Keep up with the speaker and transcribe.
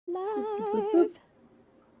live.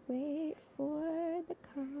 Wait for the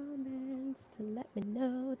comments to let me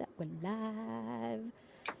know that we're live.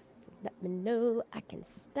 To let me know I can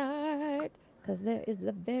start, because there is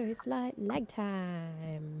a very slight lag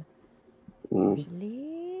time.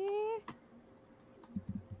 Usually.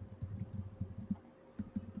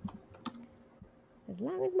 As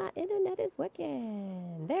long as my internet is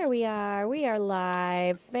working. There we are. We are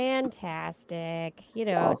live. Fantastic. You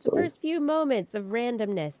know, it's the first few moments of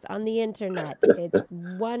randomness on the internet. It's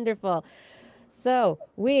wonderful. So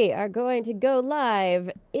we are going to go live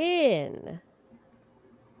in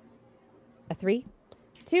a 3,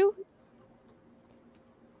 2.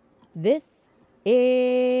 This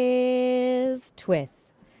is TWIS.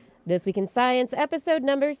 This Week in Science, episode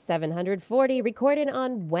number 740, recorded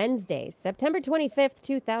on Wednesday, September 25th,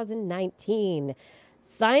 2019.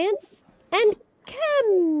 Science and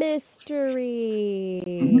chemistry.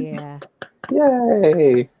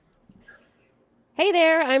 Yay! Hey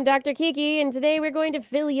there, I'm Dr. Kiki, and today we're going to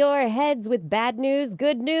fill your heads with bad news,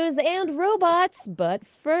 good news, and robots. But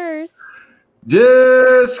first...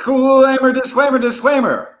 Disclaimer, disclaimer,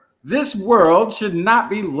 disclaimer. This world should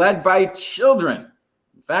not be led by children.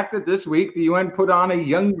 The fact that this week the UN put on a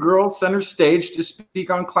young girl center stage to speak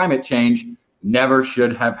on climate change never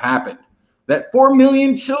should have happened. That 4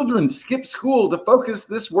 million children skip school to focus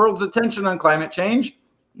this world's attention on climate change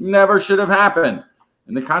never should have happened.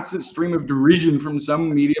 And the constant stream of derision from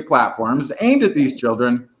some media platforms aimed at these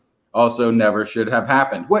children also never should have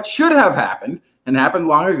happened. What should have happened, and happened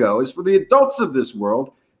long ago, is for the adults of this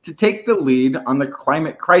world to take the lead on the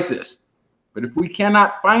climate crisis. But if we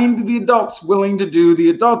cannot find the adults willing to do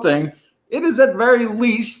the adulting, it is at very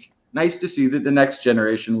least nice to see that the next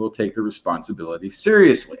generation will take the responsibility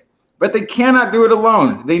seriously. But they cannot do it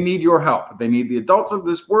alone. They need your help. They need the adults of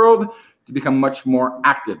this world to become much more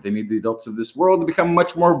active. They need the adults of this world to become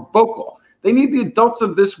much more vocal. They need the adults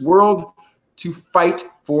of this world to fight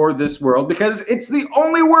for this world, because it's the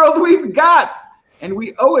only world we've got, and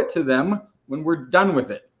we owe it to them when we're done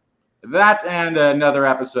with it. That and another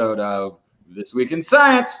episode of This Week in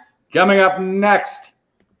Science coming up next.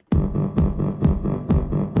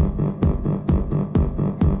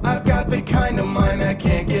 I've got the kind of mind I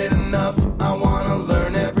can't get enough. I want to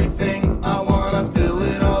learn everything. I want to fill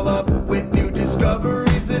it all up with new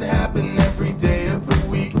discoveries that happen every day of the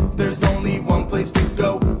week. There's only one place to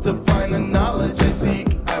go to find the knowledge I seek.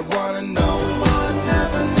 I want to know what's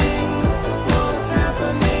happening. What's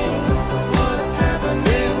happening? What's happening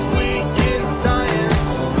this week in science?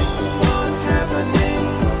 What's happening?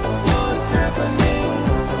 What's happening?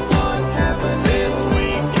 What's happening this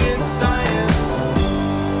week in science?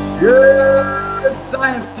 Good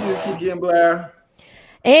science to you, Kiki and Blair.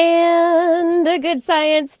 And a good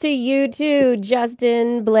science to you too,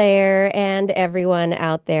 Justin, Blair, and everyone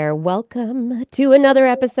out there. Welcome to another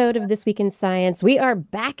episode of This Week in Science. We are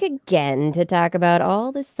back again to talk about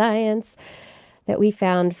all the science that we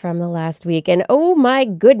found from the last week. And oh my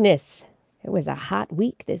goodness, it was a hot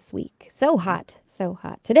week this week. So hot, so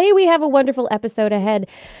hot. Today we have a wonderful episode ahead.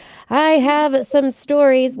 I have some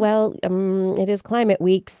stories. Well, it is climate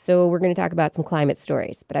week, so we're going to talk about some climate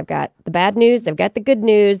stories. But I've got the bad news, I've got the good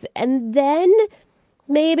news, and then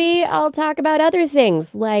maybe I'll talk about other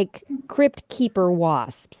things like crypt keeper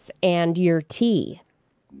wasps and your tea,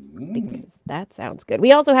 because that sounds good.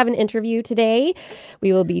 We also have an interview today.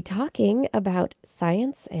 We will be talking about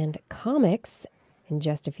science and comics in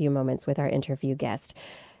just a few moments with our interview guest.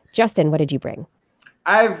 Justin, what did you bring?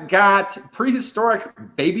 I've got prehistoric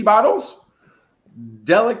baby bottles,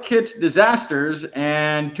 delicate disasters,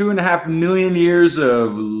 and 2.5 million years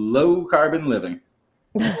of low carbon living.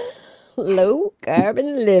 Low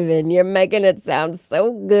carbon living. You're making it sound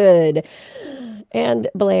so good. And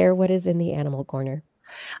Blair, what is in the animal corner?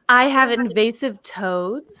 I have invasive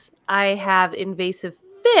toads. I have invasive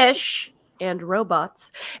fish and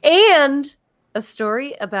robots, and a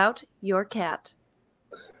story about your cat.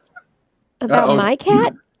 About my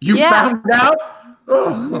cat? You found out?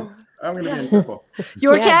 Oh, I'm going to be in trouble.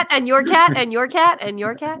 Your cat and your cat and your cat and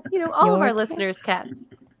your cat. You know, all of our listeners' cats.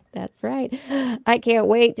 That's right. I can't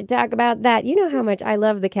wait to talk about that. You know how much I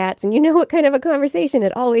love the cats, and you know what kind of a conversation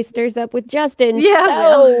it always stirs up with Justin. Yeah.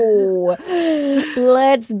 So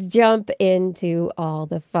let's jump into all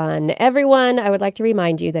the fun. Everyone, I would like to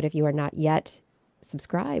remind you that if you are not yet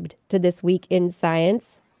subscribed to This Week in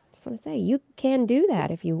Science, I just want to say you can do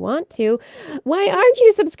that if you want to. Why aren't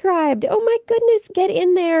you subscribed? Oh my goodness, get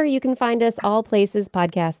in there. You can find us all places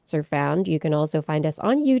podcasts are found. You can also find us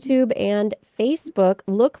on YouTube and Facebook.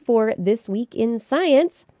 Look for This Week in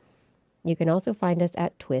Science. You can also find us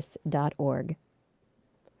at TWIS.org.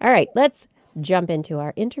 All right, let's jump into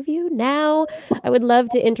our interview now. I would love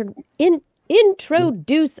to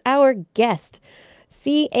introduce our guest.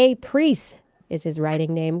 C.A. Preece is his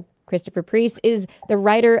writing name. Christopher Preece is the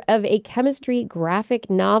writer of a chemistry graphic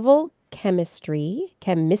novel, CheMystery,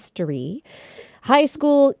 high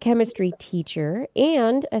school chemistry teacher,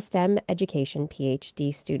 and a STEM education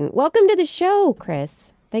Ph.D. student. Welcome to the show,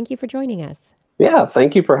 Chris. Thank you for joining us. Yeah,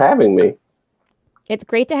 thank you for having me. It's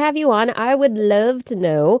great to have you on. I would love to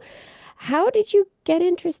know, how did you get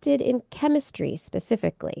interested in chemistry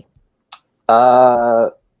specifically?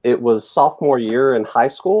 It was sophomore year in high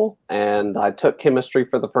school, and I took chemistry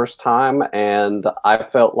for the first time, and I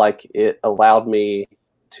felt like it allowed me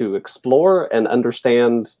to explore and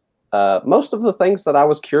understand most of the things that I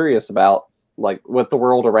was curious about, like with the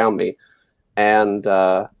world around me. And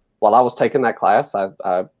while I was taking that class,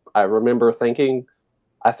 I remember thinking,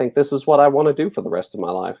 I think this is what I want to do for the rest of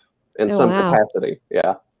my life in some capacity.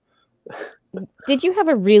 Yeah. Did you have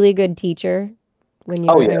a really good teacher when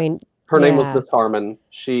you were, yeah. I mean, her name was Miss Harmon.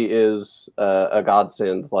 She is a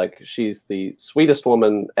godsend. Like, she's the sweetest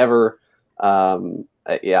woman ever. I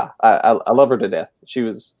love her to death. She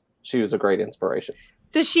was a great inspiration.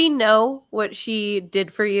 Does she know what she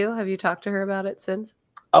did for you? Have you talked to her about it since?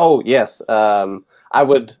 Oh, yes. I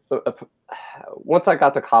would, once I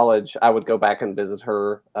got to college, I would go back and visit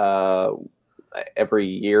her every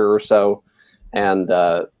year or so, and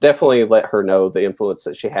definitely let her know the influence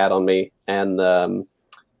that she had on me.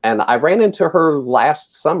 And I ran into her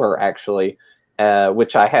last summer, actually,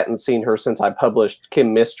 which I hadn't seen her since I published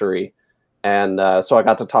CheMystery. And so I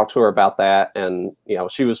got to talk to her about that. And, you know,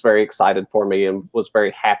 she was very excited for me and was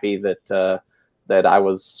very happy that that I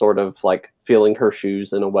was sort of like filling her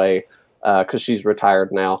shoes in a way, because she's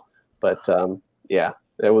retired now. But yeah,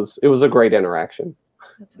 it was a great interaction.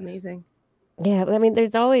 That's amazing. Yeah, I mean,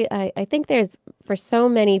 there's always, I think there's, for so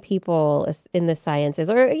many people in the sciences,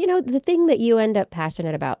 or, you know, the thing that you end up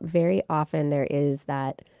passionate about, very often there's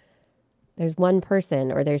one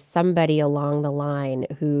person or there's somebody along the line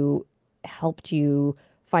who helped you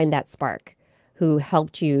find that spark, who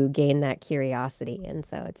helped you gain that curiosity. And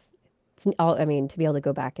so it's all, I mean, to be able to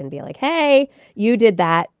go back and be like, hey, you did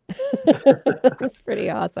that. It's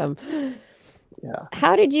pretty awesome. Yeah.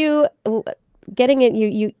 How did you... Getting it,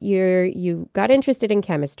 you got interested in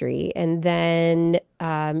chemistry, and then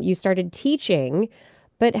you started teaching.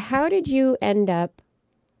 But how did you end up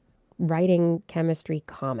writing chemistry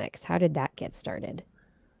comics? How did that get started?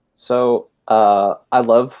 So I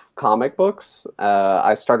love comic books.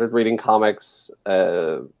 I started reading comics.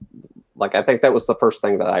 Like, I think that was the first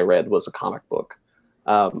thing that I read was a comic book.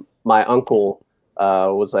 My uncle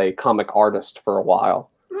was a comic artist for a while,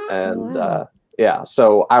 and wow. Yeah,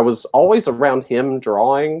 so I was always around him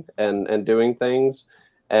drawing and doing things,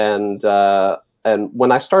 and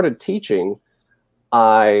when I started teaching,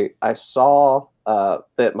 I saw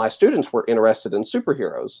that my students were interested in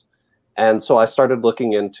superheroes, and so I started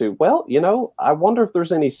looking into, well, you know, I wonder if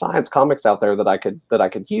there's any science comics out there that I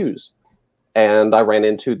could use, and I ran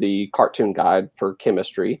into the cartoon guide for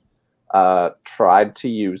chemistry, tried to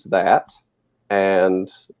use that, and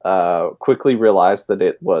quickly realized that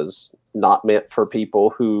it was not meant for people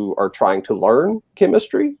who are trying to learn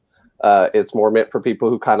chemistry. It's more meant for people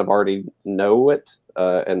who kind of already know it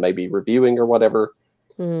and maybe reviewing or whatever.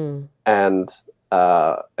 And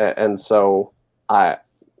so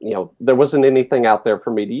there wasn't anything out there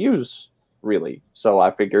for me to use, really. So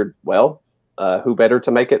I figured, well, who better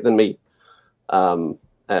to make it than me?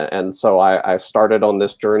 And so I started on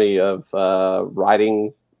this journey of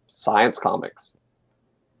writing science comics.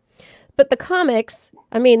 But the comics,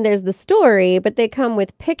 I mean, there's the story, but they come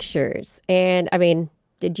with pictures. And I mean,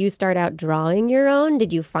 did you start out drawing your own?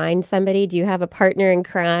 Did you find somebody? Do you have a partner in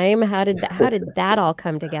crime? How did that all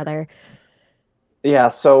come together? Yeah,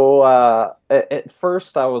 so at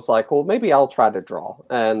first I was like, well, maybe I'll try to draw.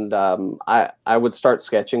 And I would start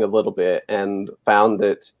sketching a little bit and found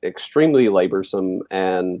it extremely laborsome.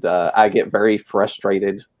 And I get very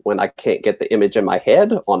frustrated when I can't get the image in my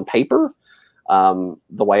head on paper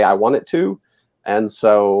the way I want it to. And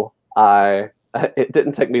so it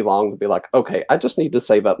didn't take me long to be like, okay, I just need to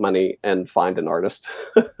save up money and find an artist.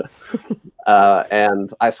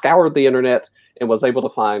 And I scoured the internet and was able to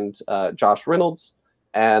find Josh Reynolds,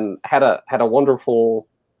 and had a wonderful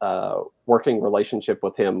working relationship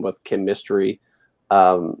with him with CheMystery.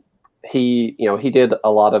 He did a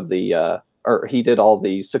lot of he did all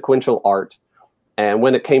the sequential art, and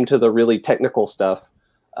when it came to the really technical stuff,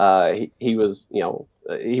 he was,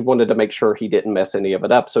 he wanted to make sure he didn't mess any of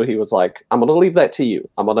it up. So he was like, I'm going to leave that to you.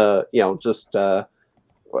 I'm going to, just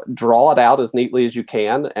draw it out as neatly as you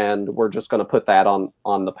can, and we're just going to put that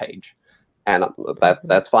on the page. and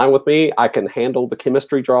that's fine with me. I can handle the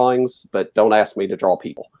chemistry drawings, but don't ask me to draw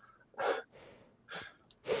people.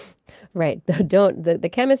 Right. The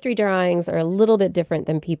chemistry drawings are a little bit different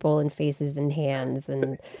than people and faces and hands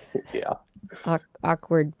and Yeah.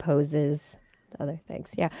 awkward poses, other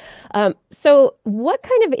things. Yeah. So what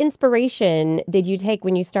kind of inspiration did you take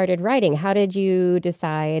when you started writing? How did you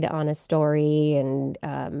decide on a story? And,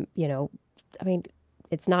 I mean,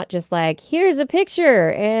 it's not just like, here's a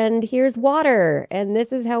picture and here's water, and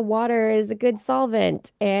this is how water is a good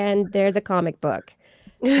solvent, and there's a comic book.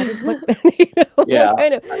 How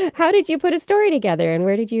did you put a story together, and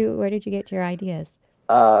where did you get your ideas?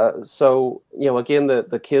 So again,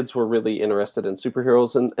 the kids were really interested in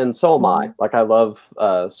superheroes, and so am I. Like, I love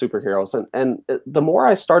superheroes, and the more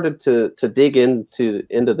I started to dig into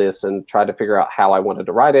this and try to figure out how I wanted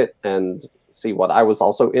to write it and see what I was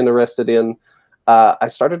also interested in, I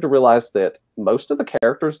started to realize that most of the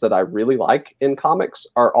characters that I really like in comics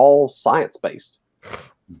are all science-based,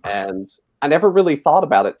 and I never really thought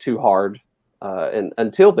about it too hard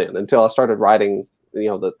until I started writing,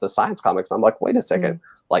 the science comics. I'm like, wait a second,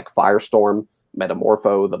 like Firestorm,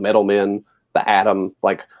 Metamorpho, the Metal Men, the Atom,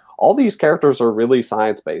 like all these characters are really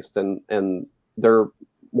science-based, and they're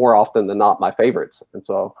more often than not my favorites. And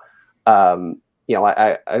so, I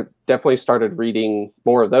definitely started reading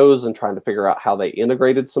more of those and trying to figure out how they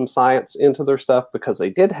integrated some science into their stuff, because they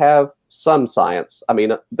did have some science. I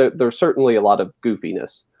mean, there's certainly a lot of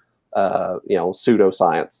goofiness,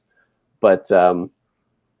 pseudoscience, but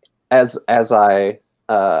as I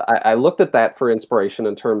looked at that for inspiration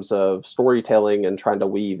in terms of storytelling and trying to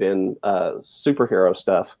weave in superhero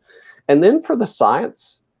stuff, and then for the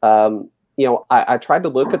science, I tried to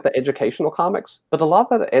look at the educational comics, but a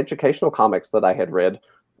lot of the educational comics that I had read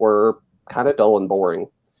were kind of dull and boring.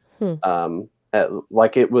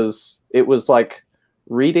 Like it was like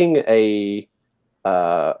reading a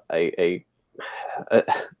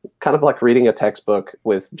kind of like reading a textbook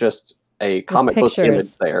with just a comic book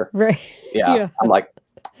image there. Right. Yeah. I'm like,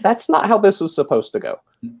 that's not how this is supposed to go.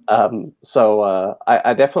 So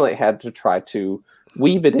I definitely had to try to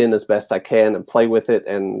weave it in as best I can and play with it.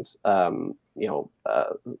 And,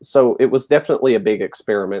 so it was definitely a big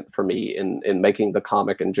experiment for me in making the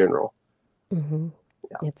comic in general. Mm-hmm.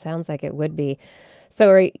 Yeah. It sounds like it would be.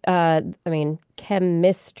 So, CheMystery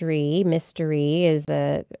is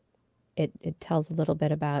it tells a little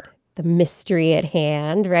bit about the mystery at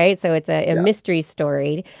hand, right? So it's a mystery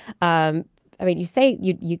story. You say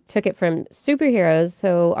you took it from superheroes.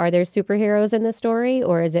 So are there superheroes in the story,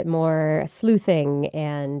 or is it more sleuthing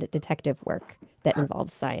and detective work that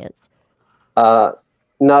involves science?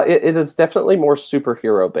 No, it is definitely more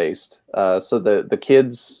superhero based. So the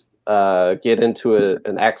kids get into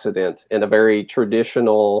an accident in a very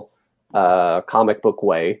traditional comic book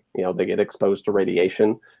way. They get exposed to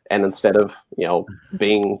radiation, and instead of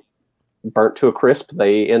being burnt to a crisp,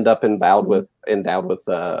 they end up endowed with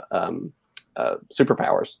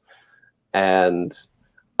superpowers, and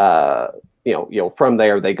from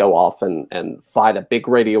there they go off and fight a big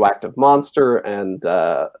radioactive monster, and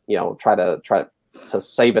try to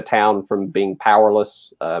save a town from being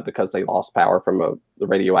powerless because they lost power from the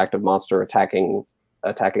radioactive monster attacking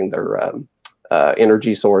their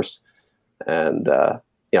energy source, and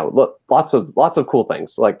lots of cool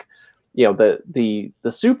things, like the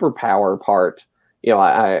superpower part.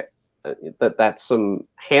 That's some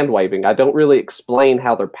hand waving. I don't really explain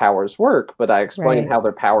how their powers work, but I explain how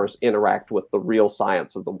their powers interact with the real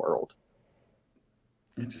science of the world.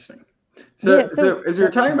 Interesting. So as you were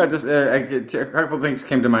talking about this, a couple of things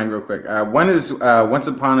came to mind real quick. One is Once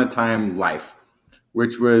Upon a Time Life,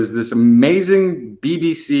 which was this amazing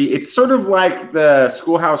BBC. It's sort of like the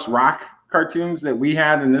Schoolhouse Rock cartoons that we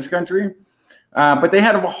had in this country, but they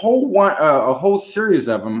had a whole series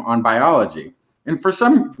of them on biology. And for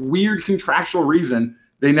some weird contractual reason,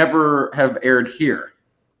 they never have aired here,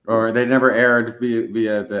 or they never aired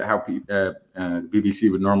via how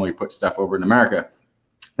BBC would normally put stuff over in America.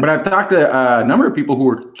 But I've talked to a number of people who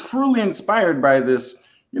were truly inspired by this,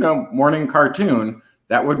 morning cartoon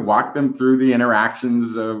that would walk them through the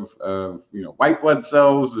interactions of white blood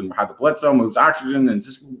cells and how the blood cell moves oxygen, and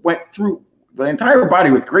just went through the entire body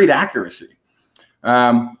with great accuracy.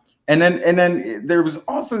 And then there was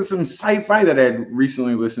also some sci-fi that I had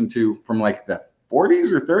recently listened to from like the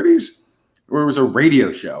 40s or 30s, where it was a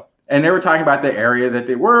radio show. And they were talking about the area that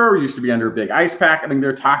they used to be under a big ice pack. I mean,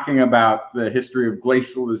 they're talking about the history of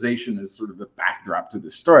glacialization as sort of the backdrop to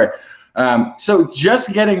this story. So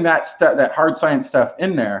just getting that hard science stuff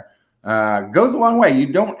in there goes a long way.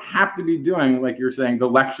 You don't have to be doing, like you're saying, the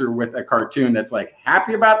lecture with a cartoon that's like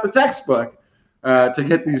happy about the textbook. to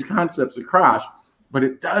get these concepts across. But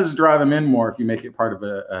it does draw them in more if you make it part of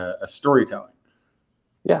a storytelling.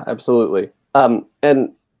 Yeah, absolutely.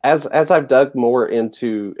 And as I've dug more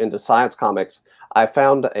into science comics, I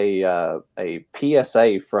found a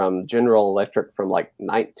PSA from General Electric from like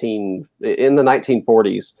in the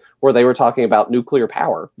 1940s, where they were talking about nuclear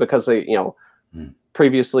power, because they,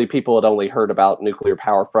 previously people had only heard about nuclear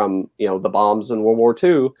power from, the bombs in World War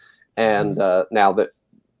II. And now that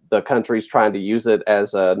the country's trying to use it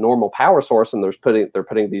as a normal power source, and they're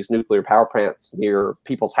putting these nuclear power plants near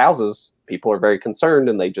people's houses, people are very concerned,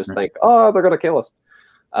 and they just think, oh, they're going to kill us.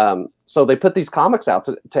 So they put these comics out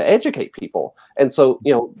to educate people. And so,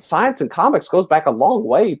 science and comics goes back a long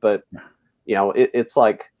way, but, it's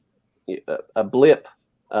like a blip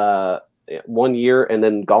 1 year and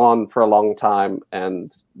then gone for a long time.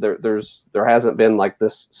 And there hasn't been like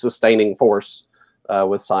this sustaining force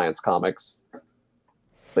with science comics.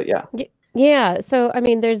 But yeah. Yeah. So, I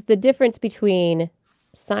mean, there's the difference between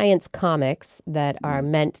science comics that are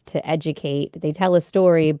meant to educate. They tell a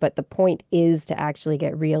story, but the point is to actually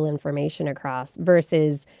get real information across,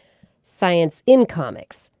 versus science in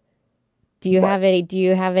comics. Do you have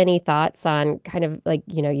any thoughts on kind of like,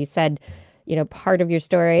 you said, part of your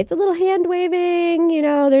story, it's a little hand waving,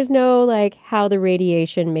 there's no like how the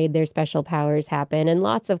radiation made their special powers happen. And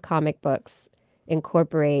lots of comic books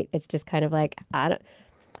incorporate, it's just kind of like,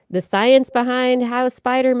 the science behind how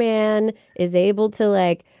Spider-Man is able to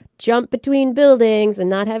like jump between buildings and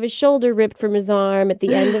not have his shoulder ripped from his arm at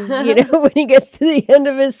the end of, when he gets to the end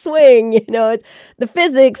of his swing, the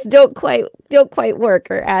physics don't quite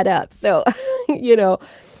work or add up. So,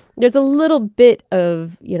 there's a little bit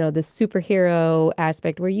of, the superhero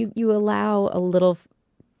aspect where you allow a little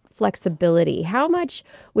flexibility. How much,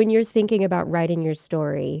 when you're thinking about writing your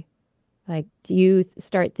story, like, do you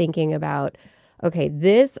start thinking about, okay,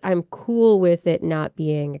 this, I'm cool with it not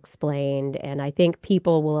being explained, and I think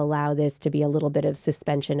people will allow this to be a little bit of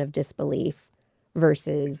suspension of disbelief,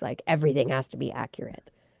 versus like everything has to be accurate?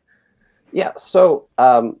 Yeah, so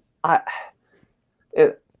I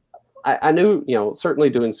knew, certainly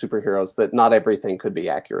doing superheroes, that not everything could be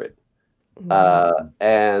accurate.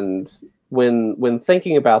 And when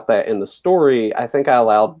thinking about that in the story, I think I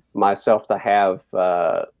allowed myself to have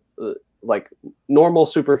like normal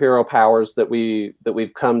superhero powers that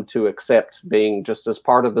we've come to accept being just as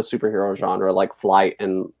part of the superhero genre, like flight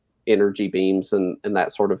and energy beams and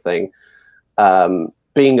that sort of thing,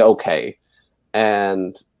 being okay.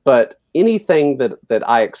 But anything that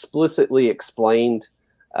I explicitly explained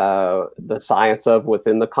the science of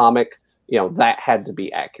within the comic, that had to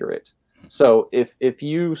be accurate. So if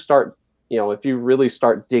you start, if you really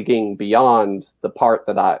start digging beyond the part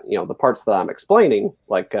that the parts that I'm explaining,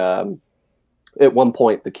 like at one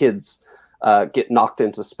point the kids get knocked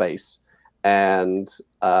into space, and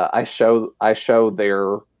I show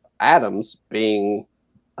their atoms being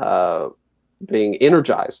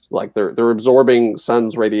energized, like they're absorbing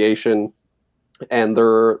sun's radiation, and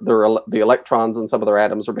the electrons in some of their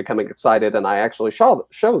atoms are becoming excited, and I actually show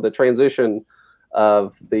the transition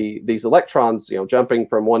of these electrons, jumping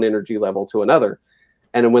from one energy level to another,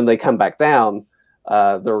 and when they come back down,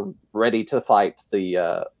 they're ready to fight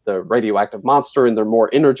the radioactive monster, and they're more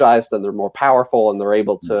energized and they're more powerful, and they're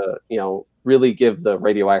able to really give the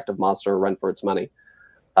radioactive monster a run for its money.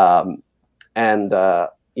 I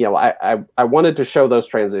wanted to show those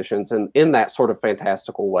transitions and in that sort of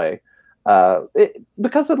fantastical way,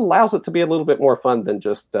 because it allows it to be a little bit more fun than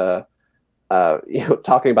just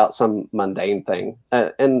talking about some mundane thing.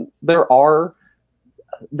 And there are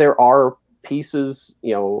pieces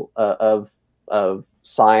of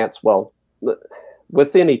science, well,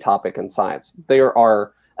 with any topic in science, there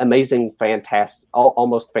are amazing, fantastic,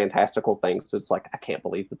 almost fantastical things. It's like, I can't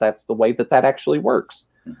believe that's the way that actually works.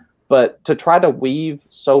 But to try to weave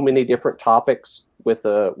so many different topics with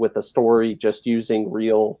a story, just using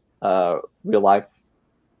real life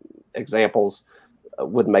examples,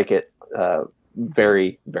 would make it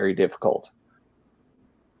very, very difficult.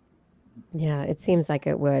 Yeah, it seems like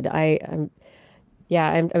it would. I'm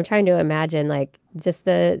trying to imagine, like, just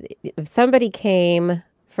if somebody came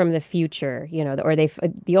from the future, or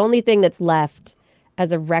the only thing that's left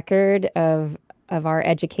as a record of our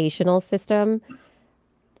educational system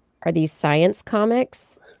are these science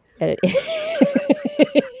comics in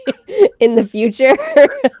the future.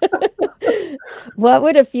 What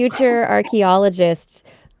would a future archaeologist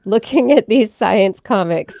looking at these science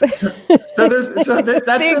comics that's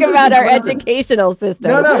think about our educational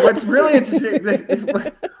system? No, what's really interesting,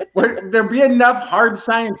 there'd be enough hard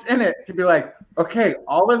science in it to be like, okay,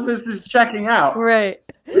 all of this is checking out. Right.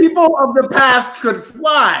 People of the past could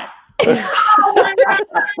fly. Oh my God,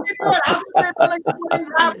 how did they do it? How did they not explain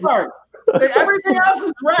that part? Everything else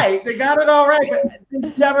is right. They got it all right, but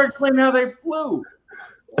they never explain how they flew.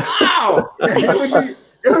 Wow.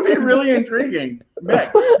 It would be really intriguing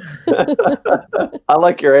mix. I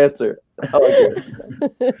like your answer. I like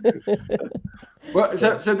it. Well,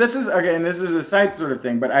 so this is okay, and this is a side sort of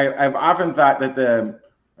thing, but I've often thought that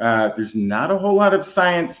there's not a whole lot of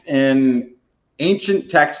science in ancient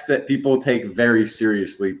texts that people take very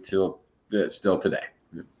seriously still today,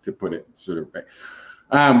 to put it sort of right.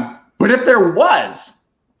 But if there was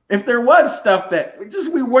stuff that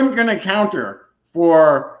we weren't going to counter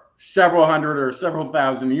for several hundred or several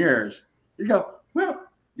thousand years, you go, well,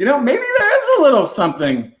 maybe there is a little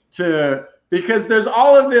something to, because there's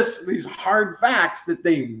all of these hard facts that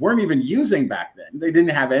they weren't even using back then. They didn't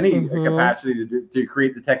have any capacity to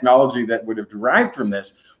create the technology that would have derived from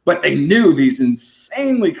this, but they knew these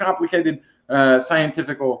insanely complicated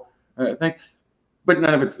scientific things, but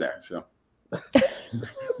none of it's there. So,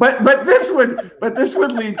 but this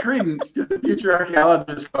would lead credence to the future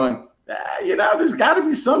archaeologists going, there's got to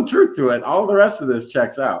be some truth to it. All the rest of this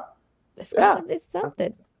checks out. There's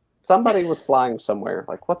something. Somebody was flying somewhere.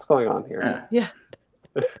 Like, what's going on here? Yeah.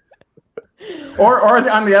 Or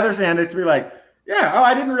on the other hand, it's be like,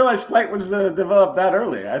 I didn't realize flight was developed that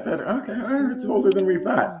early. I thought, okay, it's older than we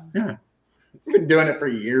thought. Yeah, we've been doing it for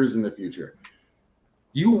years in the future.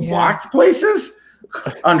 You walked places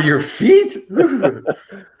on your feet?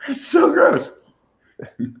 That's so gross.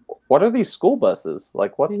 What are these school buses?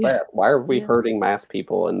 Like, what's that? Why are we herding mass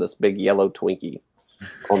people in this big yellow Twinkie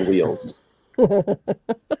on wheels?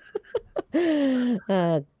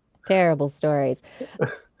 Terrible stories.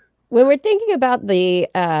 When we're thinking about the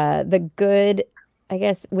good, I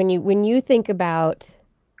guess when you think about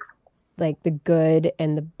like the good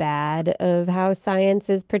and the bad of how science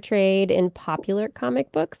is portrayed in popular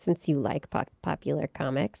comic books, since you like popular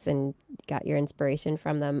comics and got your inspiration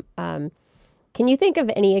from them, can you think of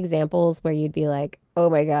any examples where you'd be like, oh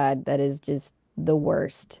my God, that is just the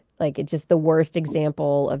worst? Like, it's just the worst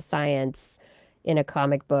example of science in a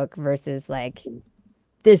comic book versus like,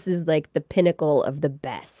 this is like the pinnacle of the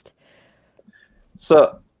best.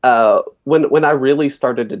 So when I really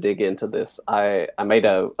started to dig into this, I made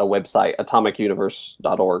a website,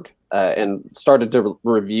 atomicuniverse.org, and started to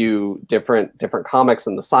review different comics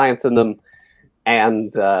and the science in them.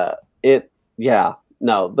 And there's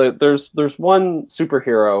one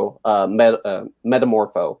superhero,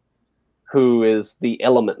 Metamorpho, who is the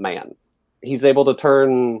Element Man. He's able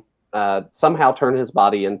to somehow turn his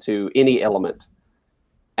body into any element.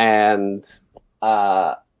 And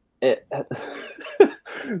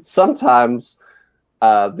sometimes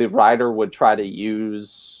the writer would try to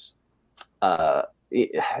use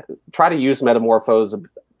Metamorpho's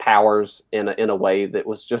powers in a way that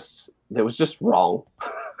was just wrong.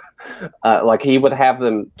 Like, he would have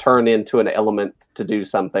them turn into an element to do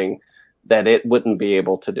something that it wouldn't be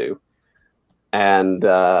able to do. And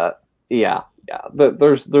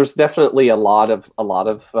there's definitely a lot of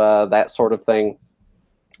that sort of thing,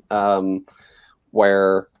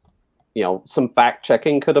 where some fact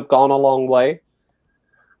checking could have gone a long way.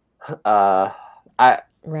 I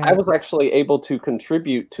was actually able to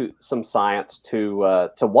contribute to some science to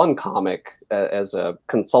one comic as a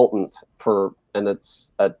consultant and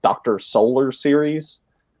it's a Dr. Solar series.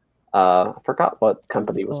 I forgot what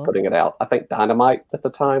company was putting it out. I think Dynamite at the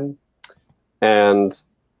time. And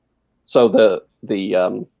so the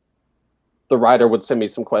writer would send me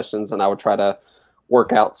some questions, and I would try to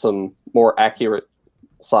work out some more accurate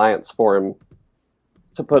science for him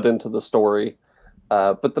to put into the story.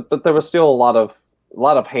 But there was still a lot of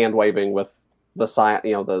hand waving with the science,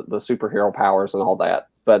 the superhero powers and all that.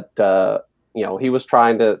 But he was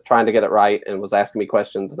trying to get it right and was asking me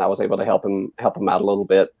questions, and I was able to help him out a little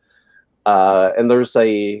bit. And there's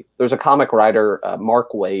a comic writer,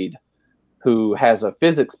 Mark Wade, who has a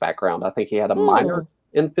physics background. I think he had a minor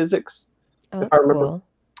in physics, if I remember. Cool.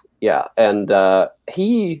 Yeah, and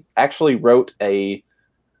he actually wrote a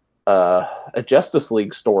Justice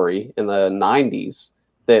League story in the 90s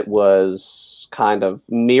that was kind of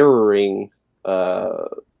mirroring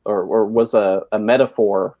or was a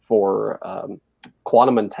metaphor for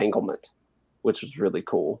quantum entanglement, which was really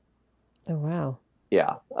cool. Oh, wow.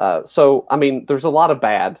 Yeah. So, I mean, there's a lot of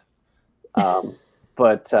bad,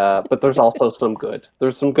 but there's also some good.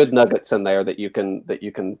 There's some good nuggets in there that you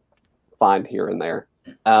can find here and there.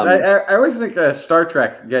 I always think Star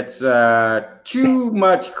Trek gets too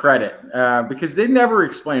much credit because they never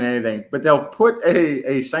explain anything, but they'll put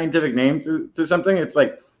a scientific name to something. It's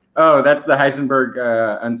like, oh, that's the Heisenberg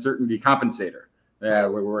uncertainty compensator.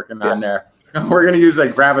 we're working on there. We're going to use a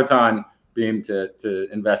graviton beam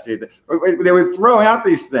to investigate. They would throw out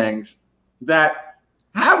these things that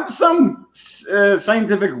have some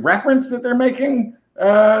scientific reference that they're making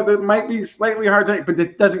that might be slightly hard to, but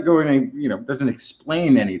it doesn't go in any, doesn't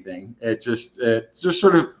explain anything. It's just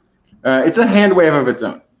sort of, it's a hand wave of its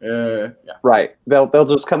own. Yeah. Right. They'll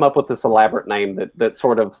just come up with this elaborate name that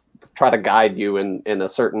sort of try to guide you in a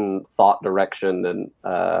certain thought direction and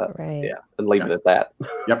and leave it at that.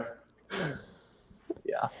 Yep.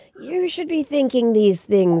 Yeah. You should be thinking these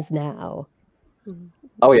things now.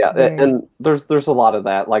 Oh yeah, and there's a lot of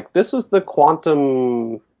that. Like, this is the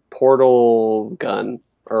quantum portal gun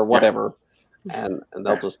or whatever, and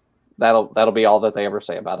they'll just that'll be all that they ever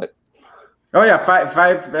say about it. Oh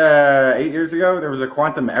yeah, 8 years ago there was a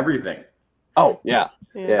quantum everything. Oh yeah.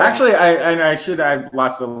 Actually, I've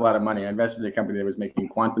lost a lot of money. I invested in a company that was making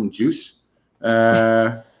quantum juice. You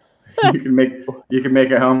can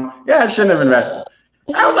make a home. Yeah, I shouldn't have invested.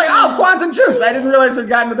 I was like, oh, quantum juice. I didn't realize it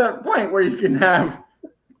gotten to that point where you can have.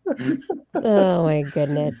 Oh my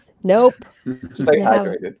goodness. Nope. Stay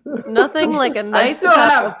hydrated. Nothing like a nice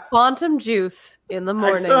cup of quantum juice in the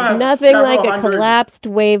morning. Nothing like a collapsed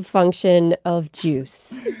wave function of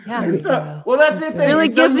juice. Yeah. Well, that's the thing. Really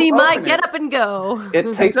gives me my get up and go.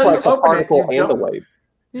 It takes like a particle and a wave.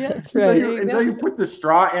 Yeah, that's right. Until you put the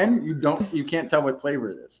straw in, you can't tell what flavor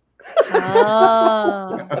it is.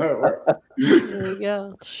 Ah. There you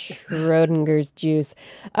go. Schrodinger's juice.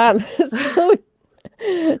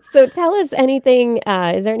 So tell us anything.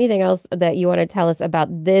 Is there anything else that you want to tell us about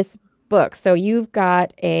this book? So you've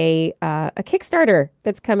got a Kickstarter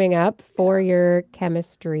that's coming up for your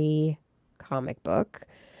chemistry comic book.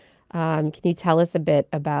 Can you tell us a bit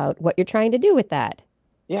about what you're trying to do with that?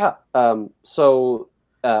 Yeah. So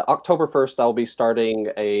October 1st, I'll be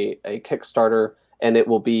starting a Kickstarter, and it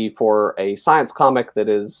will be for a science comic that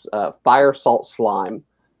is Fire, Salt, Slime.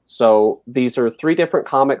 So these are 3 different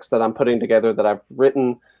comics that I'm putting together that I've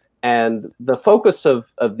written, and the focus of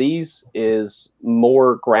these is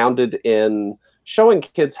more grounded in showing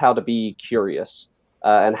kids how to be curious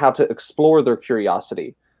and how to explore their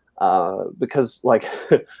curiosity. Because like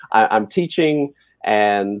I'm teaching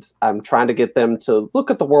and I'm trying to get them to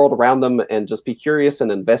look at the world around them and just be curious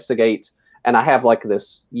and investigate. And I have like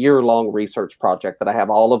this year-long research project that I have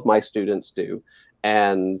all of my students do.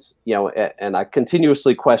 And, and I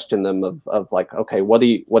continuously question them of like, okay, what do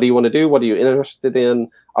you want to do? What are you interested in?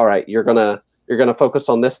 All right, you're going to focus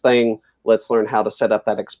on this thing. Let's learn how to set up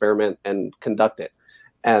that experiment and conduct it.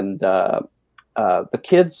 And the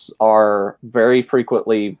kids are very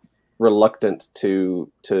frequently reluctant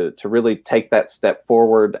to really take that step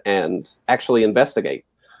forward and actually investigate.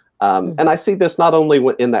 And I see this not only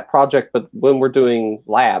in that project, but when we're doing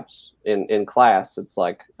labs in class, it's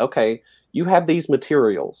like, okay, you have these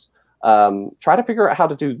materials. Try to figure out how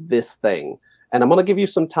to do this thing. And I'm going to give you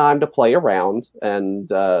some time to play around and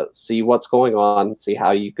see what's going on, see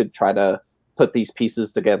how you could try to put these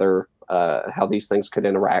pieces together, how these things could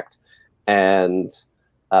interact. And,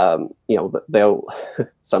 they'll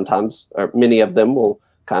sometimes, or many of them will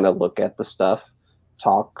kind of look at the stuff,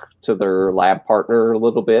 talk to their lab partner a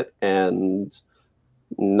little bit, and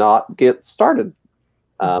not get started.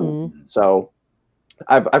 So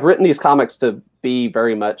I've written these comics to be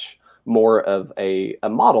very much more of a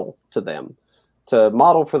model to them, to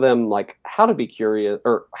model for them like how to be curious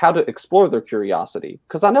or how to explore their curiosity,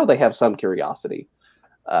 because I know they have some curiosity,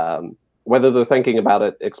 whether they're thinking about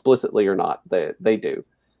it explicitly or not. They do.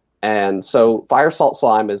 And so Fire, Salt,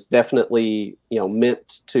 Slime is definitely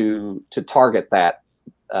meant to target that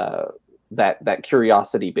that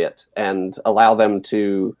curiosity bit and allow them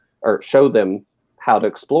to, or show them how to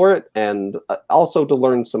explore it, and also to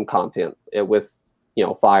learn some content with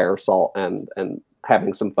fire, salt, and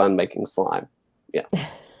having some fun making slime. Yeah.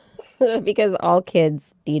 Because all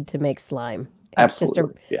kids need to make slime. It's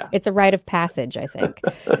Absolutely. It's a rite of passage, I think.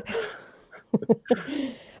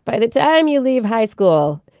 By the time you leave high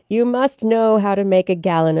school, you must know how to make a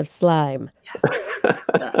gallon of slime. Yes.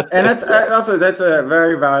 And that's a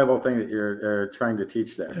very valuable thing that you're trying to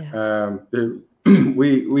teach there. Yeah.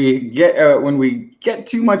 We get when we get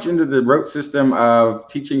too much into the rote system of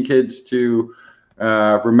teaching kids to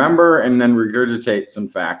remember and then regurgitate some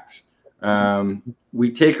facts,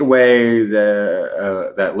 we take away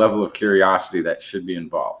that level of curiosity that should be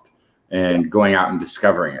involved and going out and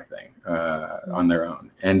discovering a thing on their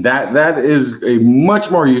own. And that is a much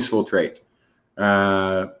more useful trait.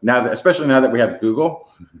 Especially now that we have Google,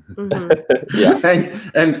 and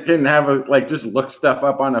can have just look stuff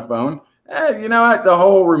up on a phone. You know what? The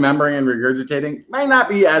whole remembering and regurgitating might not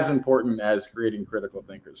be as important as creating critical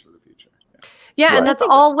thinkers for the future. Yeah, Right. and that's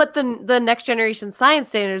all what the next generation science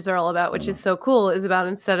standards are all about, which is so cool, is about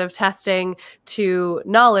instead of testing to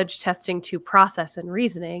knowledge, testing to process and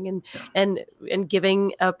reasoning, and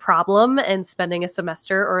giving a problem and spending a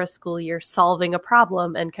semester or a school year solving a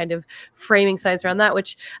problem and kind of framing science around that,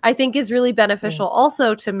 which I think is really beneficial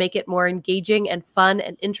also to make it more engaging and fun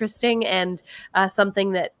and interesting, and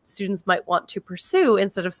something that students might want to pursue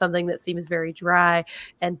instead of something that seems very dry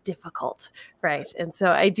and difficult. Right. And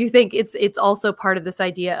so I do think it's also part of this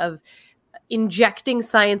idea of injecting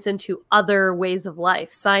science into other ways of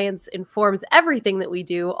life. Science informs everything that we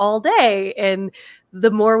do all day. And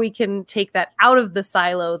the more we can take that out of the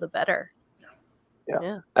silo, the better.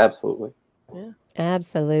 Yeah. Absolutely. Yeah.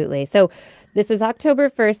 Absolutely. So this is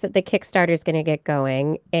October 1st that the Kickstarter is going to get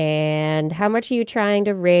going. And how much are you trying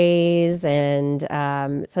to raise? And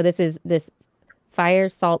so this Fire,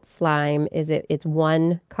 Salt, Slime, it's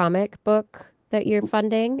one comic book that you're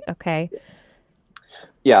funding? Okay.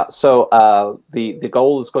 Yeah, so the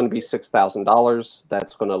goal is going to be $6,000.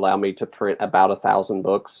 That's going to allow me to print about 1,000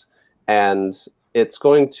 books, and it's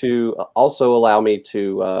going to also allow me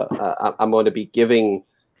to. I'm going to be giving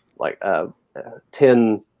like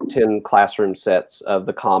 10 classroom sets of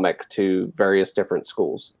the comic to various different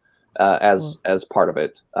schools as part of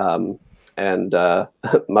it. And a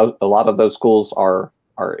lot of those schools are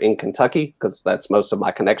in Kentucky, because that's most of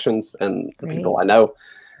my connections and the people I know.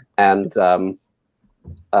 And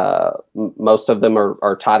most of them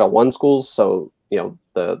are Title I schools. So,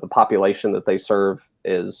 the population that they serve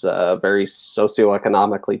is very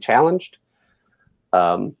socioeconomically challenged.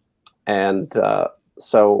 And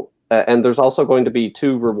there's also going to be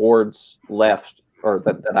 2 rewards left, or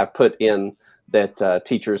that I put in, that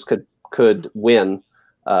teachers could win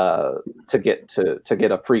to get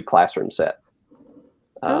a free classroom set.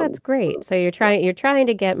 Oh, that's great. So you're trying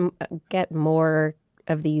to get more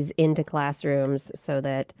of these into classrooms so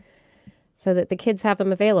that the kids have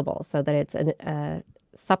them available, so that it's a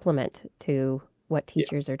supplement to what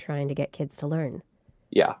teachers are trying to get kids to learn.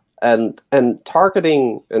 Yeah, and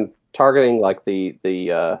targeting like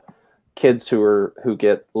the kids who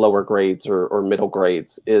get lower grades or middle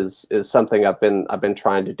grades is something I've been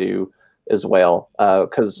trying to do as well,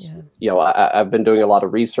 because I've been doing a lot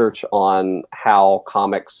of research on how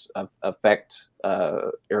comics affect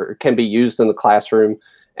or can be used in the classroom,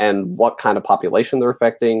 and what kind of population they're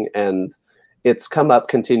affecting. And it's come up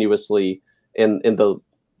continuously in the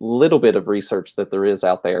little bit of research that there is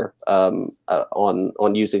out there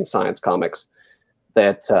on using science comics,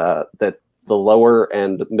 that the lower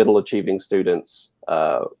and middle achieving students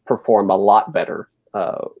perform a lot better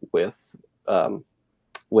with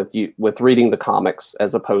reading the comics,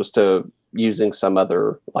 as opposed to using some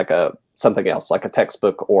other, something else, like a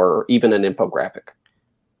textbook or even an infographic.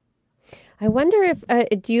 I wonder if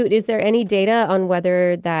is there any data on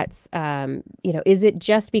whether that's is it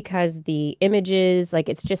just because the images, like,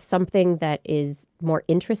 it's just something that is more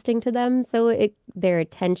interesting to them, so their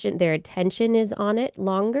attention is on it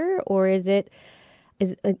longer, or is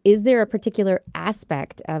there a particular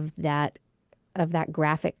aspect of that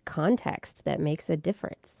graphic context that makes a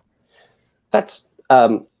difference? That's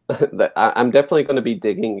I'm definitely going to be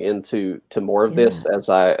digging into more of this as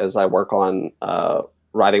I work on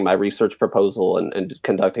writing my research proposal and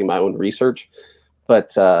conducting my own research.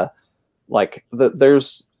 But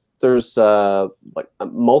there's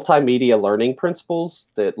multimedia learning principles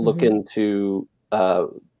that look into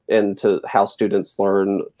how students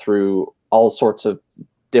learn through all sorts of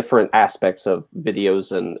different aspects of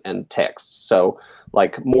videos and text. So,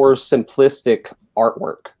 like, more simplistic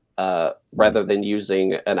artwork, rather than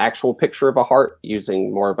using an actual picture of a heart,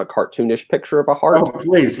 using more of a cartoonish picture of a heart. Oh,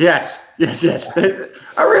 please, yes. Who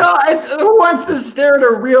wants to stare at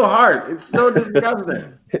a real heart? It's so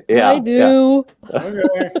disgusting. Yeah, I do. Yeah.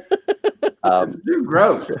 Okay. It's too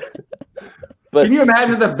gross. But can you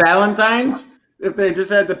imagine the Valentines if they just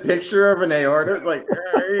had the picture of an aorta? Like,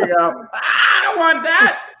 there you go. I don't want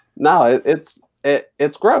that. No, it's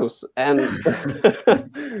gross, and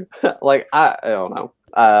like, I don't know.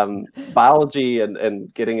 Biology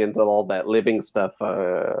and getting into all that living stuff.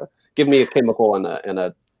 Give me a chemical in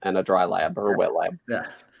a dry lab or a wet lab. Yeah.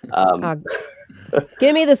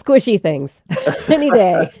 Give me the squishy things any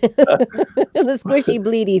day. The squishy,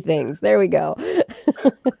 bleedy things. There we go.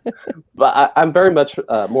 But I'm very much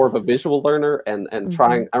more of a visual learner, and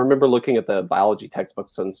trying. I remember looking at the biology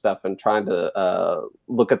textbooks and stuff, and trying to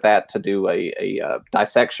look at that to do a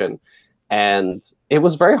dissection. And it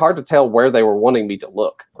was very hard to tell where they were wanting me to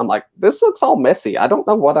look. I'm like, this looks all messy. I don't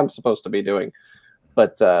know what I'm supposed to be doing.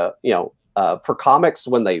 But for comics,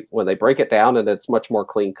 when they break it down and it's much more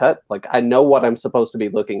clean cut, like I know what I'm supposed to be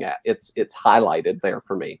looking at. It's highlighted there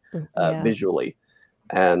for me visually,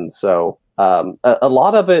 and so a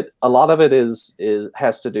lot of it is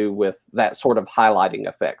has to do with that sort of highlighting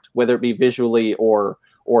effect, whether it be visually or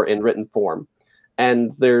in written form.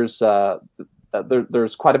 And there's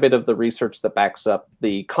quite a bit of the research that backs up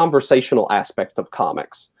the conversational aspect of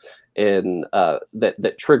comics, in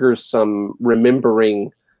that triggers some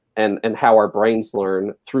remembering and how our brains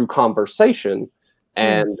learn through conversation,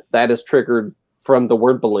 and that is triggered from the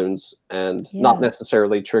word balloons and not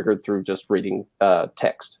necessarily triggered through just reading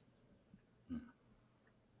text.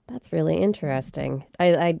 That's really interesting.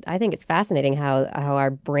 I think it's fascinating how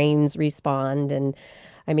our brains respond. And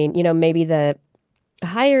I mean, maybe the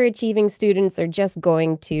higher achieving students are just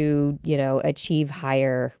going to, achieve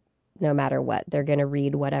higher no matter what. They're going to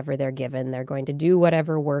read whatever they're given. They're going to do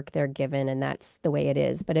whatever work they're given, and that's the way it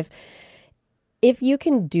is. But if you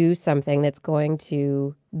can do something that's going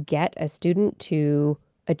to get a student to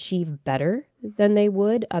achieve better than they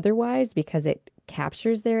would otherwise, because it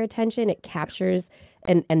captures their attention, it captures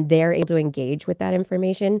and they're able to engage with that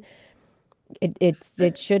information,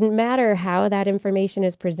 it shouldn't matter how that information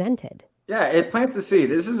is presented. Yeah, it plants a seed.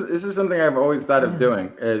 This is something I've always thought of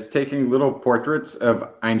doing, is taking little portraits of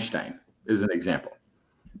Einstein as an example,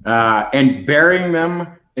 and burying them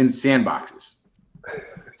in sandboxes.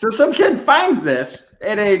 So some kid finds this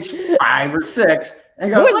at age 5 or 6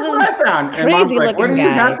 and goes, "Look what I found!" And mom's like, "What do you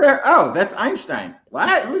got there?" "Oh, that's Einstein."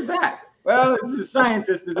 "What? Who's that?" "Well, it's a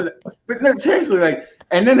scientist." But no, seriously, like,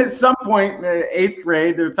 and then at some point in the 8th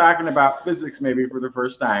grade, they're talking about physics maybe for the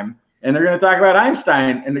first time. And they're going to talk about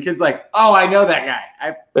Einstein, and the kid's like, "Oh, I know that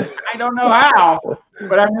guy. I don't know how,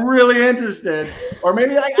 but I'm really interested." Or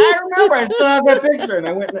maybe like, "I remember, I still have that picture." And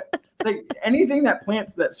I went, like, anything that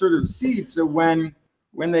plants that sort of seed. So when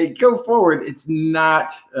they go forward, it's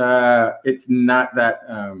not that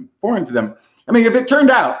foreign to them. I mean, if it turned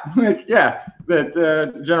out,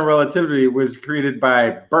 that general relativity was created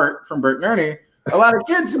by Bert from Bert and Ernie, a lot of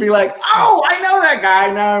kids would be like, "Oh, I know that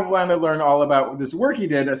guy. Now I want to learn all about this work he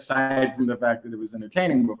did," aside from the fact that it was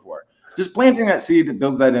entertaining before. Just planting that seed that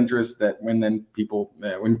builds that interest, that when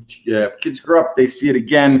kids grow up, they see it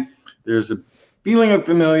again. There's a feeling of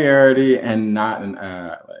familiarity and not an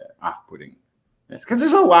off-putting. Because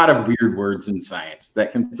there's a lot of weird words in science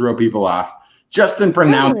that can throw people off just in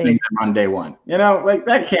pronouncing them on day one. Like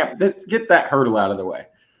that let's get that hurdle out of the way.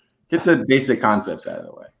 Get the basic concepts out of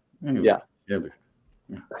the way. Anyway. Yeah.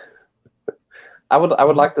 I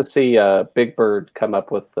would like to see Big Bird come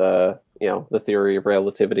up with the theory of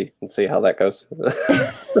relativity and see how that goes.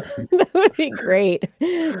 That would be great.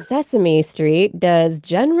 Sesame Street does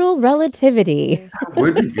general relativity. That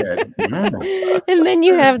would be good. Yeah. And then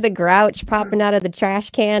you have the Grouch popping out of the trash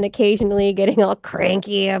can occasionally, getting all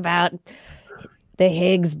cranky about the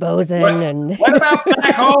Higgs boson. And what about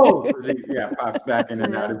black holes? Pops back in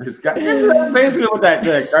and out of his gut. That's basically what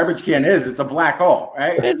that garbage can is. It's a black hole,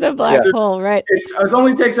 right? It's a black hole, right? It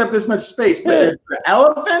only takes up this much space, but there's the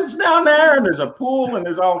elephants down there, and there's a pool, and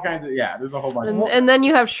there's all kinds of there's a whole bunch. And then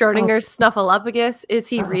you have Schrodinger's snuffleupagus. Is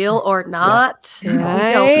he real or not? Right?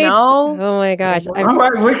 I don't know. Oh my gosh.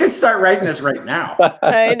 We could start writing this right now.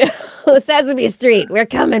 I know. Sesame Street, we're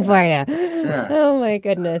coming for you. Yeah. Oh my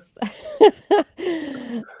goodness.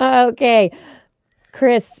 Okay.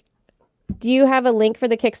 Chris, do you have a link for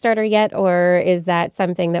the Kickstarter yet, or is that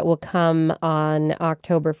something that will come on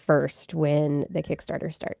October 1st when the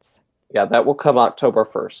Kickstarter starts? Yeah, that will come October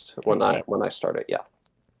 1st when I start it. Yeah.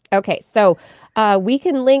 Okay, so we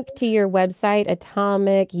can link to your website,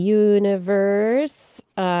 Atomic Universe,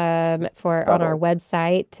 on our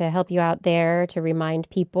website to help you out there, to remind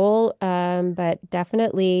people. But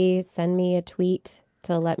definitely send me a tweet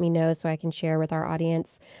to let me know so I can share with our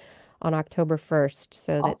audience on October 1st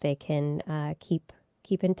so that they can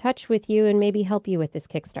keep in touch with you and maybe help you with this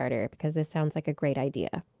Kickstarter, because this sounds like a great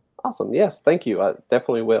idea. Awesome. Yes, thank you. I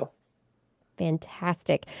definitely will.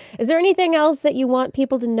 Fantastic. Is there anything else that you want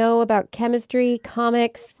people to know about chemistry,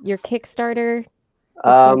 comics, your Kickstarter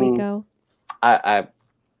before we go? I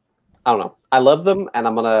don't know. I love them, and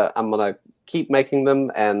I'm gonna keep making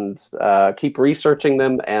them and keep researching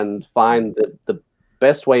them and find the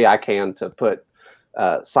best way I can to put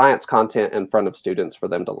science content in front of students for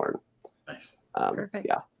them to learn. Nice. Perfect.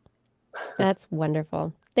 Yeah. That's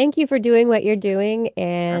wonderful. Thank you for doing what you're doing,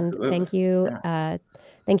 and Absolutely.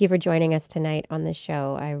 Thank you for joining us tonight on this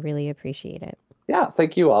show. I really appreciate it. Yeah,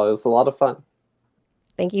 thank you all. It was a lot of fun.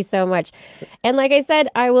 Thank you so much. And like I said,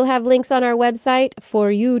 I will have links on our website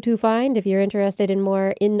for you to find if you're interested in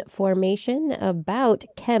more information about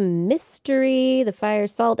CheMystery, the Fire,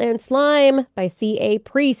 Salt, and Slime by C.A.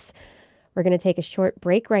 Preece. We're going to take a short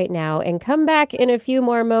break right now and come back in a few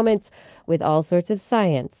more moments with all sorts of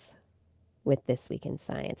science with This Week in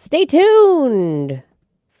Science. Stay tuned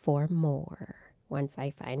for more once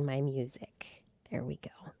I find my music. There we go.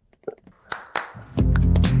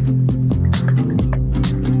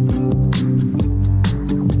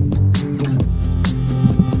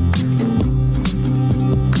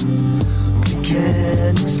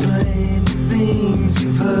 Can't explain things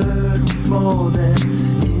you've heard with more than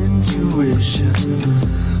intuition.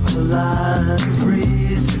 A line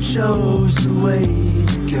breeze that shows the way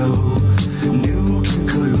to go. New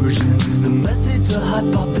conclusion. The methods of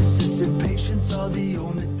hypothesis and patience are the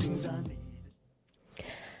only things I need.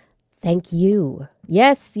 Thank you.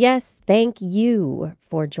 Yes, thank you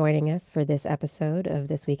for joining us for this episode of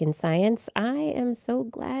This Week in Science. I am so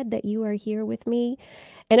glad that you are here with me.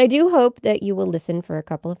 And I do hope that you will listen for a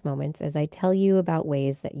couple of moments as I tell you about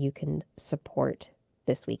ways that you can support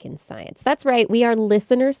This Week in Science. That's right. We are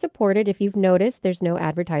listener supported. If you've noticed, there's no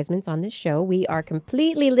advertisements on this show. We are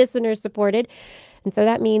completely listener supported. And so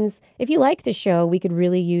that means if you like the show, we could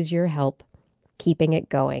really use your help keeping it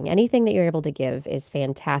going. Anything that you're able to give is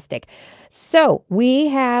fantastic. So we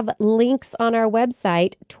have links on our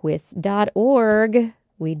website, TWIS.org.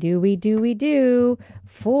 We do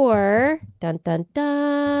for dun dun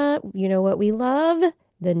dun. You know what we love?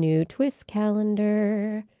 The new TWIS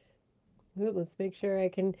calendar. Ooh, let's make sure I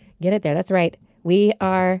can get it there. That's right. We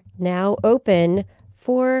are now open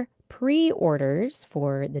for pre-orders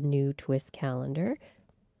for the new TWIS calendar.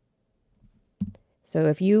 So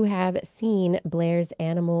if you have seen Blair's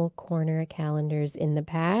Animal Corner calendars in the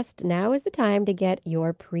past, now is the time to get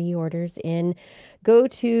your pre-orders in. Go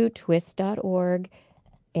to TWIS.org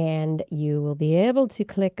and you will be able to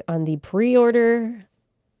click on the pre-order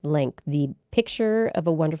link, the picture of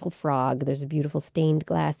a wonderful frog. There's a beautiful stained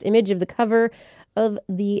glass image of the cover of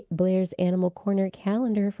the Blair's Animal Corner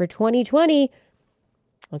calendar for 2020.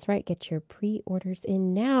 That's right. Get your pre-orders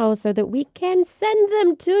in now so that we can send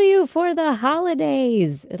them to you for the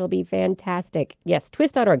holidays. It'll be fantastic. Yes,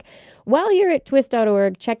 TWIS.org. While you're at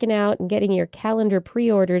TWIS.org, checking out and getting your calendar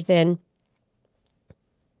pre-orders in,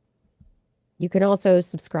 you can also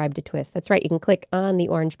subscribe to TWIS. That's right. You can click on the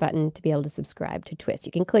orange button to be able to subscribe to TWIS.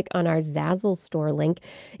 You can click on our Zazzle store link.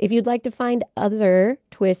 If you'd like to find other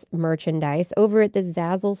TWIS merchandise, over at the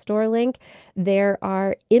Zazzle store link, there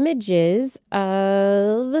are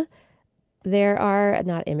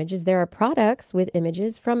products with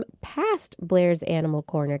images from past Blair's Animal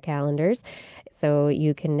Corner calendars. So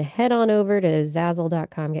you can head on over to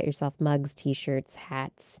Zazzle.com, get yourself mugs, t-shirts,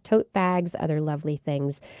 hats, tote bags, other lovely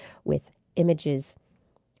things with images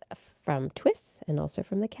from TWIS and also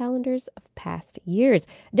from the calendars of past years.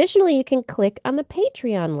 Additionally, you can click on the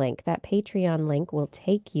Patreon link. That Patreon link will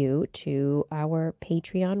take you to our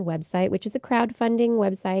Patreon website, which is a crowdfunding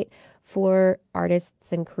website for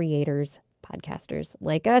artists and creators, podcasters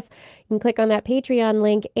like us. You can click on that Patreon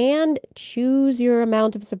link and choose your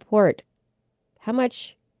amount of support. How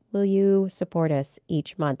much will you support us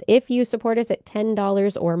each month? If you support us at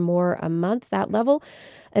 $10 or more a month, that level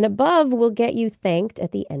and above will get you thanked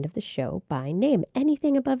at the end of the show by name.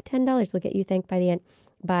 Anything above $10 will get you thanked by the end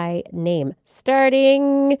by name.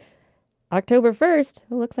 Starting October 1st,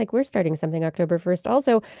 it looks like we're starting something October 1st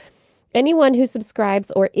also. Anyone who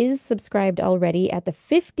subscribes or is subscribed already at the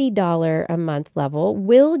 $50 a month level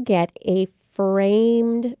will get a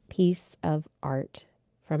framed piece of art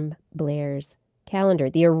from Blair's calendar,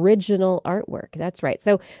 the original artwork. That's right.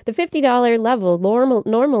 So the $50 level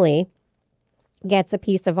normally gets a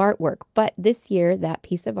piece of artwork, but this year that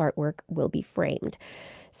piece of artwork will be framed.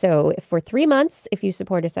 So for 3 months, if you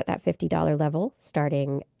support us at that $50 level,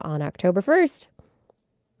 starting on October 1st,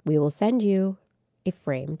 we will send you a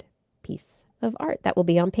framed piece of art that will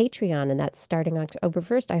be on Patreon, and that's starting October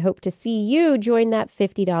 1st. I hope to see you join that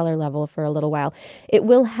 $50 level for a little while. It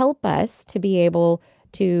will help us to be able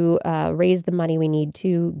to raise the money we need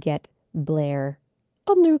to get Blair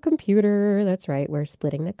a new computer. That's right. We're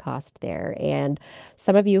splitting the cost there. And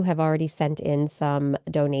some of you have already sent in some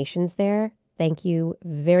donations there. Thank you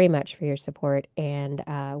very much for your support. And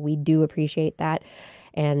we do appreciate that.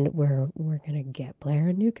 And we're going to get Blair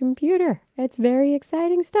a new computer. It's very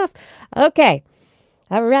exciting stuff. Okay.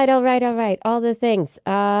 All right. All the things.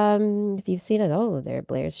 If you've seen it, there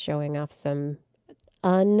Blair's showing off some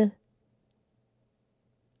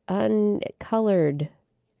uncolored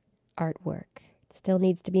artwork. Still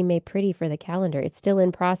needs to be made pretty for the calendar. It's still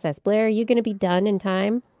in process. Blair, are you going to be done in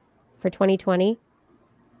time for 2020?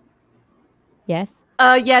 Yes?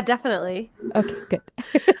 Yeah, definitely. Okay, good.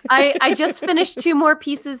 I just finished 2 more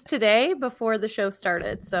pieces today before the show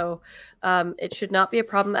started, so it should not be a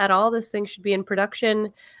problem at all. This thing should be in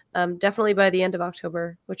production definitely by the end of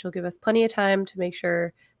October, which will give us plenty of time to make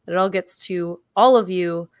sure that it all gets to all of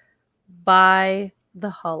you by the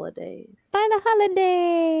holidays. By the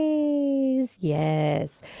holidays.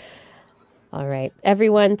 Yes. All right.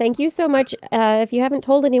 Everyone, thank you so much. If you haven't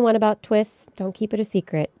told anyone about TWIS, don't keep it a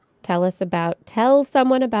secret. Tell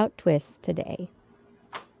someone about TWIS today.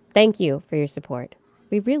 Thank you for your support.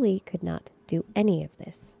 We really could not do any of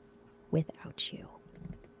this without you.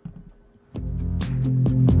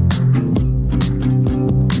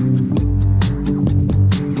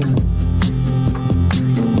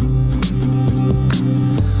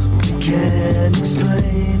 Can't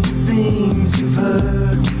explain things you've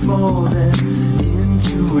heard with more than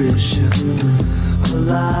intuition. A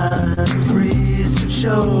line breeze that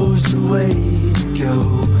shows the way to go.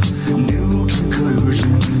 New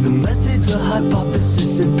conclusion. The methods of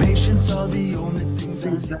hypothesis and patience are the only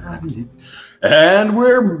things I need. And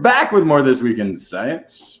we're back with more This Week in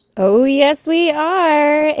Science. Oh, yes, we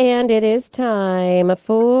are. And it is time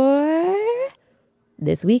for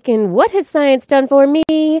This Week in What Has Science Done For Me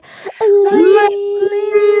Lately?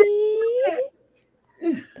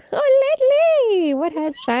 Oh, lately. What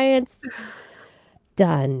has science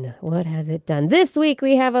done? What has it done? This week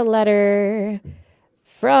we have a letter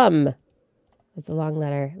from, it's a long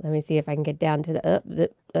letter. Let me see if I can get down to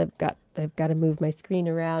I've got to move my screen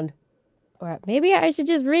around. Or maybe I should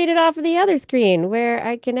just read it off of the other screen where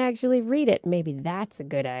I can actually read it. Maybe that's a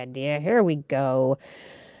good idea. Here we go.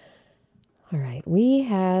 All right, we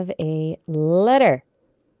have a letter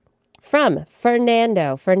from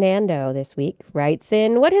Fernando. Fernando this week writes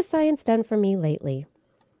in, what has science done for me lately?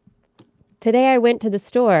 Today I went to the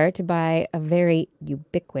store to buy a very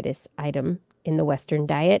ubiquitous item in the Western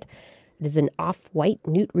diet. It is an off-white,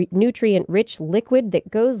 nutrient-rich liquid that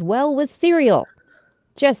goes well with cereal.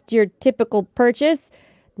 Just your typical purchase.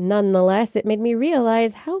 Nonetheless, it made me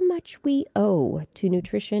realize how much we owe to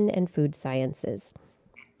nutrition and food sciences.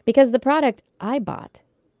 Because the product I bought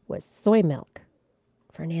was soy milk.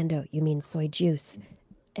 Fernando, you mean soy juice.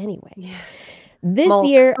 Anyway, this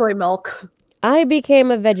year, soy milk. I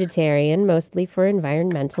became a vegetarian, mostly for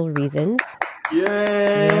environmental reasons.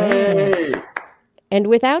 Yay! Yeah. And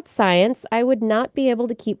without science, I would not be able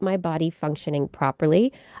to keep my body functioning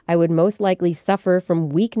properly. I would most likely suffer from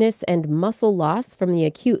weakness and muscle loss from the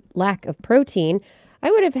acute lack of protein. I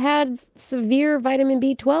would have had severe vitamin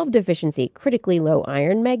B12 deficiency, critically low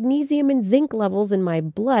iron, magnesium, and zinc levels in my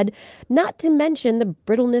blood, not to mention the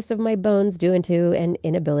brittleness of my bones due to an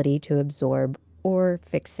inability to absorb or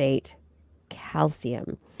fixate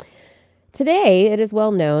calcium. Today, it is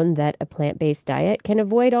well known that a plant-based diet can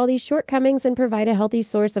avoid all these shortcomings and provide a healthy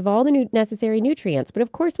source of all the necessary nutrients. But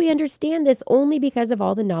of course, we understand this only because of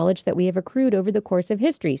all the knowledge that we have accrued over the course of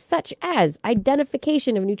history, such as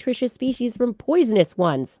identification of nutritious species from poisonous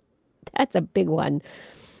ones. That's a big one.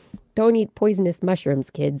 Don't eat poisonous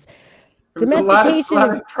mushrooms, kids. There's a lot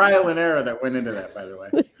of trial and error that went into that, by the way.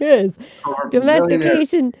 Yes.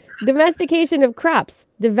 Domestication of crops,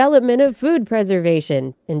 development of food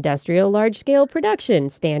preservation, industrial large-scale production,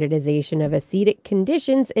 standardization of acetic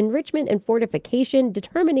conditions, enrichment and fortification,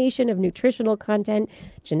 determination of nutritional content,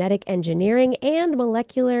 genetic engineering, and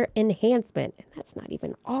molecular enhancement. And that's not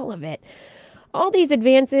even all of it. All these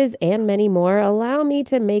advances and many more allow me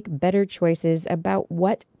to make better choices about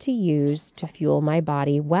what to use to fuel my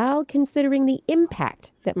body while considering the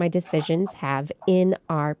impact that my decisions have in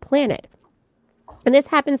our planet. And this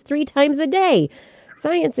happens 3 times a day.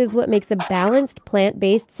 Science is what makes a balanced,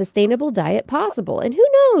 plant-based, sustainable diet possible. And who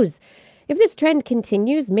knows? If this trend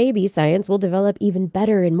continues, maybe science will develop even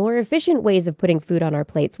better and more efficient ways of putting food on our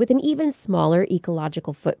plates with an even smaller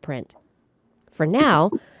ecological footprint. For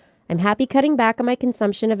now, I'm happy cutting back on my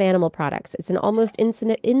consumption of animal products. It's an almost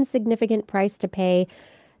insignificant price to pay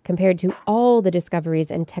compared to all the discoveries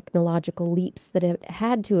and technological leaps that have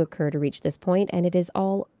had to occur to reach this point, and it is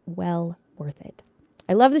all well worth it.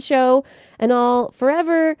 I love the show, and I'll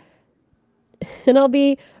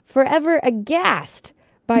be forever aghast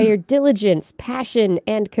by your diligence, passion,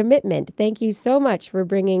 and commitment. Thank you so much for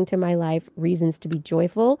bringing to my life reasons to be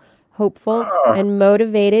joyful, hopeful, and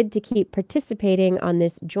motivated to keep participating on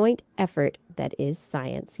this joint effort that is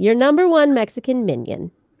science. Your number 1 Mexican minion,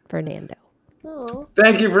 Fernando. Oh,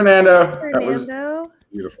 Thank you, Fernando. That was Fernando.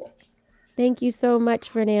 beautiful. Thank you so much,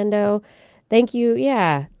 Fernando. Thank you.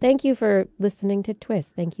 Yeah. Thank you for listening to TWIS.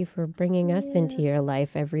 Thank you for bringing us into your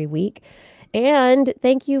life every week. And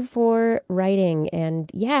thank you for writing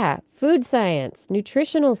and food science,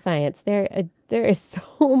 nutritional science. There is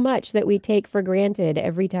so much that we take for granted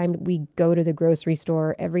every time we go to the grocery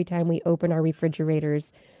store, every time we open our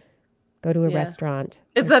refrigerators, go to a restaurant.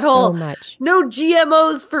 It's There's that whole so much. no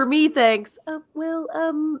GMOs for me, thanks. The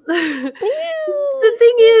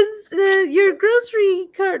thing is, your grocery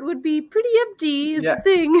cart would be pretty empty. Is the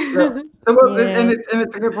thing. And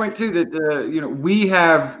it's a good point too that we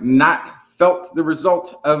have not felt the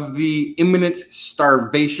result of the imminent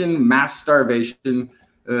starvation, mass starvation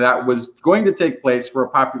that was going to take place for a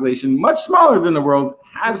population much smaller than the world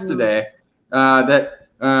has today.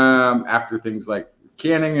 After things like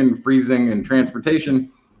canning and freezing and transportation,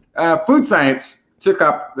 food science took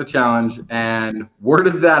up the challenge and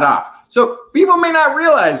warded that off. So people may not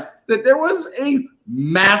realize that there was a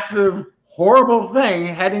massive, horrible thing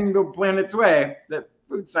heading the planet's way that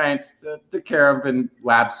food science took care of in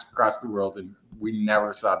labs across the world, and we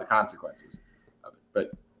never saw the consequences of it. But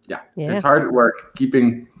it's hard at work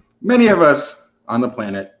keeping many of us on the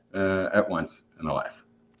planet at once and alive.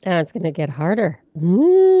 And it's going to get harder.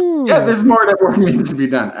 Yeah, there's more that work needs to be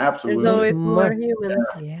done. Absolutely. There's always more humans.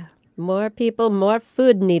 Yeah. More people, more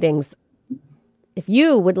food needings. If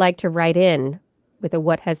you would like to write in with a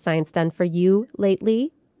What Has Science Done For You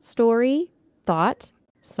Lately story, thought,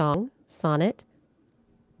 song, sonnet,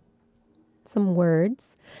 some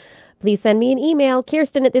words, please send me an email,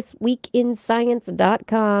 Kirsten at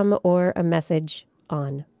thisweekinscience.com, or a message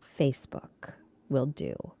on Facebook. Will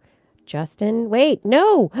do. Justin, wait,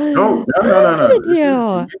 no. No.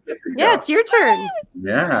 Yeah, it's your turn.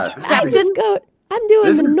 Yeah. I'm doing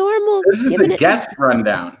the normal. This is the guest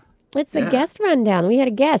rundown. It's the guest rundown. We had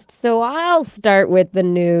a guest. So I'll start with the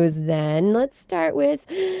news then. Let's start with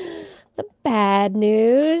the bad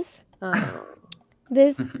news.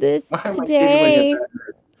 This today.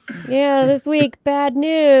 Yeah, this week, bad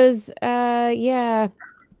news. We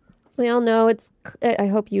all know I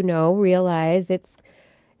hope realize it's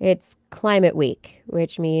Climate Week,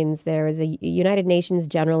 which means there is a United Nations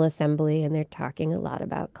General Assembly, and they're talking a lot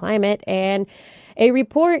about climate. And a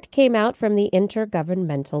report came out from the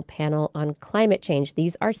Intergovernmental Panel on Climate Change.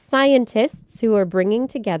 These are scientists who are bringing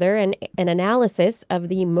together an analysis of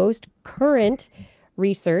the most current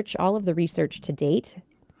research, all of the research to date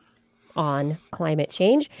on climate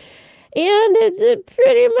change. And it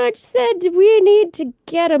pretty much said we need to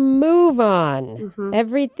get a move on.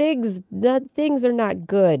 Things are not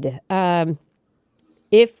good.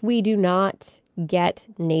 If we do not get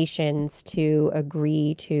nations to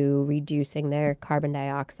agree to reducing their carbon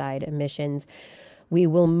dioxide emissions, we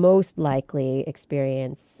will most likely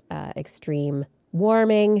experience extreme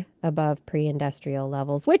warming above pre-industrial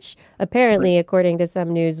levels, which apparently, according to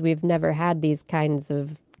some news, we've never had these kinds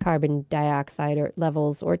of carbon dioxide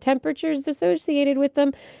levels or temperatures associated with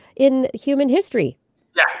them in human history.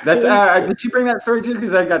 Yeah, that's. Did you bring that story too?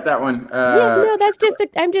 Because I got that one. No, that's just.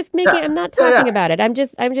 I'm just making. I'm not talking about it. I'm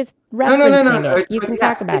just referencing it. You can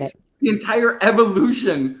talk about it. The entire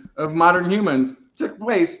evolution of modern humans took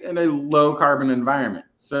place in a low carbon environment.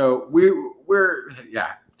 So we're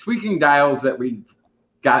tweaking dials that we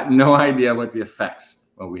got no idea what the effects.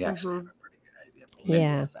 Well, we actually have a pretty good idea.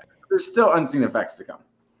 Yeah, there's still unseen effects to come.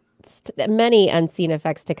 Many unseen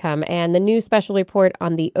effects to come. And the new special report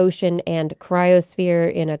on the ocean and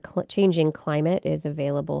cryosphere in a changing climate is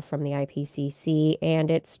available from the IPCC.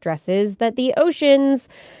 And it stresses that the oceans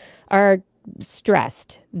are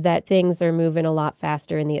stressed, that things are moving a lot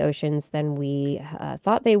faster in the oceans than we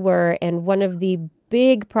thought they were. And one of the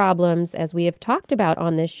big problems, as we have talked about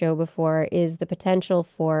on this show before, is the potential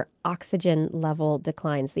for oxygen level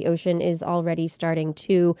declines. The ocean is already starting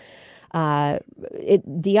to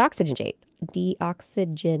deoxygenate.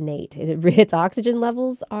 Its oxygen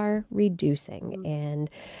levels are reducing. And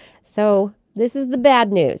so this is the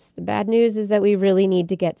bad news. The bad news is that we really need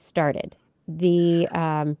to get started. The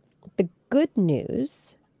good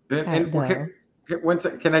news, one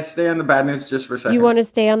second, can I stay on the bad news just for a second? You want to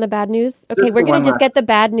stay on the bad news? Okay, we're going to just get the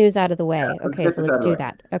bad news out of the way. Okay, so let's do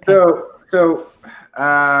that. Okay. So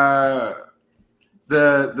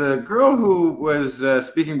the girl who was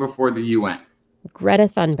speaking before the UN, Greta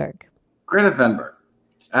Thunberg,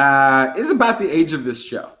 is about the age of this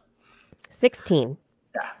show. 16.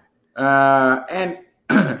 Yeah. And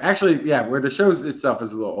actually, where the show itself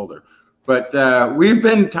is a little older. But we've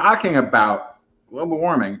been talking about global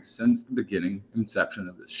warming since the inception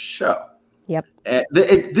of this show. Yep.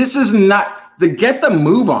 This is not the get the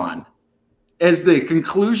move on as the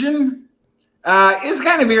conclusion is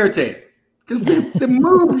kind of irritating because the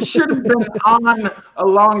move should have been on a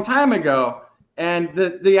long time ago. And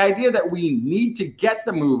the idea that we need to get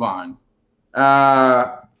the move on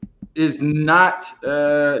is not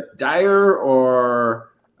dire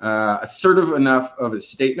or assertive enough of a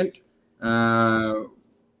statement.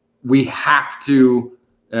 We have to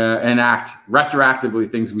enact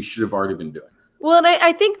retroactively things we should have already been doing. Well, and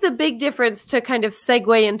I think the big difference, to kind of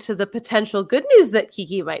segue into the potential good news that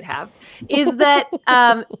Kiki might have, is that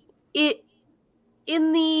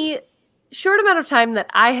in the short amount of time that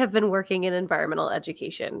I have been working in environmental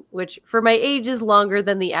education, which for my age is longer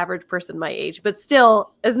than the average person my age, but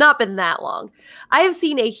still has not been that long, I have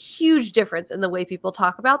seen a huge difference in the way people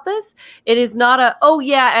talk about this. It is not a, oh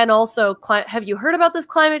yeah, and also, have you heard about this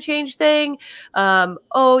climate change thing?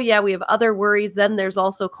 Oh yeah, we have other worries. Then there's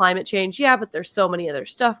also climate change. Yeah, but there's so many other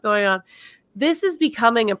stuff going on. This is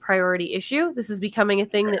becoming a priority issue. This is becoming a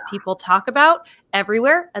thing that people talk about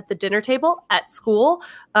everywhere, at the dinner table, at school.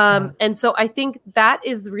 And so I think that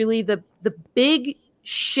is really the big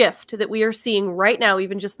shift that we are seeing right now,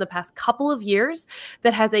 even just in the past couple of years,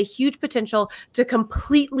 that has a huge potential to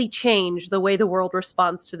completely change the way the world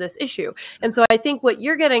responds to this issue. And so I think what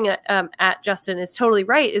you're getting at, Justin, is totally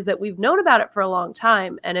right, is that we've known about it for a long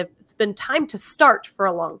time, and it's been time to start for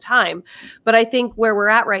a long time. But I think where we're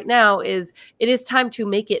at right now is it is time to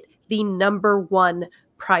make it the #1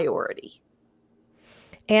 priority.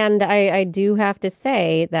 And I do have to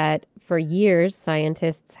say that for years,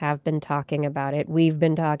 scientists have been talking about it. We've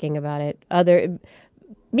been talking about it. Other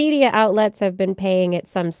media outlets have been paying it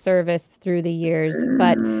some service through the years,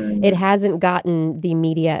 but it hasn't gotten the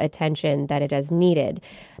media attention that it has needed.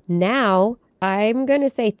 Now, I'm going to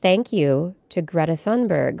say thank you to Greta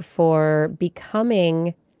Thunberg for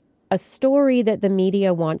becoming a story that the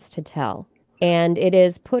media wants to tell. And it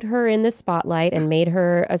has put her in the spotlight and made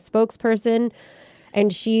her a spokesperson.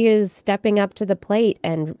 And she is stepping up to the plate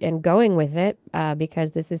and going with it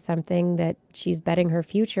because this is something that she's betting her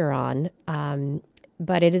future on.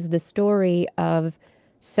 But it is the story of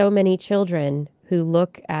so many children who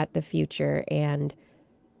look at the future and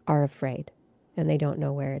are afraid, and they don't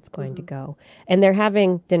know where it's going to go. And they're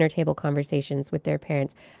having dinner table conversations with their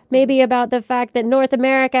parents, maybe about the fact that North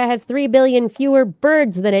America has 3 billion fewer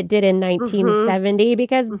birds than it did in 1970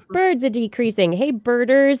 because birds are decreasing. Hey,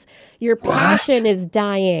 birders, your passion is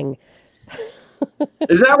dying.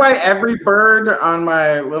 Is that why every bird on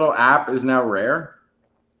my little app is now rare?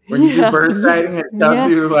 When you do bird sighting, it tells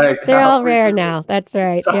you like they're all rare now. That's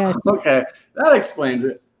right. So, yes. Okay, that explains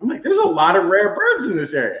it. I'm like, there's a lot of rare birds in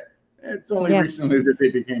this area. It's only recently that they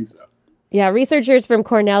became so. Yeah, researchers from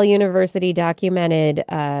Cornell University documented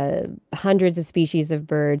hundreds of species of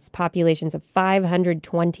birds, populations of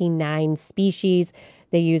 529 species.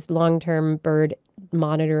 They used long-term bird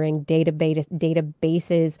monitoring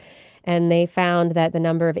databases, and they found that the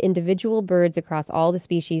number of individual birds across all the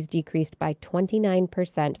species decreased by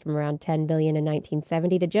 29% from around 10 billion in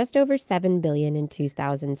 1970 to just over 7 billion in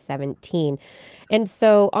 2017. And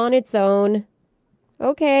so on its own,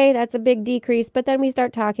 okay, that's a big decrease. But then we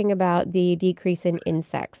start talking about the decrease in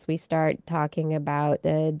insects. We start talking about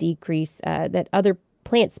the decrease that other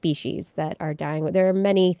plant species that are dying. There are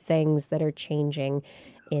many things that are changing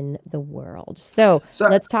in the world. So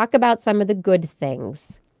let's talk about some of the good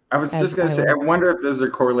things. I was just going to say, I wonder if those are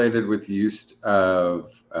correlated with use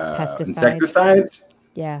of pesticides. Insecticides.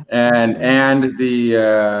 Yeah. And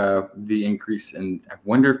the increase in, I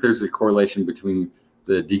wonder if there's a correlation between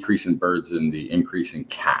the decrease in birds and the increase in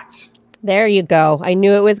cats. There you go. I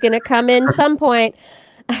knew it was going to come in some point.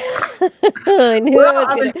 I knew it was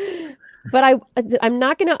going to. But I'm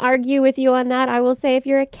not going to argue with you on that. I will say if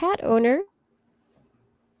you're a cat owner.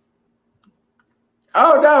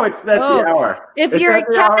 Oh no, that's the hour. If you're a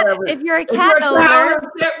cat owner,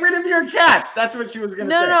 get rid of your cats. That's what she was going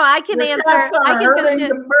to say. No, I can answer. I can finish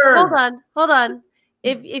it. Hold on.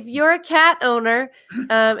 If you're a cat owner,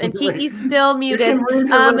 and Kiki's still muted,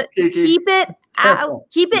 keep it out,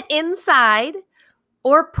 keep it inside,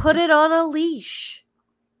 or put it on a leash.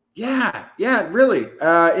 Yeah, really.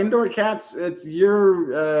 Indoor cats, it's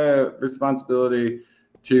your responsibility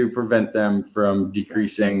to prevent them from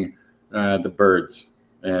decreasing the birds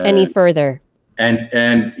any further,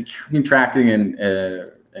 and contracting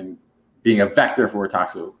and being a vector for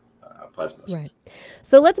toxoplasmosis. Right.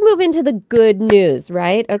 So let's move into the good news,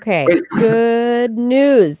 right? Okay. Good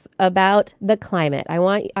news about the climate.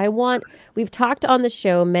 We've talked on the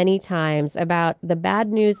show many times about the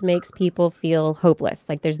bad news makes people feel hopeless,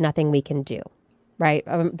 like there's nothing we can do, right?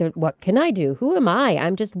 What can I do? Who am I?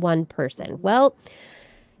 I'm just one person. Well,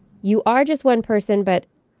 you are just one person, but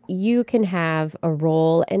you can have a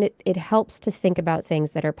role, and it helps to think about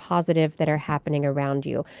things that are positive that are happening around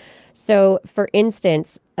you. So, for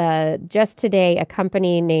instance, just today, a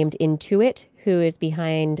company named Intuit, who is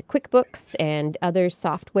behind QuickBooks and other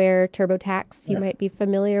software, TurboTax, you might be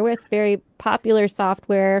familiar with, very popular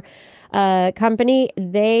software company,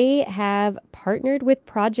 they have partnered with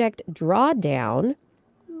Project Drawdown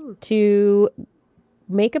to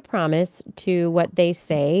make a promise to what they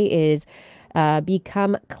say is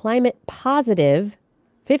become climate positive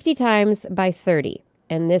 50 times by 30.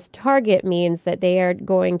 And this target means that they are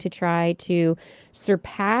going to try to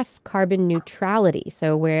surpass carbon neutrality.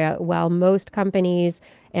 So while most companies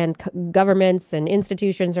and governments and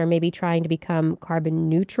institutions are maybe trying to become carbon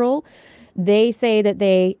neutral, they say that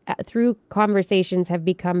they, through conversations, have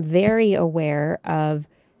become very aware of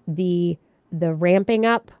the ramping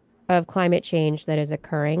up of climate change that is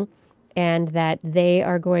occurring, and that they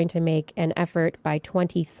are going to make an effort by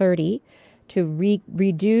 2030 to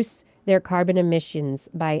reduce their carbon emissions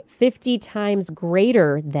by 50 times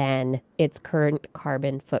greater than its current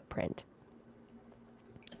carbon footprint.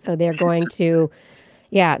 So they're going to,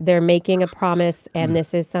 they're making a promise, and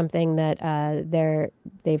this is something that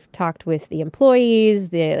they've talked with the employees.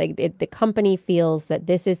 The company feels that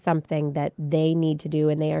this is something that they need to do,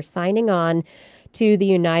 and they are signing on to the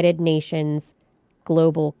United Nations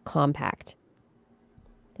Global Compact.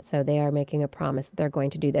 So they are making a promise that they're going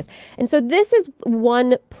to do this. And so this is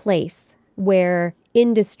one place where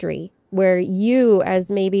industry, where you as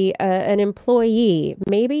maybe an employee,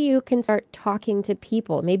 maybe you can start talking to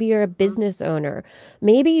people. Maybe you're a business owner.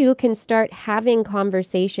 Maybe you can start having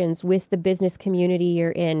conversations with the business community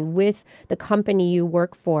you're in, with the company you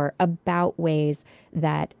work for, about ways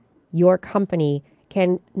that your company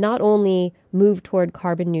can not only move toward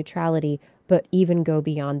carbon neutrality, but even go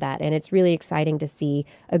beyond that. And it's really exciting to see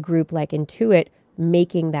a group like Intuit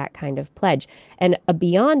making that kind of pledge. And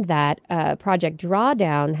beyond that, Project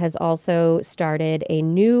Drawdown has also started a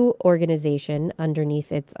new organization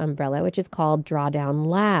underneath its umbrella, which is called Drawdown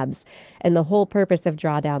Labs. And the whole purpose of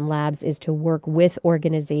Drawdown Labs is to work with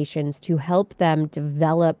organizations to help them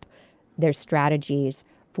develop their strategies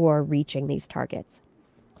for reaching these targets,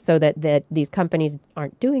 so that these companies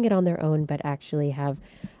aren't doing it on their own, but actually have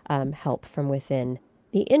help from within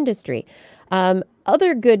the industry.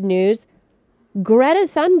 Other good news, Greta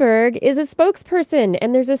Thunberg is a spokesperson,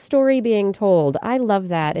 and there's a story being told. I love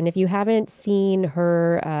that. And if you haven't seen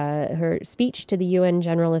her speech to the UN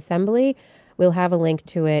General Assembly, we'll have a link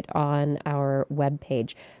to it on our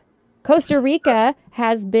webpage. Costa Rica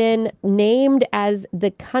has been named as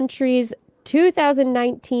the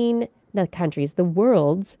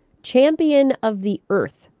world's champion of the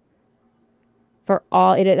earth. For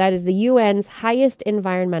all that is the UN's highest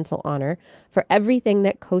environmental honor for everything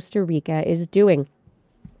that Costa Rica is doing.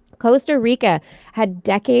 Costa Rica had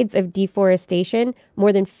decades of deforestation.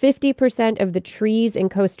 More than 50% of the trees in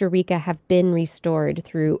Costa Rica have been restored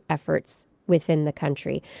through efforts within the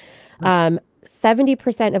country.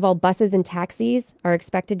 70% of all buses and taxis are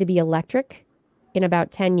expected to be electric in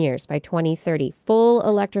about 10 years, by 2030. Full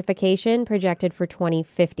electrification projected for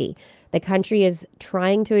 2050. The country is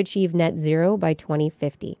trying to achieve net zero by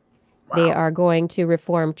 2050. Wow. They are going to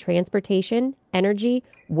reform transportation, energy,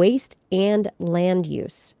 waste, and land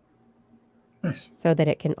use. Nice. So that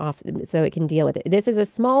it can deal with it. This is a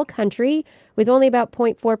small country with only about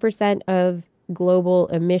 0.4% of global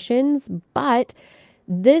emissions, but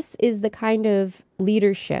this is the kind of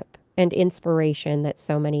leadership and inspiration that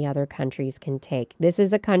so many other countries can take. This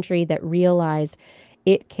is a country that realized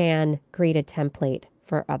it can create a template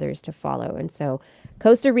for others to follow. And so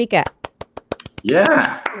Costa Rica.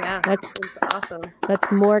 Yeah. That's awesome.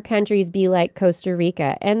 Let's more countries be like Costa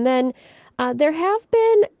Rica. And then there have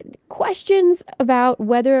been questions about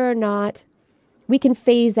whether or not we can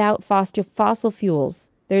phase out fossil fuels.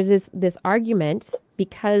 There's this argument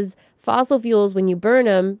because fossil fuels, when you burn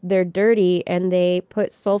them, they're dirty, and they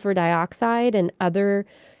put sulfur dioxide and other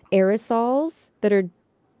aerosols that are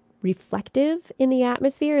reflective in the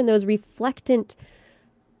atmosphere, and those reflectant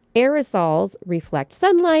aerosols reflect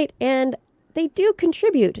sunlight, and they do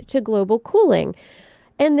contribute to global cooling.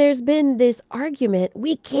 And there's been this argument,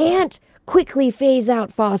 we can't quickly phase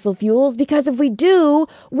out fossil fuels because if we do,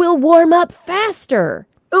 we'll warm up faster.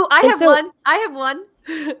 Oh, I have one.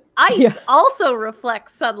 Ice also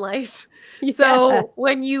reflects sunlight. Yeah. So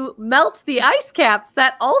when you melt the ice caps,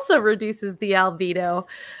 that also reduces the albedo.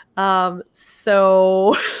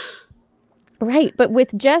 Right. But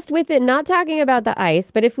with it, not talking about the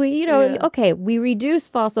ice, but if we, we reduce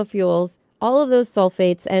fossil fuels all of those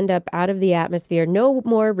sulfates end up out of the atmosphere. No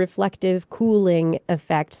more reflective cooling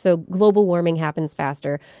effect. So global warming happens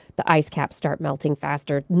faster. The ice caps start melting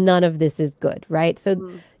faster. None of this is good, right?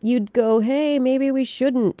 So you'd go, hey, maybe we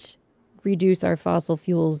shouldn't reduce our fossil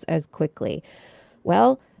fuels as quickly.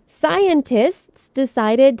 Well, scientists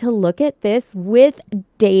decided to look at this with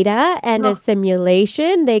data and a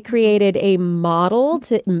simulation. They created a model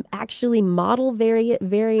to actually model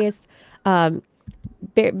various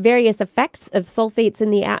effects of sulfates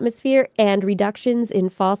in the atmosphere and reductions in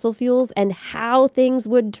fossil fuels and how things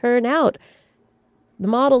would turn out. The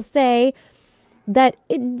models say that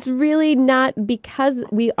it's really not because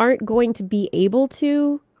we aren't going to be able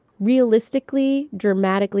to realistically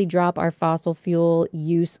dramatically drop our fossil fuel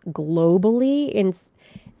use globally and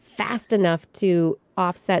fast enough to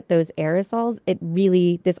offset those aerosols.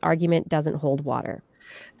 This argument doesn't hold water.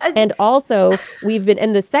 And also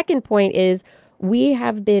and the second point is we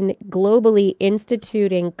have been globally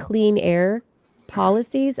instituting clean air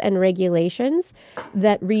policies and regulations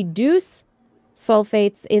that reduce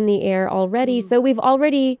sulfates in the air already. So we've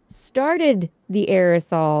already started the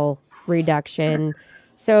aerosol reduction.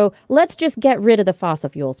 So let's just get rid of the fossil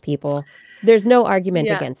fuels, people. There's no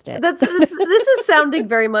argument against it. This is sounding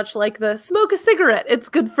very much like the smoke a cigarette, it's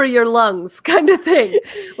good for your lungs kind of thing.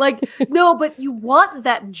 Like, no, but you want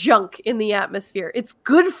that junk in the atmosphere. It's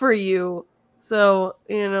good for you. So,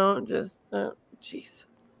 just, jeez.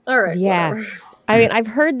 All right. Yeah. Whatever. I mean, I've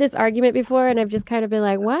heard this argument before and I've just kind of been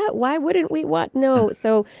like, what? Why wouldn't we want? No.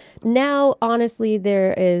 So now, honestly,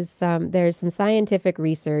 there's some scientific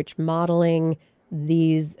research modeling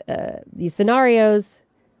these scenarios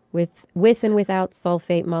with and without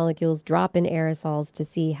sulfate molecules drop in aerosols to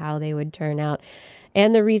see how they would turn out.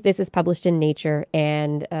 And this is published in Nature,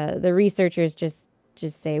 and the researchers just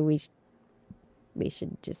say we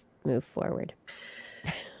should just move forward.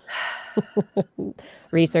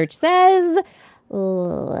 Research says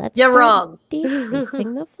let's start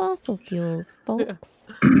decreasing the fossil fuels, folks.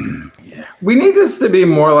 Yeah. We need this to be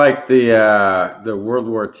more like the World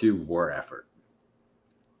War II war effort.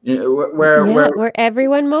 Where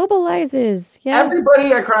everyone mobilizes. Yeah.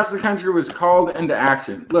 Everybody across the country was called into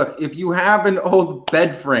action. Look, if you have an old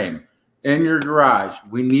bed frame in your garage,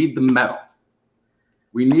 we need the metal.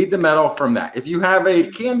 We need the metal from that. If you have a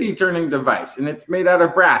candy turning device and it's made out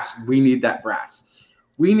of brass, we need that brass.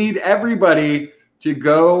 We need everybody to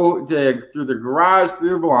go through the garage, through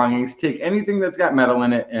their belongings, take anything that's got metal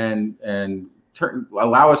in it and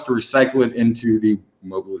allow us to recycle it into the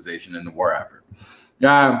mobilization and the war effort.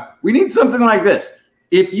 We need something like this.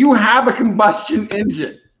 If you have a combustion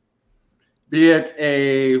engine, be it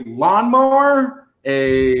a lawnmower,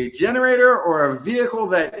 a generator, or a vehicle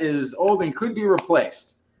that is old and could be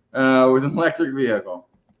replaced with an electric vehicle,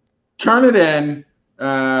 turn it in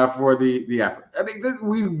for the effort. I mean,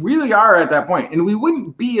 we really are at that point, and we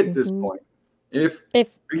wouldn't be at this point if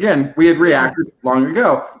again we had reacted long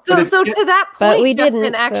ago. So to that point, but we Justin,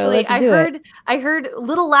 didn't. Actually, so I heard a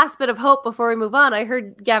little last bit of hope before we move on. I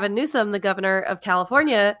heard Gavin Newsom, the governor of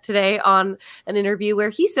California, today on an interview where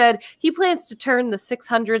he said he plans to turn the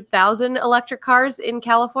 600,000 electric cars in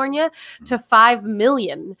California to 5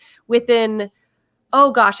 million within. Oh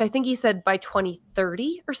gosh, I think he said by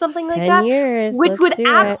 2030 or something like 10 that. years, which would do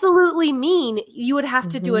absolutely mean you would have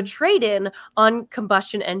to do a trade-in on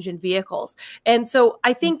combustion engine vehicles. And so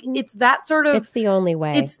I think it's that sort of... It's the only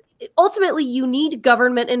way. It's ultimately, you need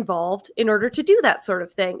government involved in order to do that sort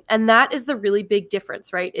of thing. And that is the really big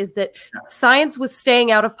difference, right? Is that science was staying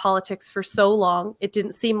out of politics for so long. It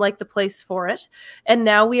didn't seem like the place for it. And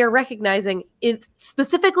now we are recognizing it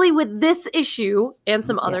specifically with this issue and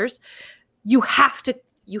some others. You have to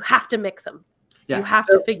mix them. Yeah. You have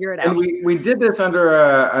to figure it out. And we did this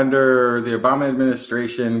under the Obama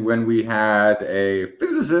administration when we had a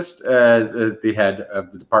physicist as the head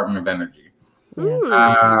of the Department of Energy,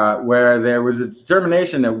 where there was a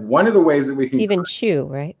determination that one of the ways that we can Stephen Chu,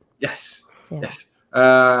 right? Yes. Yeah. Yes.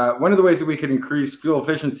 One of the ways that we could increase fuel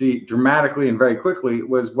efficiency dramatically and very quickly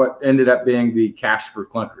was what ended up being the cash for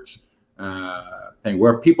clunkers thing,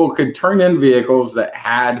 where people could turn in vehicles that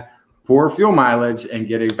had poor fuel mileage and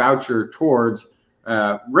get a voucher towards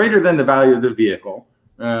greater than the value of the vehicle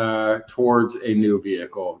towards a new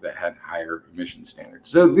vehicle that had higher emission standards.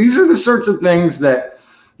 So these are the sorts of things that,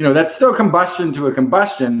 that's still combustion to a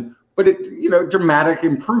combustion, but it, dramatic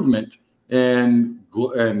improvement in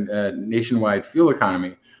nationwide fuel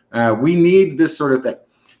economy. We need this sort of thing.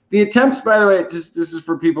 The attempts, by the way, this is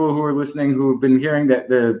for people who are listening who have been hearing that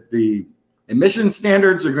the emission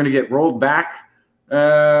standards are going to get rolled back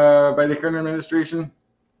by the current administration.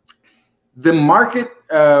 The market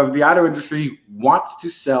of the auto industry wants to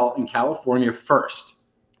sell in California first,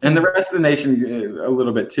 and the rest of the nation a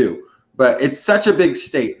little bit too. But it's such a big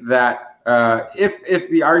state that if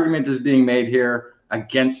the argument is being made here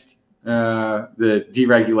against the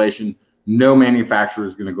deregulation, no manufacturer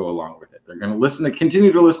is going to go along with it. They're going to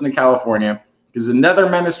continue to listen to California, because another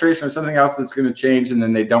administration or something else that's going to change, and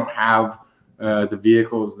then they don't have the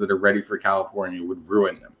vehicles that are ready for California would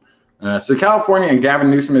ruin them. So California and Gavin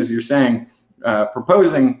Newsom, as you're saying,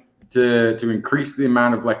 proposing to increase the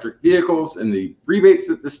amount of electric vehicles and the rebates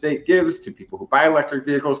that the state gives to people who buy electric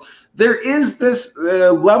vehicles. There is this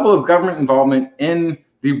level of government involvement in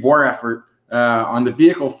the war effort on the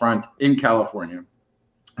vehicle front in California,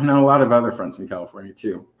 and on a lot of other fronts in California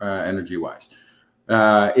too, energy-wise.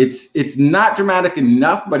 It's not dramatic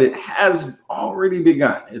enough, but it has already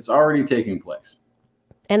begun. It's already taking place.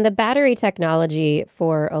 And the battery technology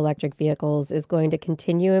for electric vehicles is going to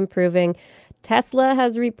continue improving. Tesla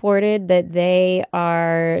has reported that they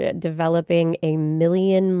are developing a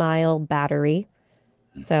 1,000,000-mile battery.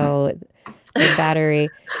 So the battery.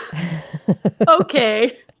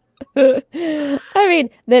 Okay. I mean,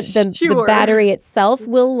 the battery itself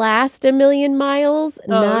will last 1,000,000 miles,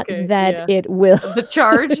 not that it will. The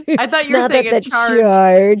charge? I thought you were saying the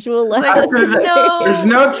charge will last. There's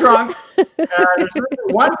no trunk. There's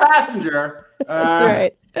one passenger. That's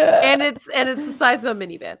right. And it's the size of a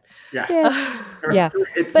minivan. Yeah.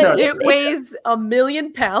 It weighs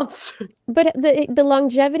 1,000,000 pounds. But the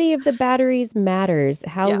longevity of the batteries matters.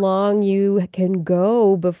 How long you can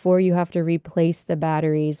go before you have to replace the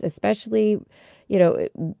batteries, especially,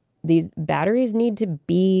 these batteries need to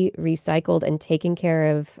be recycled and taken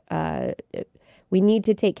care of. We need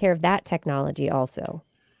to take care of that technology also,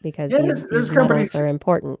 because these companies are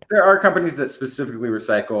important. There are companies that specifically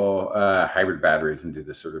recycle hybrid batteries and do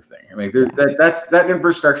this sort of thing. I mean, that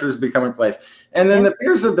infrastructure is becoming place. And then the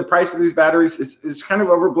fears of the price of these batteries is kind of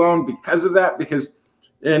overblown because of that. Because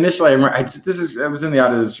initially, I was in the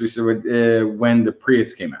auto industry, so when the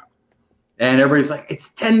Preece came out, and everybody's like, it's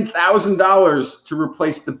 $10,000 to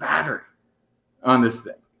replace the battery on this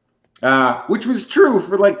thing, which was true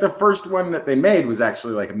for like the first one that they made was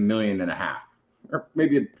actually like $1.5 million. Or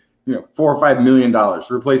maybe $4 or $5 million to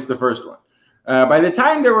replace the first one. By the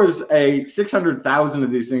time there was 600,000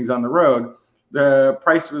 of these things on the road, the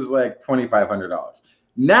price was like $2,500.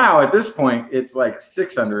 Now at this point, it's like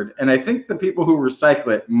 600, and I think the people who recycle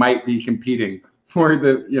it might be competing for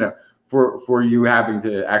for you having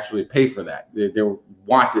to actually pay for that. They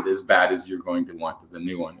want it as bad as you're going to want the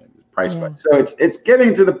new one price wise. So it's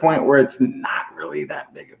getting to the point where it's not really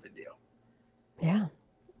that big of a deal. Yeah.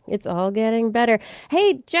 It's all getting better.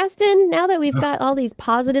 Hey, Justin, now that we've got all these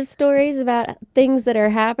positive stories about things that are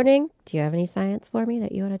happening, do you have any science for me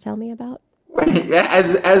that you want to tell me about?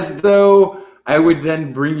 As though I would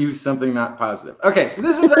then bring you something not positive. Okay, so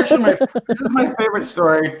this is actually my favorite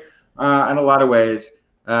story in a lot of ways,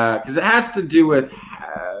 because it has to do with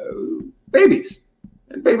babies.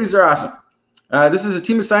 And babies are awesome. This is a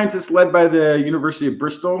team of scientists led by the University of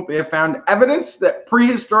Bristol. They have found evidence that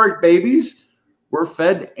prehistoric babies were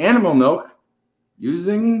fed animal milk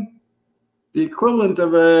using the equivalent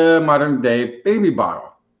of a modern day baby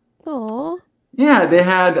bottle. Aww. Yeah, they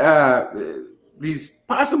had these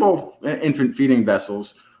possible infant feeding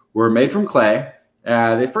vessels were made from clay.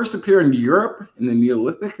 They first appear in Europe in the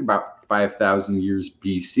Neolithic, about 5,000 years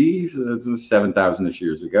BC, so that's 7,000-ish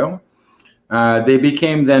years ago. They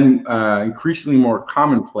became then increasingly more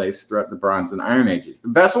commonplace throughout the Bronze and Iron Ages. The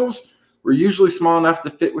vessels were usually small enough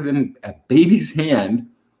to fit within a baby's hand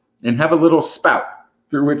and have a little spout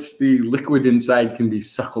through which the liquid inside can be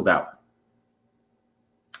suckled out.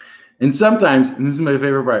 And sometimes, and this is my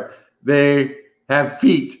favorite part, they have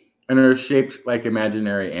feet and are shaped like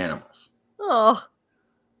imaginary animals. Oh,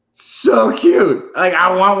 so cute. Like,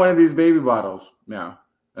 I want one of these baby bottles now.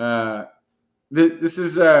 This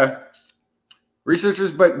is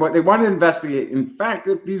researchers, but what they want to investigate, in fact,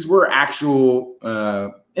 if these were actual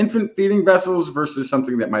infant feeding vessels versus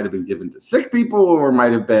something that might have been given to sick people, or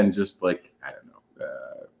might have been just like, I don't know,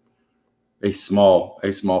 a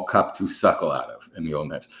small cup to suckle out of in the old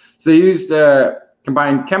days. So they used a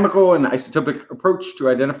combined chemical and isotopic approach to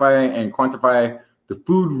identify and quantify the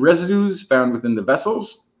food residues found within the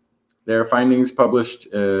vessels. Their findings, published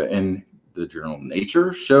in the journal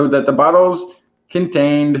Nature, showed that the bottles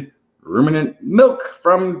contained ruminant milk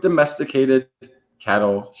from domesticated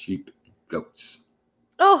cattle, sheep, goats.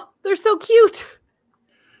 Oh, they're so cute.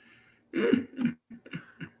 Oh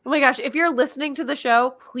my gosh, if you're listening to the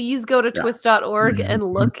show, please go to TWIS.org and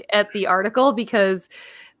look at the article, because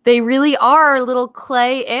they really are little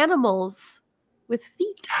clay animals with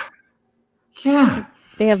feet. Yeah.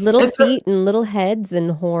 They have little It's a- feet and little heads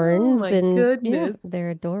and horns, my and yeah, goodness.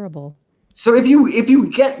 they're adorable. So if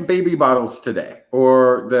you get baby bottles today,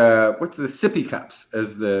 or what's the sippy cups,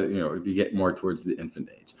 as if you get more towards the infant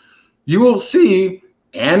age, you will see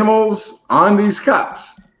animals on these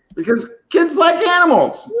cups because kids like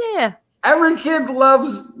animals. Yeah. Every kid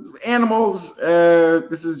loves animals.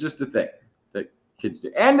 This is just a thing that kids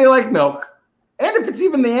do, and they like milk. And if it's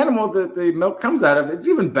even the animal that the milk comes out of, it's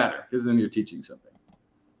even better because then you're teaching something.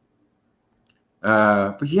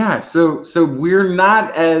 But yeah, so we're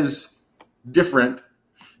not as different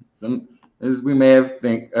as we may have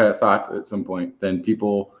thought at some point than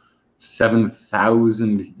people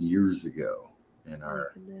 7,000 years ago in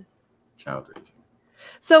our child raising.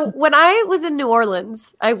 So when I was in New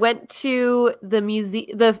Orleans, I went to the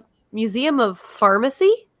Museum of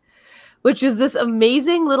Pharmacy, which was this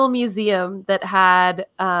amazing little museum that had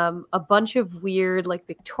a bunch of weird, like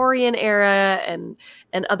Victorian era and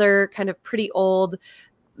other kind of pretty old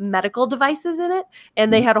medical devices in it.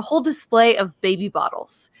 And they had a whole display of baby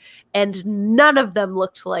bottles, and none of them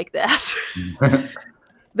looked like that.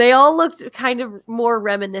 They all looked kind of more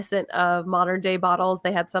reminiscent of modern day bottles.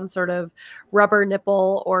 They had some sort of rubber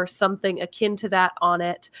nipple or something akin to that on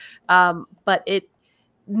it. But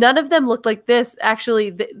none of them looked like this.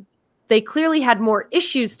 Actually, they clearly had more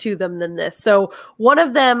issues to them than this. So one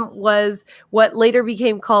of them was what later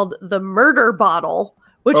became called the murder bottle,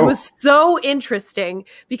 which was so interesting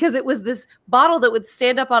because it was this bottle that would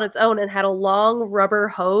stand up on its own and had a long rubber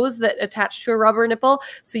hose that attached to a rubber nipple,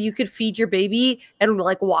 so you could feed your baby and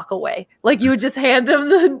like walk away. Like you would just hand them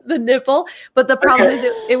the nipple. But the problem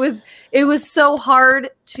is it was so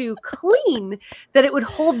hard to clean that it would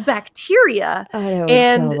hold bacteria.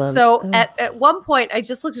 And so at one point, I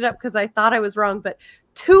just looked it up because I thought I was wrong, but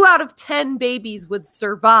 2 out of 10 babies would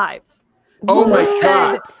survive. Oh my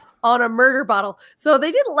God. On a murder bottle. So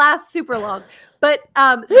they didn't last super long. But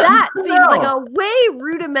that seems like a way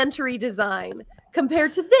rudimentary design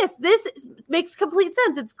compared to this. This makes complete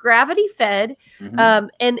sense. It's gravity fed.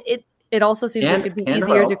 And it also seems like it'd be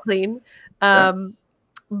easier to clean.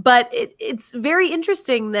 But it's very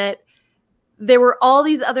interesting that there were all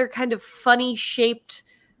these other kind of funny shaped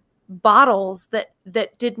bottles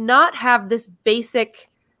that did not have this basic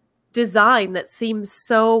design that seems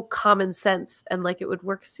so common sense and like it would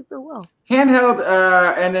work super well. Handheld,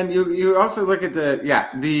 and then you also look at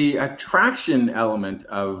the attraction element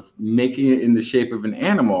of making it in the shape of an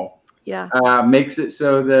animal. Yeah, makes it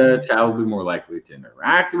so the child will be more likely to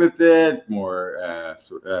interact with it,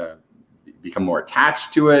 become more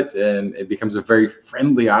attached to it, and it becomes a very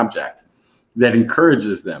friendly object that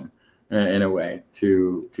encourages them in a way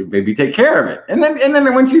to maybe take care of it. And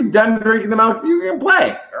then once you've done drinking the milk, you can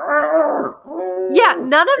play. Yeah,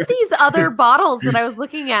 none of these other bottles that I was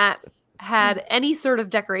looking at had any sort of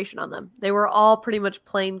decoration on them. They were all pretty much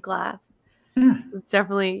plain glass. It's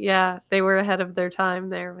definitely, they were ahead of their time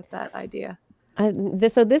there with that idea.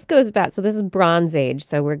 So this goes back. So this is Bronze Age.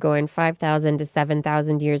 So we're going 5,000 to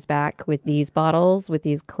 7,000 years back with these bottles, with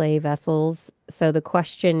these clay vessels. So the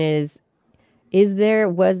question is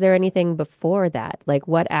was there anything before that? Like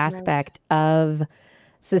what aspect of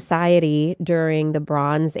society during the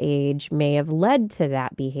Bronze Age may have led to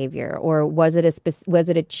that behavior, or was it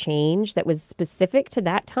a change that was specific to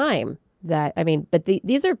that time?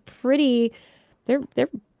 These are pretty, they're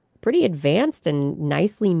pretty advanced and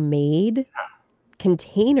nicely made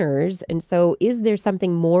containers, and so is there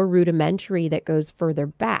something more rudimentary that goes further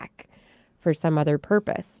back for some other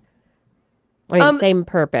purpose? I mean, same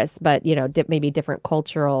purpose, but maybe different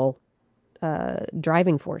cultural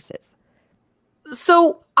driving forces.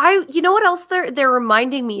 So you know what else they're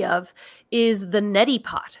reminding me of is the neti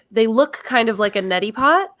pot. They look kind of like a neti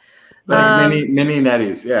pot. Like mini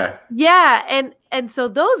netties, yeah. Yeah, and so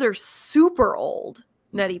those are super old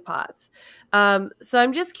neti pots. So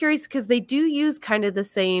I'm just curious because they do use kind of the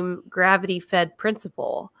same gravity fed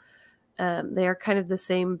principle. They are kind of the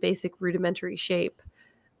same basic rudimentary shape.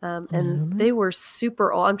 And they were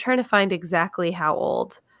super old. I'm trying to find exactly how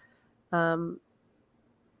old.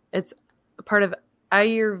 It's a part of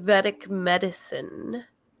Ayurvedic medicine.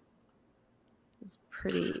 It's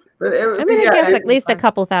pretty. But I guess at least a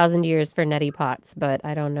couple thousand years for neti pots, but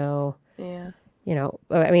I don't know. Yeah.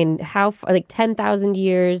 I mean, how like 10,000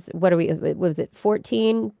 years? What are we? Was it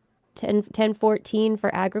 14, 10, 14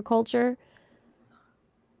 for agriculture?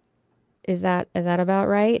 Is that about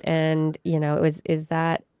right? And is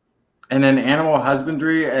that? And then animal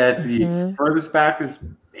husbandry at the furthest back is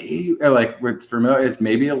what's familiar is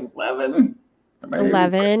maybe 11.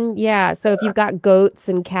 11, yeah. So if you've got goats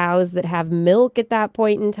and cows that have milk at that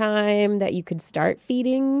point in time that you could start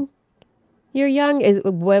feeding, you're young.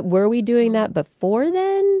 What were we doing that before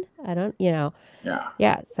then? I don't,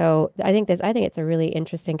 Yeah. So I think it's a really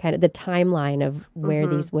interesting kind of the timeline of where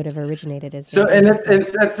these would have originated is. So, and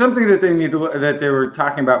that's something that they need to that they were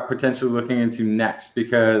talking about potentially looking into next,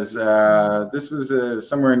 because this was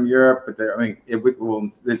somewhere in Europe, but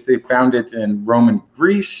they found it in Roman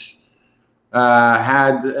Greece,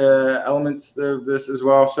 had elements of this as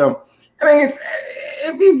well. So, I mean,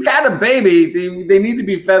 if you've got a baby, they need to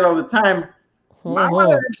be fed all the time. My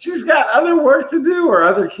mother, if she's got other work to do or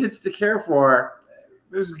other kids to care for,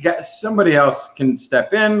 somebody else can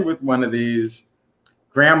step in with one of these.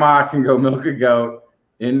 Grandma can go milk a goat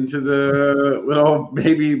into the little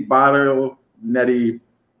baby bottle netty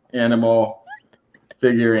animal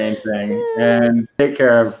figurine thing and take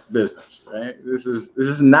care of business. Right? This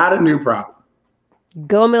is not a new problem.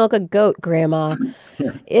 Go milk a goat, Grandma.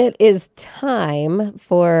 It is time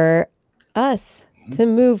for us to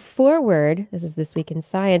move forward. This Week in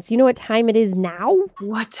Science. You know what time it is now?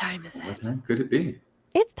 What time is it? What time could it be?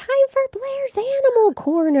 It's time for Blair's Animal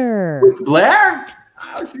Corner. With Blair?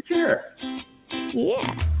 Oh, she's here.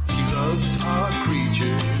 Yeah. She loves our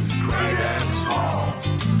creatures, great and small.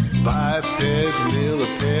 Biped,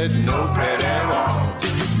 millipede, no pet at all.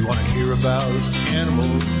 If you want to hear about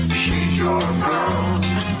animals, she's your girl.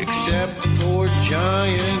 Except for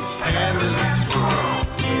giant pandas and squirrels.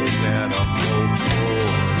 There's Animal Corner.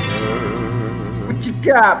 What you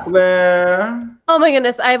got, Blair? Oh my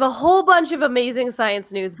goodness, I have a whole bunch of amazing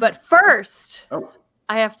science news, but first,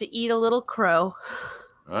 I have to eat a little crow.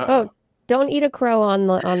 Oh, don't eat a crow on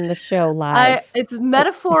the show live. It's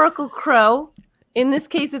metaphorical crow. In this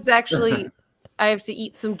case, it's actually I have to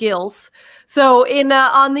eat some gills. So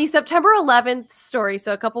on the September 11th story,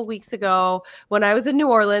 so a couple weeks ago, when I was in New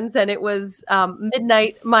Orleans and it was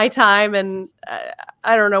midnight my time, and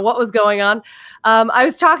I don't know what was going on. I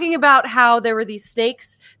was talking about how there were these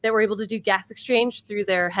snakes that were able to do gas exchange through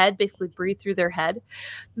their head, basically breathe through their head.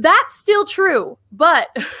 That's still true, but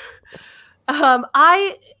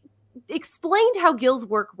I explained how gills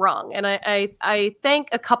work wrong. And I thank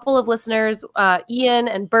a couple of listeners, Ian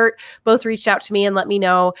and Bert, both reached out to me and let me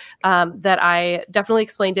know that I definitely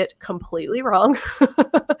explained it completely wrong.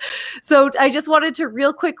 So I just wanted to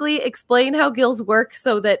real quickly explain how gills work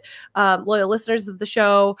so that loyal listeners of the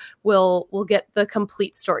show will get the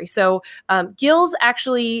complete story. So gills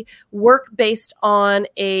actually work based on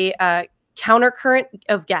a countercurrent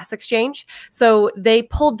of gas exchange. So they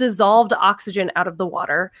pull dissolved oxygen out of the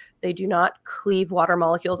water. They do not cleave water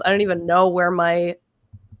molecules. I don't even know where my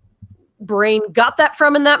brain got that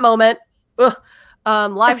from in that moment.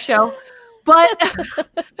 Live show. But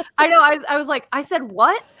I know I was like, I said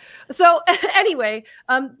what? So anyway,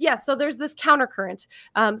 so there's this countercurrent.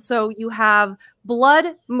 So you have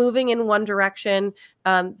blood moving in one direction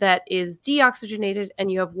that is deoxygenated,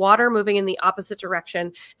 and you have water moving in the opposite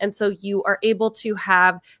direction. And so you are able to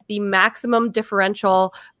have the maximum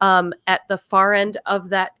differential at the far end of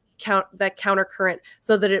that countercurrent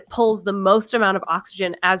so that it pulls the most amount of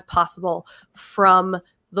oxygen as possible from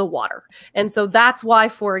the water. And so that's why,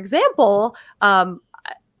 for example,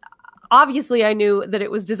 obviously I knew that it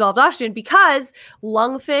was dissolved oxygen because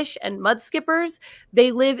lungfish and mud skippers,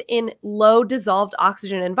 they live in low dissolved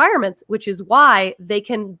oxygen environments, which is why they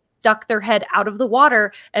can duck their head out of the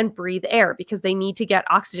water and breathe air, because they need to get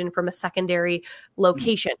oxygen from a secondary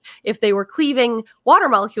location. If they were cleaving water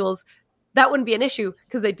molecules, that wouldn't be an issue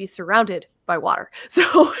because they'd be surrounded by water.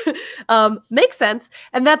 So makes sense.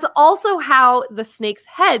 And that's also how the snakes'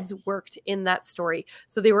 heads worked in that story.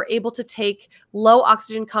 So they were able to take low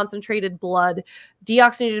oxygen concentrated blood,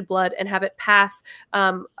 deoxygenated blood, and have it pass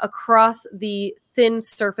across the thin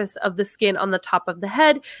surface of the skin on the top of the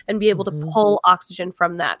head and be able to pull oxygen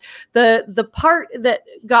from that. The part that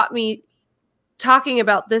got me talking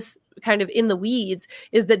about this kind of in the weeds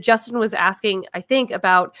is that Justin was asking, I think,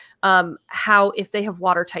 about how if they have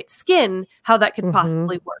watertight skin, how that could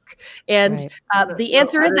possibly work. And the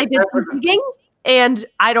answer is I did some digging and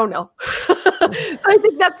I don't know. So I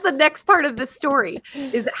think that's the next part of this story,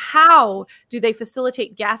 is how do they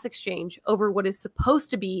facilitate gas exchange over what is supposed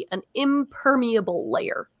to be an impermeable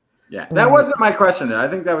layer? Yeah, that wasn't my question. I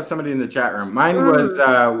think that was somebody in the chat room. Mine was,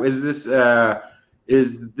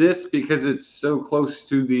 is this because it's so close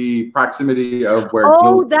to the proximity of where?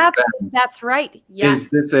 Oh, that's right. Yes. Is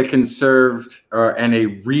this a conserved and a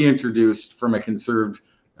reintroduced from a conserved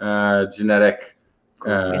genetic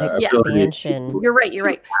expansion? You're right. You're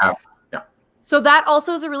right. Yeah. So that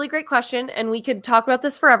also is a really great question, and we could talk about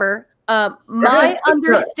this forever. My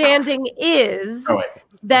understanding is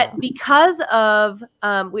that because of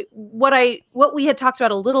what we had talked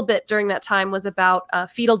about a little bit during that time was about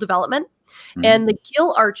fetal development. And the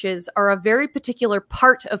gill arches are a very particular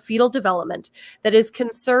part of fetal development that is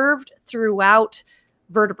conserved throughout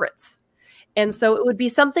vertebrates. And so it would be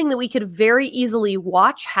something that we could very easily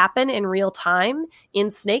watch happen in real time in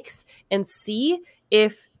snakes and see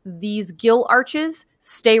if these gill arches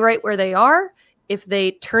stay right where they are, if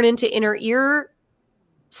they turn into inner ear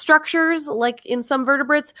structures like in some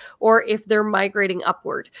vertebrates, or if they're migrating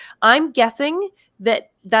upward. I'm guessing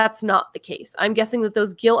that that's not the case. I'm guessing that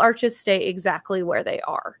those gill arches stay exactly where they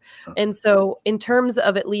are. And so in terms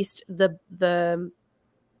of at least the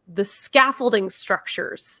scaffolding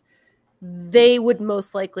structures, they would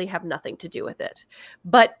most likely have nothing to do with it.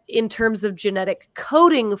 But in terms of genetic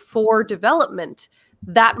coding for development,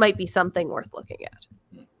 that might be something worth looking at.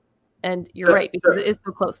 And you're right, because it is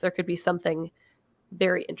so close. There could be something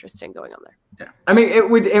very interesting going on there. Yeah. I mean, it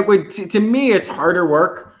would, to me, it's harder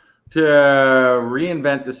work to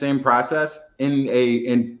reinvent the same process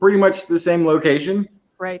in pretty much the same location.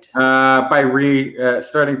 Right. By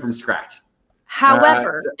starting from scratch.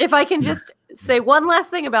 However, if I can just say one last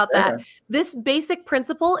thing about that, this basic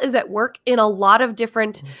principle is at work in a lot of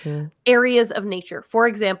different areas of nature. For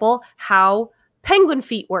example, how penguin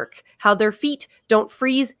feet work, how their feet don't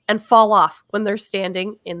freeze and fall off when they're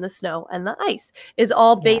standing in the snow and the ice, is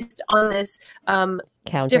all based on this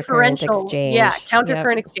differential exchange.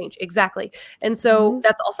 Countercurrent exchange. Exactly. And so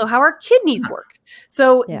that's also how our kidneys work.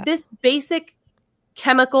 So this basic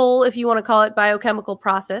chemical, if you want to call it biochemical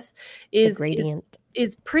process, is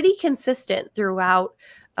pretty consistent throughout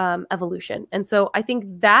evolution. And so I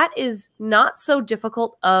think that is not so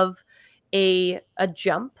difficult of a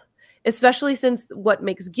jump, especially since what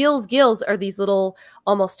makes gills are these little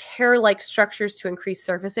almost hair-like structures to increase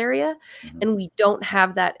surface area. And we don't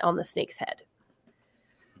have that on the snake's head.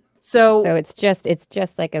 So it's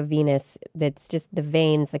just like a venous. That's just the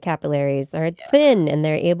veins, the capillaries are thin, and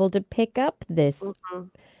they're able to pick up this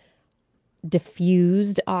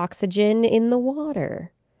diffused oxygen in the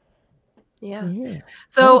water. Yeah.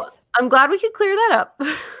 So nice. I'm glad we could clear that up.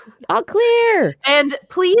 All clear. And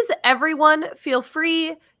please, everyone, feel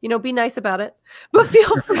free, be nice about it, but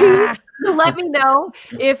feel free to let me know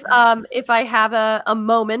if I have a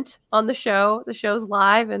moment on the show. The show's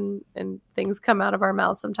live and things come out of our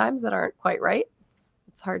mouths sometimes that aren't quite right.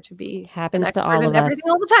 It's hard to be happens to all of us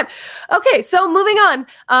all the time. Okay, so moving on.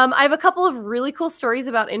 I have a couple of really cool stories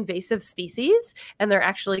about invasive species, and they're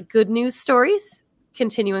actually good news stories.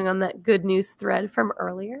 Continuing on that good news thread from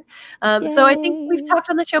earlier. So I think we've talked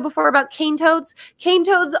on the show before about cane toads. Cane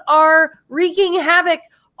toads are wreaking havoc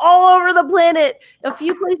all over the planet. A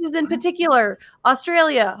few places in particular: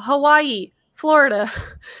 Australia, Hawaii, Florida.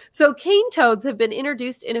 So cane toads have been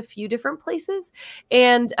introduced in a few different places,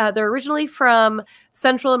 and they're originally from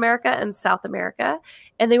Central America and South America,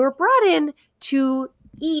 and they were brought in to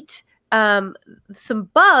eat some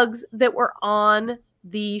bugs that were on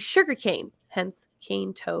the sugarcane, hence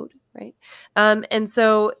cane toad, right? And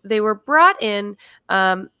so they were brought in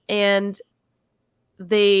and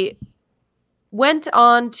they went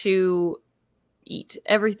on to eat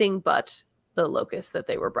everything but the locust that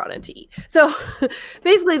they were brought in to eat. So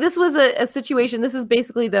basically this was a situation. This is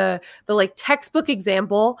basically the like textbook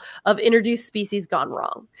example of introduced species gone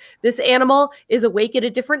wrong. This animal is awake at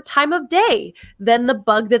a different time of day than the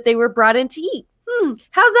bug that they were brought in to eat.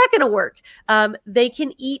 How's that going to work? They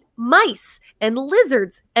can eat mice and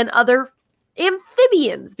lizards and other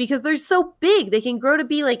amphibians because they're so big. They can grow to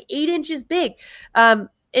be like 8 inches big.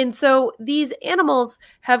 And so these animals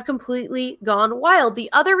have completely gone wild. The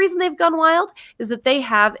other reason they've gone wild is that they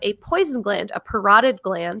have a poison gland, a parotid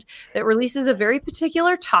gland, that releases a very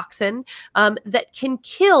particular toxin that can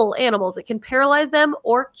kill animals. It can paralyze them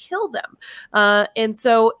or kill them. And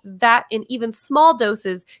so that in even small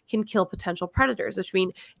doses can kill potential predators, which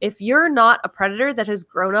means if you're not a predator that has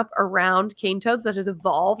grown up around cane toads, that has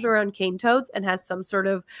evolved around cane toads and has some sort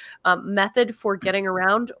of method for getting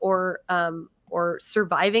around or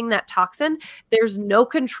surviving that toxin, there's no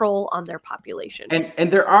control on their population. And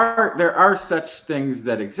there are such things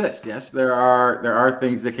that exist. Yes, there are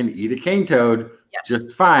things that can eat a cane toad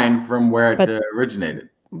just fine from where it originated.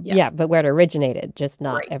 Yes. Yeah, but where it originated, just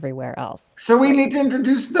not everywhere else. So we need to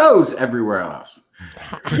introduce those everywhere else.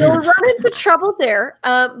 You'll run into trouble there,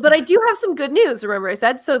 but I do have some good news. Remember I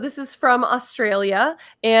said, so this is from Australia,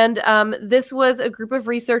 and this was a group of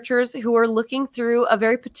researchers who are looking through a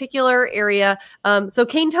very particular area. So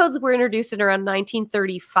cane toads were introduced in around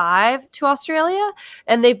 1935 to Australia,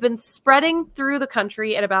 and they've been spreading through the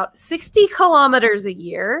country at about 60 kilometers a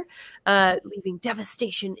year. leaving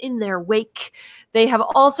devastation in their wake. They have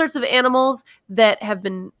all sorts of animals that have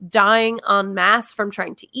been dying en masse from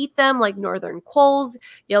trying to eat them, like northern quolls,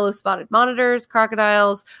 yellow-spotted monitors,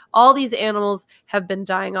 crocodiles. All these animals have been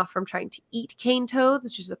dying off from trying to eat cane toads,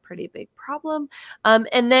 which is a pretty big problem.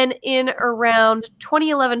 And then in around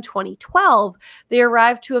 2011-2012, they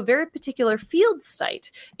arrived to a very particular field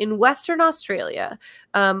site in Western Australia,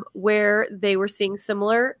 where they were seeing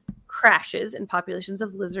similar crashes in populations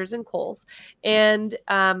of lizards and quolls. And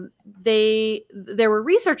there were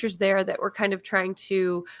researchers there that were kind of trying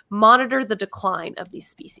to monitor the decline of these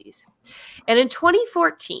species. And in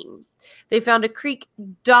 2014, they found a creek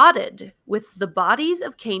dotted with the bodies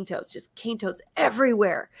of cane toads, just cane toads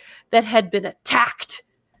everywhere, that had been attacked.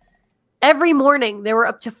 Every morning, there were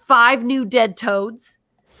up to 5 new dead toads,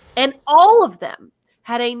 and all of them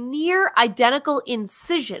had a near identical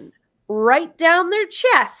incision right down their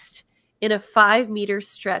chest in a 5-meter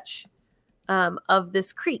stretch of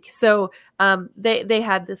this creek. So they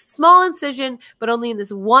had this small incision, but only in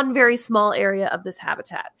this one very small area of this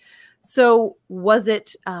habitat. So was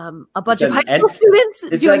it a bunch of high school students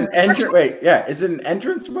doing? Is it an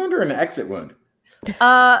entrance wound or an exit wound?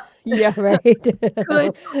 Yeah, right.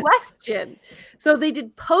 Good question. So they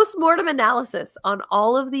did post-mortem analysis on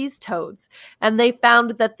all of these toads, and they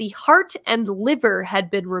found that the heart and liver had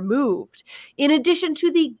been removed, in addition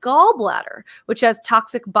to the gallbladder, which has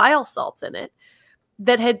toxic bile salts in it.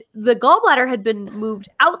 The gallbladder had been moved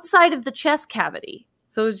outside of the chest cavity.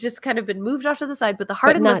 So it was just kind of been moved off to the side, but the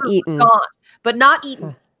heart and liver were gone, but not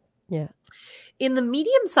eaten. Yeah. In the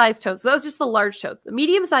medium-sized toads, so that was just the large toads. The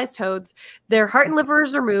medium-sized toads, their heart and liver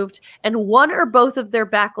was removed, and one or both of their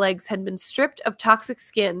back legs had been stripped of toxic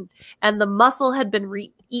skin, and the muscle had been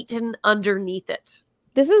eaten underneath it.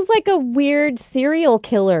 This is like a weird serial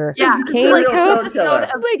killer. Yeah, cane toad episode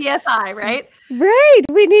of CSI, right? Right.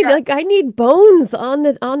 We need I need bones on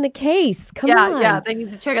the case. Come on. Yeah. They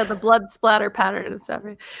need to check out the blood splatter pattern and stuff.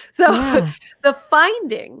 Right? So the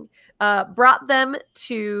finding brought them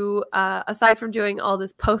to, aside from doing all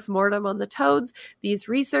this post-mortem on the toads, these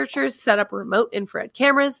researchers set up remote infrared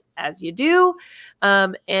cameras, as you do,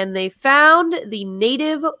 and they found the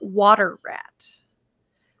native water rat.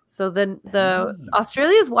 So the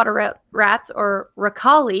Australia's water rats, or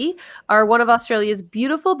racali, are one of Australia's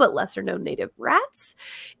beautiful but lesser-known native rats,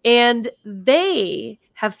 and they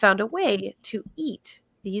have found a way to eat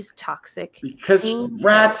these toxic. Because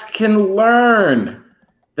rats can learn.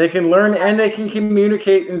 They can learn and they can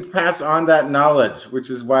communicate and pass on that knowledge, which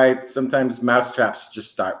is why sometimes mousetraps just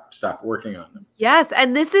stop working on them. Yes,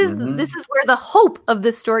 and this is where the hope of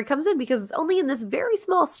this story comes in, because it's only in this very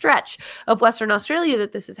small stretch of Western Australia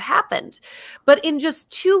that this has happened. But in just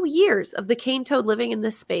 2 years of the cane toad living in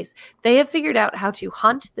this space, they have figured out how to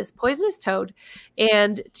hunt this poisonous toad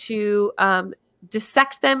and to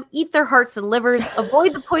dissect them, eat their hearts and livers,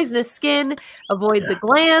 avoid the poisonous skin, avoid the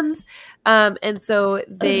glands. And so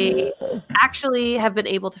they actually have been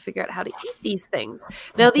able to figure out how to eat these things.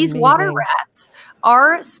 Now, That's these amazing. water rats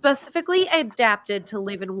are specifically adapted to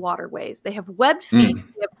live in waterways. They have webbed feet.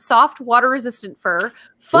 They have soft, water-resistant fur.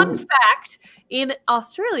 Fun fact, in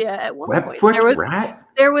Australia at one point,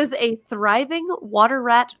 there was a thriving water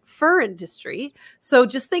rat fur industry. So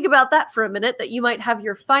just think about that for a minute, that you might have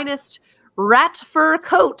your finest rat fur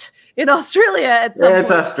coat in Australia at some point.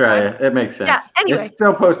 It's Australia. It makes sense. Yeah, anyway. It's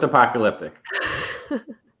still post-apocalyptic.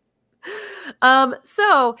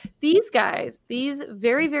 So these guys, these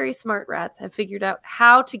very, very smart rats, have figured out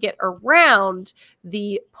how to get around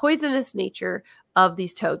the poisonous nature of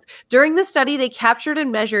these toads. During the study, they captured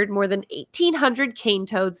and measured more than 1,800 cane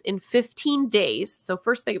toads in 15 days. So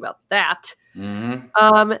first think about that.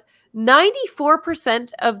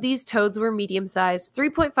 94% of these toads were medium-sized,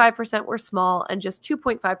 3.5% were small, and just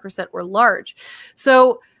 2.5% were large.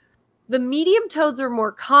 So the medium toads are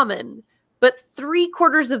more common, but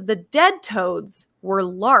 3/4 of the dead toads were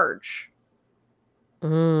large.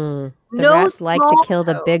 The rats like to kill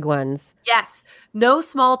the big ones. Yes. No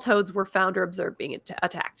small toads were found or observed being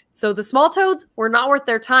attacked. So the small toads were not worth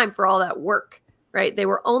their time for all that work, right? They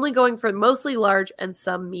were only going for mostly large and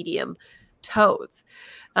some medium toads.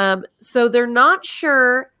 So they're not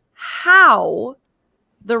sure how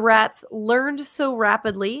the rats learned so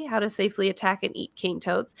rapidly how to safely attack and eat cane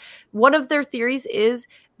toads. One of their theories is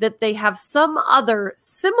that they have some other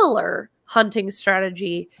similar hunting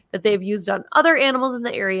strategy that they've used on other animals in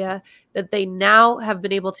the area that they now have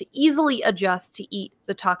been able to easily adjust to eat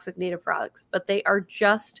the toxic native frogs, but they are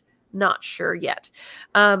just not sure yet.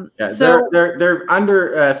 So they're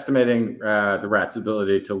underestimating the rat's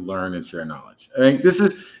ability to learn and share knowledge. I mean, this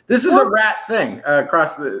is a rat thing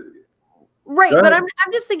across Right, Go but ahead.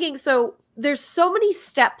 I'm just thinking, so there's so many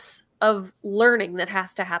steps of learning that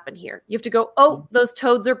has to happen here. You have to go, oh, those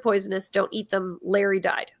toads are poisonous, don't eat them, Larry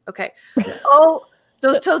died. Okay. Oh,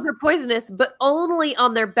 those toads are poisonous, but only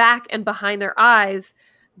on their back and behind their eyes.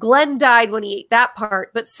 Glenn died when he ate that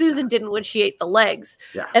part, but Susan didn't when she ate the legs.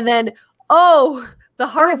 Yeah. And then, oh, the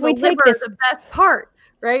heart if and the we take liver this- is the best part,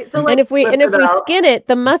 right? So And like, and if we flip it out. skin it,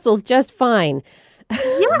 the muscle's just fine.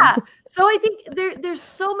 yeah. So I think there's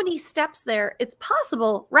so many steps there. It's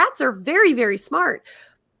possible. Rats are very, very smart,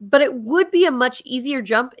 but it would be a much easier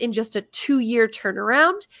jump in just a 2-year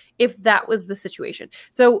turnaround if that was the situation.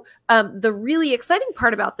 So the really exciting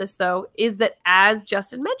part about this, though, is that, as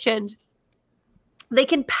Justin mentioned, they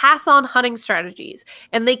can pass on hunting strategies,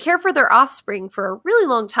 and they care for their offspring for a really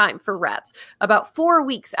long time. For rats, about 4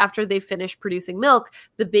 weeks after they finish producing milk,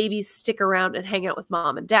 the babies stick around and hang out with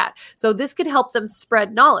mom and dad. So this could help them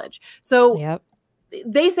spread knowledge. So Yep.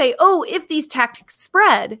 they say, oh, if these tactics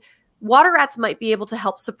spread, water rats might be able to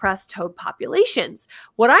help suppress toad populations.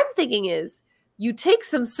 What I'm thinking is, you take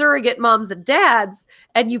some surrogate moms and dads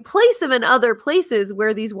and you place them in other places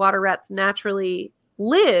where these water rats naturally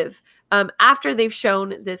live, after they've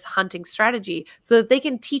shown this hunting strategy, so that they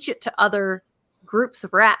can teach it to other groups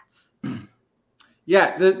of rats.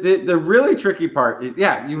 Yeah, the really tricky part is,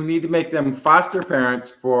 you need to make them foster parents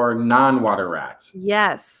for non-water rats.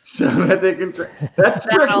 Yes. So that they can. That's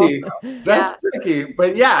tricky. That's tricky,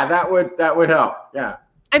 but that would help. Yeah.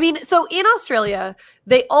 I mean, so in Australia,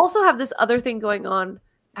 they also have this other thing going on.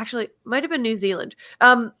 Actually, it might have been New Zealand,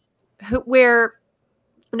 where,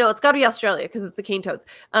 no, it's got to be Australia because it's the cane toads.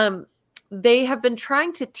 They have been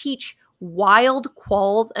trying to teach wild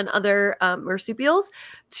quolls and other marsupials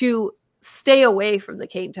to stay away from the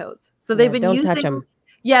cane toads. So they've been don't touch them.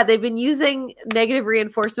 Yeah, they've been using negative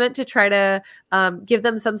reinforcement to try to give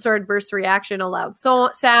them some sort of adverse reaction, a loud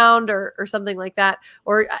sound or something like that.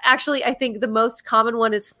 Or actually, I think the most common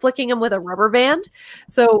one is flicking them with a rubber band.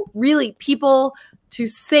 So really, people, to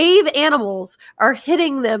save animals, are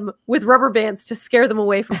hitting them with rubber bands to scare them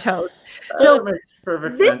away from toads. So That makes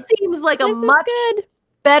perfect this sense. seems like a This is much good.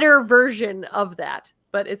 better version of that,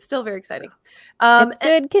 but it's still very exciting. It's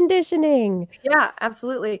good conditioning. Yeah,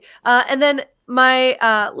 absolutely. And then my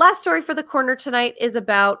last story for the corner tonight is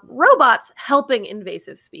about robots helping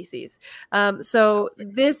invasive species. So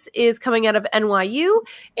this is coming out of NYU,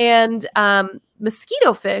 and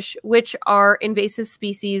mosquito fish, which are invasive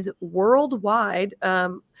species worldwide.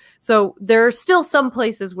 So there are still some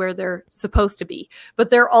places where they're supposed to be, but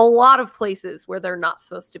there are a lot of places where they're not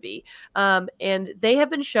supposed to be. And they have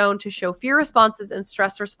been shown to show fear responses and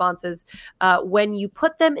stress responses when you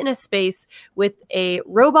put them in a space with a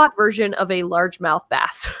robot version of a largemouth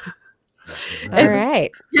bass. All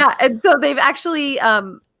right. Yeah. And so they've actually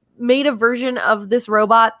made a version of this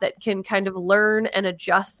robot that can kind of learn and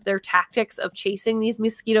adjust their tactics of chasing these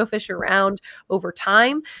mosquito fish around over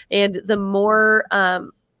time. And the more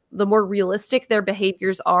realistic their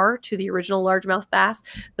behaviors are to the original largemouth bass,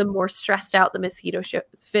 the more stressed out the mosquito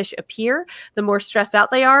fish appear. The more stressed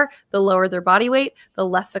out they are, the lower their body weight, the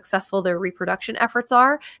less successful their reproduction efforts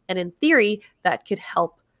are. And in theory, that could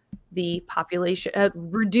help the population,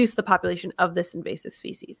 reduce the population of this invasive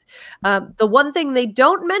species. The one thing they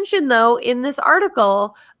don't mention, though, in this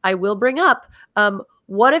article, I will bring up,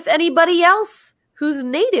 what if anybody else who's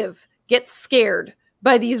native gets scared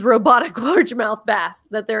by these robotic largemouth bass,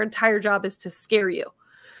 that their entire job is to scare you?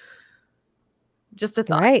 Just a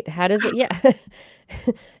thought. Right. How does it? Yeah.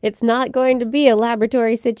 It's not going to be a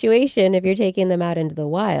laboratory situation if you're taking them out into the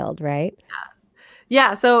wild, right?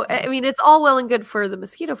 Yeah. So, I mean, it's all well and good for the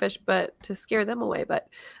mosquito fish, but to scare them away. But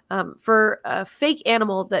for a fake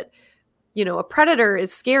animal that, a predator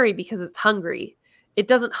is scary because it's hungry. It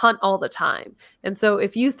doesn't hunt all the time. And so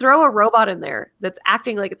if you throw a robot in there that's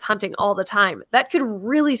acting like it's hunting all the time, that could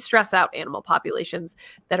really stress out animal populations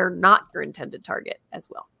that are not your intended target as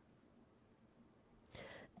well.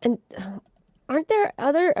 And aren't there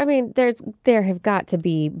other, there have got to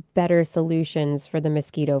be better solutions for the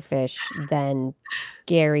mosquito fish than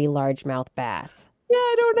scary largemouth bass. Yeah,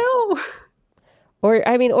 I don't know.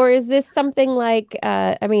 Or is this something like,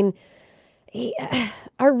 are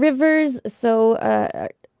rivers so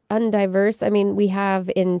undiverse? We have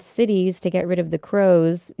in cities, to get rid of the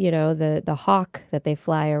crows, the hawk that they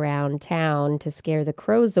fly around town to scare the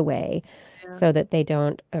crows away. So that they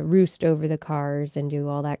don't roost over the cars and do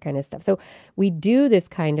all that kind of stuff. So we do this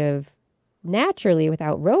kind of naturally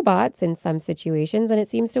without robots in some situations, and it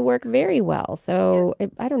seems to work very well. So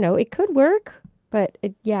I don't know, it could work, but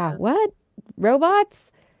what?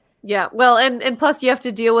 Robots? Yeah, well, and plus you have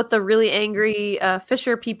to deal with the really angry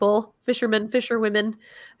fishermen, fisherwomen,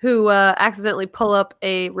 who accidentally pull up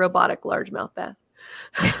a robotic largemouth bass.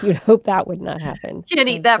 You'd hope that would not happen. Can't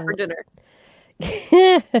eat that for dinner.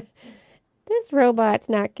 This robot's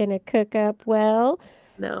not going to cook up well.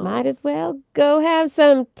 No. Might as well go have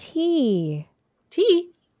some tea.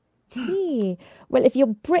 Tea? Tea. Well, if you're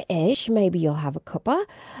British, maybe you'll have a cuppa.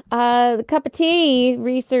 The cup of tea,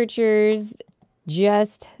 researchers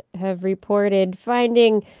just have reported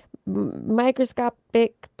finding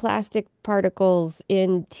microscopic plastic particles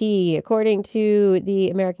in tea. According to the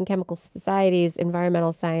American Chemical Society's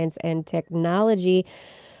Environmental Science and Technology,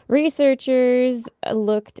 researchers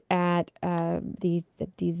looked at these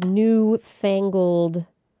newfangled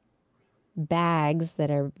bags that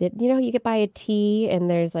you could buy a tea and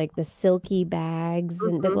there's like the silky bags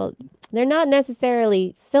and well, they're not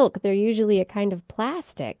necessarily silk. They're usually a kind of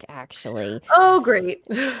plastic, actually. Oh, great.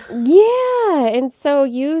 Yeah. And so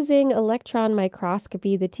using electron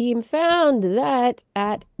microscopy, the team found that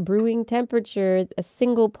at brewing temperature, a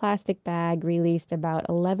single plastic bag released about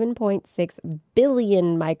 11.6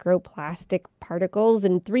 billion microplastic particles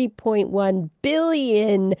and 3.1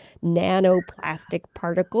 billion nanoplastic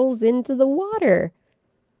particles into the water.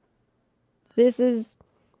 This is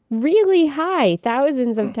really high,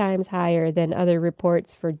 thousands of times higher than other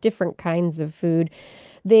reports for different kinds of food.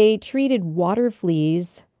 They treated water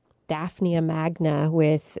fleas, Daphnia magna,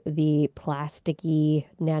 with the plasticky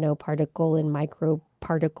nanoparticle and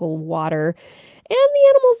microparticle water. And the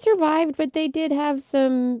animals survived, but they did have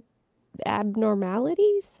some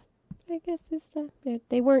abnormalities. I guess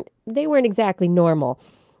they weren't exactly normal.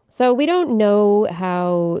 So we don't know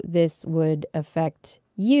how this would affect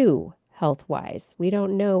you health-wise. We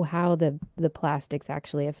don't know how the plastics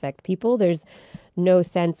actually affect people. There's no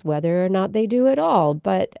sense whether or not they do at all.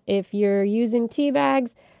 But if you're using tea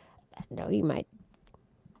bags, you might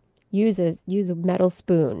use a metal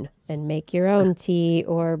spoon and make your own tea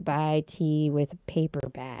or buy tea with a paper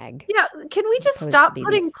bag. Yeah, can we just stop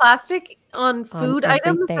putting plastic on food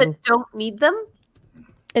items that don't need them?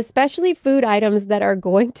 Especially food items that are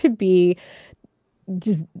going to be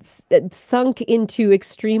just sunk into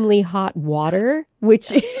extremely hot water, which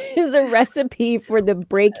is a recipe for the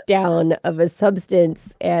breakdown of a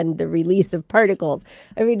substance and the release of particles.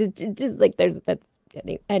 I mean, it's just like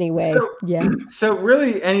anyway. So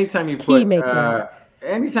really, anytime you put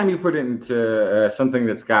it into something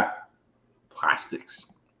that's got plastics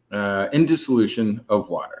into solution of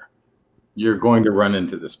water, you're going to run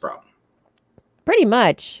into this problem. Pretty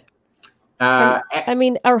much. Or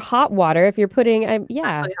hot water, if you're putting,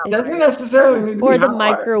 doesn't necessarily need to be or the hot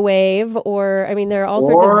microwave, water. or there are all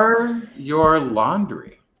sorts of. Or your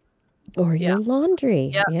laundry. Or your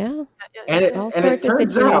laundry, yeah. And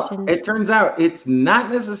it turns out it's not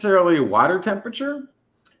necessarily water temperature,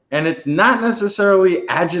 and it's not necessarily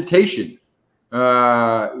agitation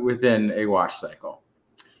within a wash cycle.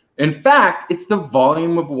 In fact, it's the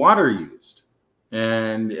volume of water used.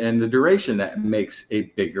 And the duration that makes a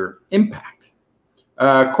bigger impact.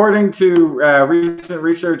 According to recent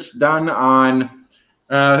research done on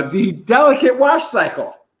the delicate wash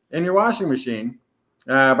cycle in your washing machine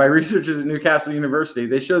by researchers at Newcastle University,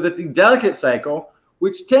 they show that the delicate cycle,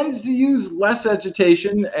 which tends to use less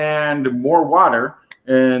agitation and more water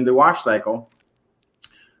in the wash cycle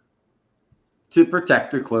to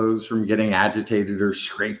protect the clothes from getting agitated or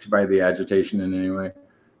scraped by the agitation in any way,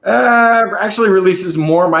 actually releases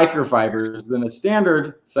more microfibers than a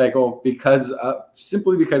standard cycle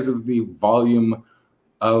simply because of the volume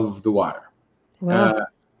of the water. Wow.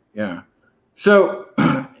 So,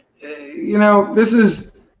 this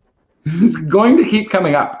is going to keep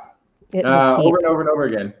coming up over and over and over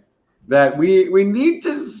again. That we need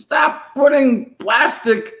to stop putting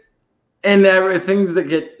plastic in things that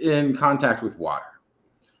get in contact with water.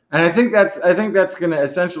 And I think that's going to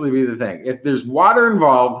essentially be the thing. If there's water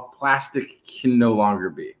involved, plastic can no longer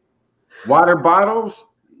be. Water bottles,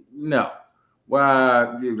 no.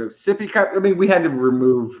 Sippy cup. I mean, we had to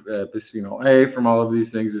remove bisphenol A from all of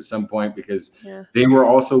these things at some point because they were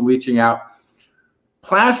also leaching out.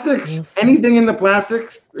 Plastics, anything in the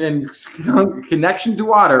plastics in connection to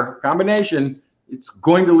water combination, it's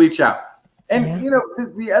going to leach out. And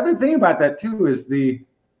the other thing about that too is the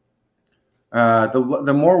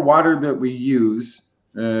more water that we use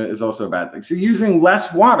is also a bad thing. So using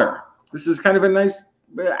less water, this is kind of a nice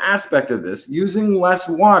aspect of this. Using less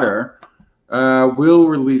water will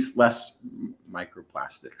release less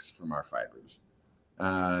microplastics from our fibers.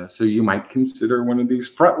 So you might consider one of these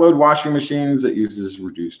front-load washing machines that uses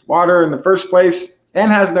reduced water in the first place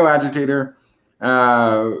and has no agitator.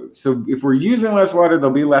 So if we're using less water,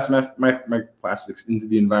 there'll be less microplastics into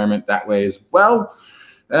the environment that way as well.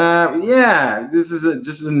 Yeah, this is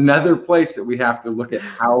just another place that we have to look at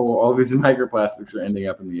how all these microplastics are ending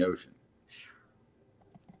up in the ocean.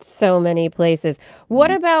 So many places. What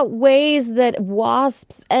about ways that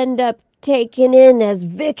wasps end up taken in as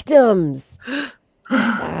victims?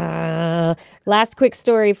 Last quick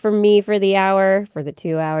story from me for the hour, for the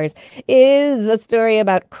 2 hours, is a story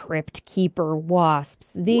about crypt keeper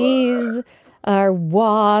wasps. These are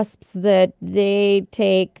wasps that they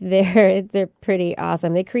take they're pretty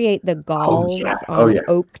awesome. They create the galls on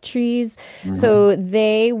oak trees. So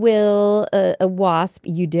they will, a wasp,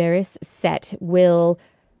 Euderus set, will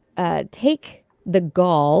take the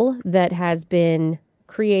gall that has been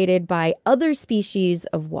created by other species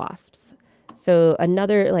of wasps. So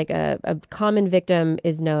another, like a common victim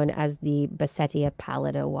is known as the Bassetia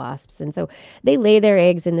pallida wasps. And so they lay their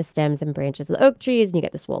eggs in the stems and branches of the oak trees, and you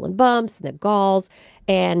get the swollen bumps and the galls.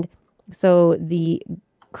 And so the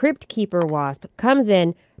crypt keeper wasp comes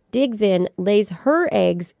in, digs in, lays her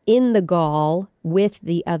eggs in the gall with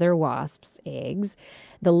the other wasp's eggs.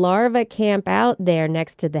 The larvae camp out there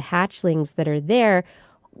next to the hatchlings that are there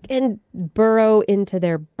and burrow into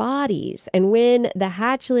their bodies. And when the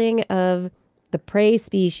hatchling of the prey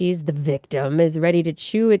species, the victim, is ready to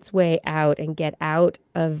chew its way out and get out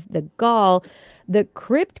of the gall, the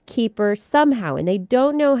crypt keeper somehow, and they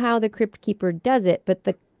don't know how the crypt keeper does it, but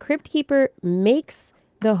the crypt keeper makes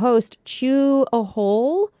the host chew a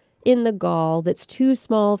hole in the gall that's too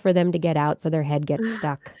small for them to get out, so their head gets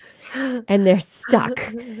stuck. And they're stuck.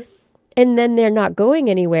 And then they're not going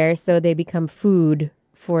anywhere, so they become food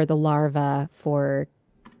for the larva for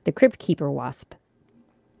the crypt keeper wasp.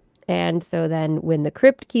 And so then when the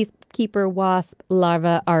crypt keeper wasp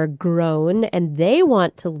larvae are grown and they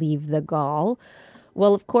want to leave the gall,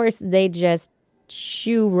 well, of course, they just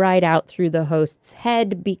chew right out through the host's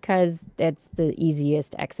head because that's the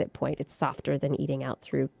easiest exit point. It's softer than eating out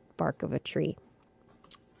through bark of a tree.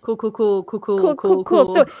 Cool.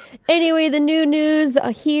 So anyway, the new news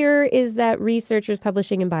here is that researchers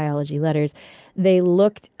publishing in Biology Letters, they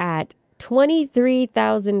looked at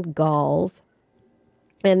 23,000 galls,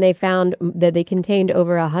 and they found that they contained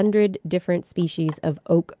over 100 different species of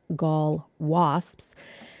oak gall wasps.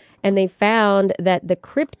 And they found that the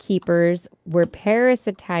crypt keepers were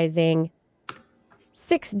parasitizing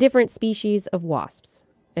 6 different species of wasps.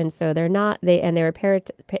 And so they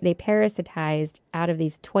parasitized out of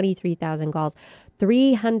these 23,000 galls,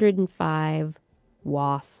 305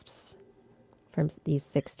 wasps from these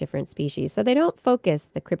 6 different species. So they don't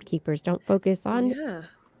focus, the crypt keepers don't focus on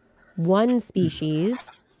one species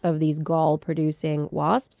of these gall-producing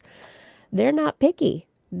wasps. They're not picky.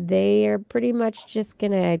 They are pretty much just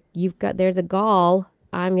gonna, there's a gall,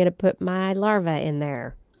 I'm gonna put my larva in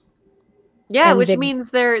there. Yeah, and which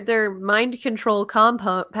means their mind control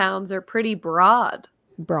compounds are pretty broad.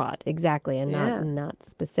 Broad, exactly, and not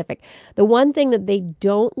specific. The one thing that they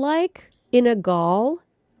don't like in a gall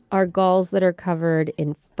are galls that are covered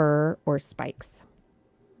in fur or spikes.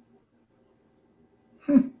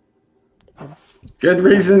 Good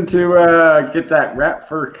reason to get that rat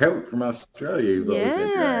fur coat from Australia.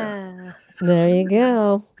 There you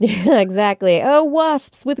go. Yeah, exactly. Oh,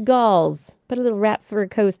 wasps with galls. Put a little rat fur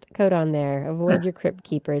coat on there. Avoid your crypt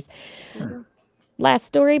keepers. Last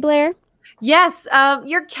story, Blair? Yes,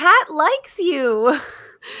 your cat likes you.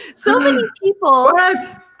 So many people. What?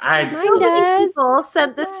 So many people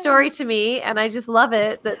sent this story to me, and I just love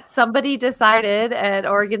it that somebody decided at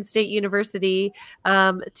Oregon State University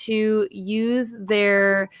to use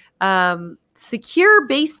their secure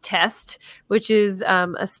base test, which is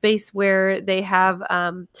a space where they have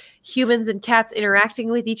humans and cats interacting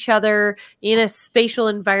with each other in a spatial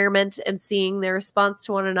environment and seeing their response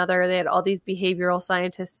to one another. They had all these behavioral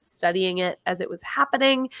scientists studying it as it was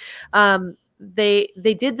happening. They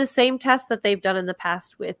did the same test that they've done in the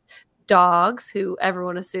past with dogs, who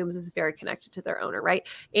everyone assumes is very connected to their owner, right?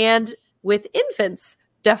 And with infants,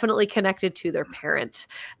 definitely connected to their parent.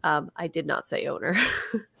 I did not say owner.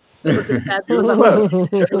 It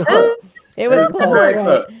was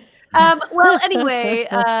close. Well, anyway,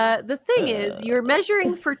 the thing is, you're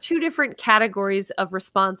measuring for 2 different categories of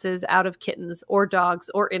responses out of kittens or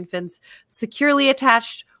dogs or infants, securely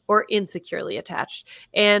attached or insecurely attached.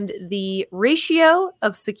 And the ratio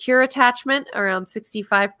of secure attachment, around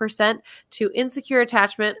 65%, to insecure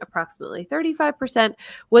attachment, approximately 35%,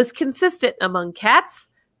 was consistent among cats,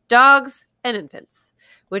 dogs, and infants,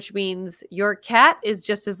 which means your cat is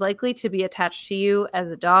just as likely to be attached to you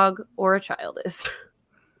as a dog or a child is.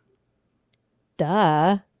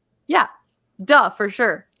 Duh. Yeah. Duh, for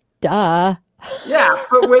sure. Duh. Yeah,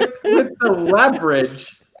 but with the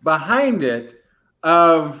leverage behind it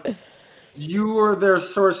of you are their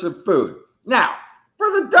source of food. Now, for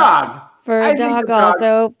the dog, For I a think dog the dog,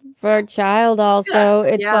 also, for a child also,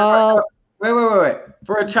 it's Yeah. all wait.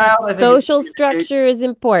 For a child, I think social it's structure is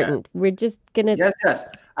important. We're just gonna yes.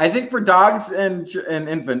 I think for dogs and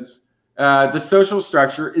infants, the social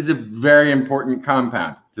structure is a very important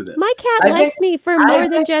compound to this. My cat I likes me for more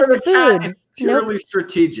than think just for the cat, food. it's purely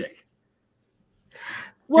strategic.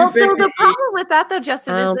 Well, Too big so to the eat. problem with that, though,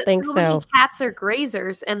 Justin, I is don't that think so many so. cats are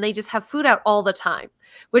grazers and they just have food out all the time,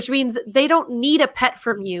 which means they don't need a pet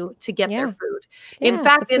from you to get their Yeah. food. Yeah, In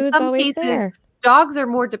fact, the in food's some always cases, there. dogs are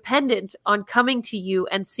more dependent on coming to you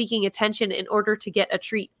and seeking attention in order to get a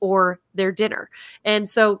treat or their dinner. And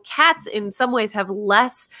so cats, in some ways, have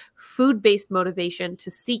less food-based motivation to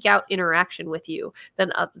seek out interaction with you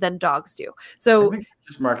than dogs do. I So think it's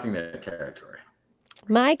just marking their territory.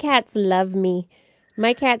 My cats love me.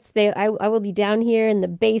 My cats, I will be down here in the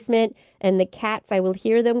basement, and the cats, I will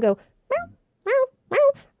hear them go, meow, meow,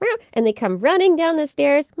 meow, meow, and they come running down the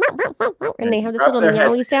stairs, meow, meow, meow, meow, and they have this Rub little their heads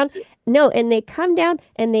meowy sound. against you. No, and they come down,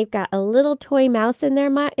 and they've got a little toy mouse in their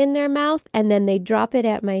mouth, and then they drop it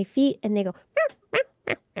at my feet, and they go, meow, meow,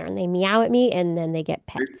 meow, and they meow at me, and then they get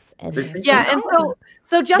pets. And They they're think so yeah, and happy.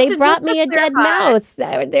 so Justin, They brought just to me a dead clarify- mouse.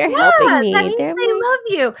 They're helping Yeah, me. that means They're they love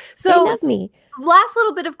you. they So love me. last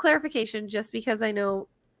little bit of clarification, just because I know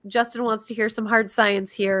Justin wants to hear some hard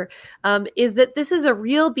science here, is that this is a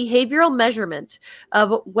real behavioral measurement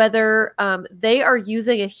of whether they are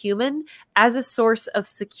using a human as a source of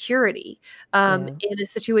security in a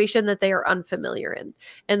situation that they are unfamiliar in.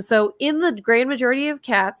 And so in the grand majority of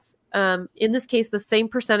cats, in this case, the same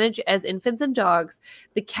percentage as infants and dogs,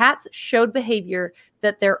 the cats showed behavior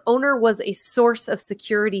that their owner was a source of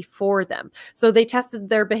security for them. So they tested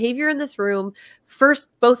their behavior in this room, first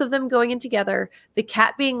both of them going in together, the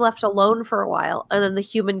cat being left alone for a while, and then the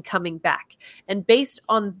human coming back. And based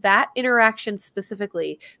on that interaction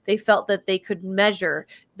specifically, they felt that they could measure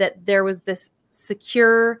that there was this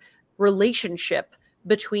secure relationship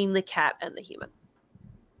between the cat and the human.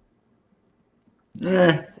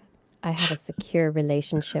 Eh. I have a secure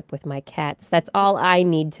relationship with my cats. That's all I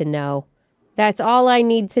need to know. That's all I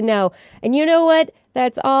need to know. And you know what?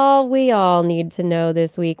 That's all we all need to know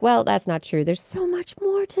this week. Well, that's not true. There's so much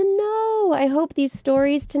more to know. I hope these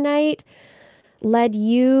stories tonight led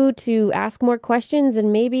you to ask more questions,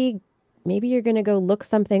 and maybe you're going to go look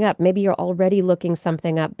something up. Maybe you're already looking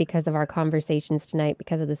something up because of our conversations tonight,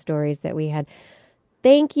 because of the stories that we had.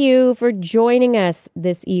 Thank you for joining us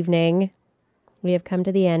this evening. We have come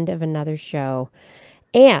to the end of another show.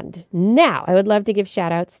 And now I would love to give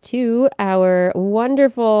shout outs to our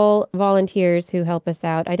wonderful volunteers who help us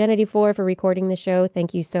out. Identity 4 for recording the show.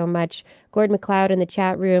 Thank you so much. Gord McLeod in the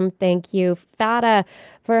chat room. Thank you. Thada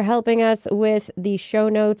for helping us with the show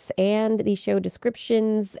notes and the show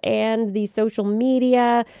descriptions and the social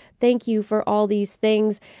media. Thank you for all these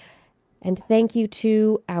things. And thank you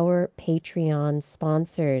to our Patreon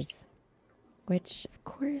sponsors. Which, of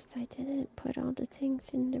course, I didn't put all the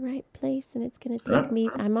things in the right place, and it's going to take me...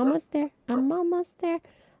 I'm almost there. I'm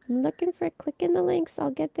looking for clicking the links.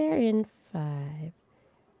 I'll get there in 5,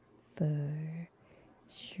 4,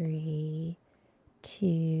 3,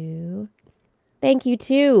 2... Thank you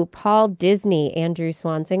to Paul Disney, Andrew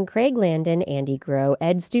Swanson, Craig Landon, Andy Groh,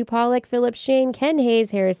 Ed Stu Pollock, Philip Shane, Ken Hayes,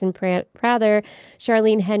 Harrison Prather,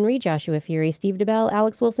 Charlene Henry, Joshua Fury, Steve DeBell,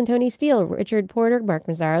 Alex Wilson, Tony Steele, Richard Porter, Mark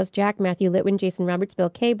Mazzaros, Jack, Matthew Litwin, Jason Roberts, Bill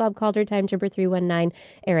K, Bob Calder, Time Jumper 319,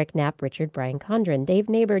 Eric Knapp, Richard Brian Condren, Dave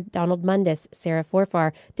Neighbor, Donald Mundis, Sarah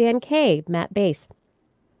Forfar, Dan K, Matt Bass,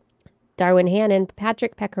 Darwin Hannon,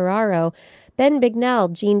 Patrick Pecoraro, Ben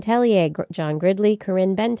Bignell, Jean Tellier, John Gridley,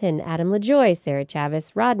 Corinne Benton, Adam LaJoy, Sarah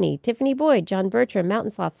Chavis, Rodney, Tiffany Boyd, John Bertram,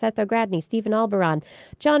 Mountain Sloth, Seth O'Gradney, Stephen Albaron,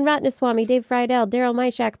 John Ratnaswamy, Dave Friedel, Daryl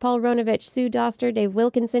Myshak, Paul Ronovich, Sue Doster, Dave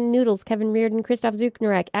Wilkinson, Noodles, Kevin Reardon, Christoph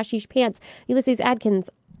Zucknarek, Ashish Pants, Ulysses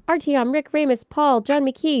Adkins, Artyom, Rick Ramus, Paul, John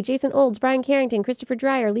McKee, Jason Olds, Brian Carrington, Christopher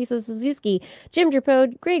Dreyer, Lisa Suzuki, Jim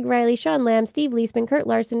Drapode, Greg Riley, Sean Lamb, Steve Leisman, Kurt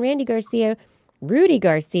Larson, Randy Garcia, Rudy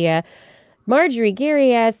Garcia, Marjorie,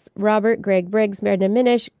 Gary S., Robert, Greg Briggs, Merida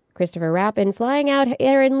Minish, Christopher Rappin, Flying Out,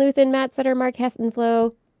 Aaron Luthen, Matt Sutter, Mark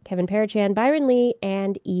Hestenflow, Kevin Parachan, Byron Lee,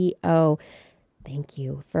 and E.O. Thank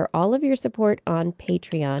you for all of your support on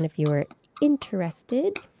Patreon. If you are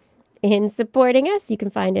interested in supporting us, you can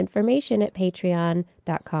find information at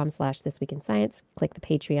patreon.com/thisweekinscience. Click the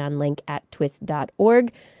Patreon link at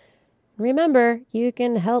TWIS.org. Remember, you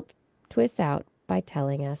can help TWIS out by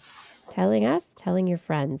telling your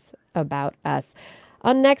friends about us.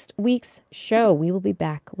 On next week's show, we will be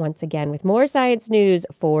back once again with more science news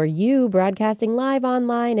for you, broadcasting live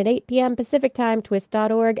online at 8 p.m. Pacific Time,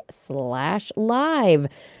 twist.org/live.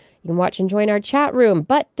 You can watch and join our chat room,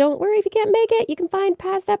 but don't worry if you can't make it. You can find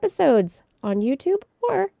past episodes on YouTube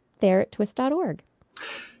or there at twist.org.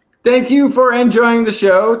 Thank you for enjoying the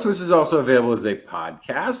show. TWIS is also available as a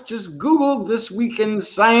podcast. Just Google This Week in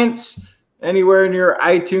Science anywhere in your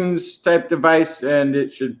iTunes type device, and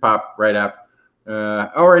it should pop right up.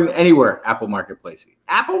 Or in anywhere, Apple Marketplace.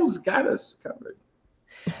 Apple's got us covered.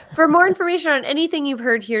 For more information on anything you've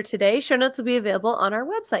heard here today, show notes will be available on our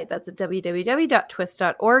website. That's at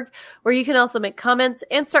www.twist.org, where you can also make comments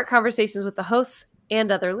and start conversations with the hosts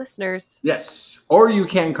and other listeners. Yes, or you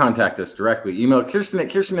can contact us directly. Email Kirsten at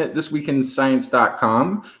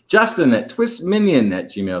thisweekinscience.com, Justin at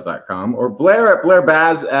twistminion@gmail.com, or Blair at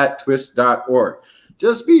blairbaz@twist.org.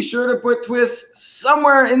 Just be sure to put TWIS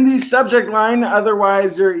somewhere in the subject line.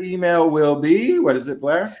 Otherwise, your email will be, what is it,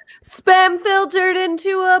 Blair? Spam filtered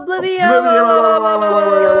into oblivion.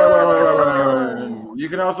 You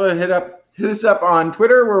can also hit us up on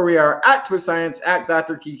Twitter, where we are at TWIS Science, at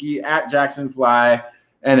Dr. Kiki, at Jackson Fly,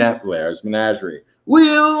 and at Blair's Menagerie. We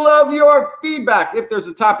love your feedback. If there's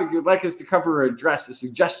a topic you'd like us to cover or address, a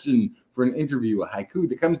suggestion for an interview, a haiku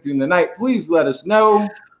that comes through in the night, please let us know.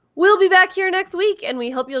 We'll be back here next week, and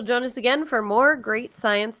we hope you'll join us again for more great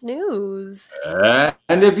science news.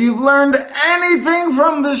 And if you've learned anything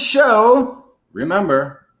from the show,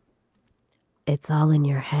 remember, it's all in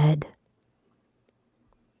your head.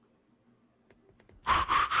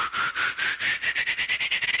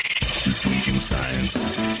 This Week in Science.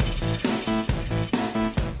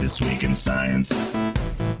 This Week in Science.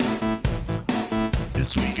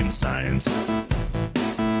 This Week in Science.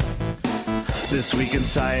 This Week in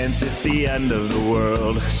Science, it's the end of the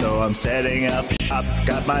world. So I'm setting up shop,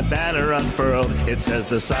 got my banner unfurled. It says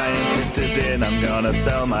the scientist is in, I'm gonna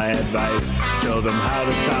sell my advice. Show them how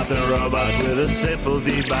to stop the robots with a simple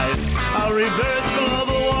device. I'll reverse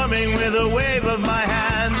global warming with a wave of my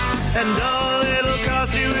hand. And all it'll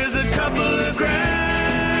cost you is a couple of grand.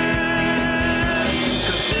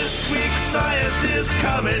 'Cause this week's science is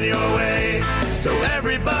coming your way. So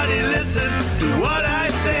everybody listen to what I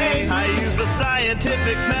say. I use the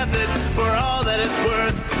scientific method for all that it's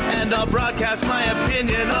worth, and I'll broadcast my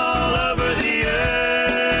opinion all over the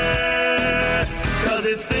earth. 'Cause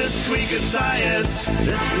it's This Week in Science.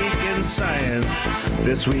 This Week in Science.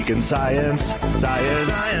 This Week in Science.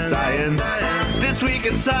 Science. Science. This Week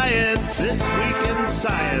in Science. This Week in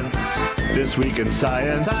Science. This Week in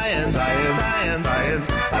Science. Science. Science. Science.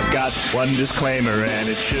 I've got one disclaimer, and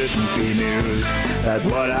it shouldn't be news, that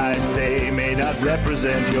what I say may not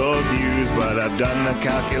represent your views, but I've done the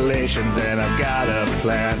calculations and I've got a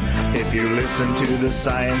plan. If you listen to the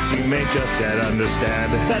science, you may just yet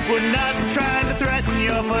understand that we're not trying to threaten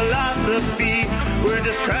your philosophy. We're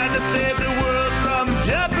just trying to save the world from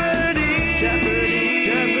jeopardy.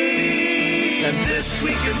 Jeopardy. And This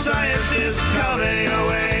Week in Science is coming your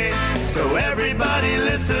way. So everybody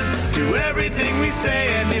listen to everything we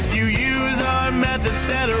say, and if you use our method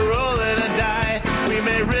instead of rolling a die, we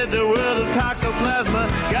may rid the world of toxoplasma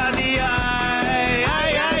gondii.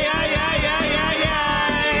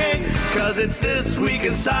 'Cause it's This Week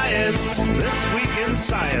in Science. This Week in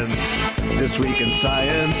Science. This Week in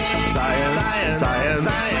Science. Science. Science. Science.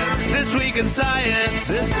 This Week in Science.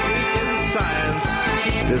 This Week in Science.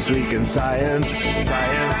 This Week in Science.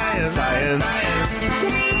 Science. Science.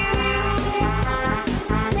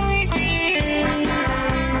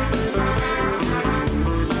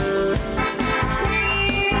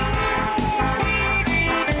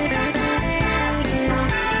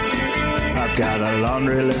 Got a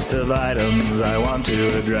laundry list of items I want to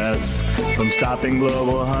address, from stopping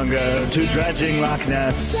global hunger to dredging Loch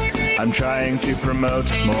Ness. I'm trying to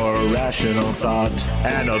promote more rational thought,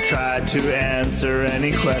 and I'll try to answer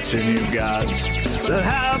any question you've got. So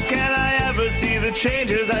how can I ever see the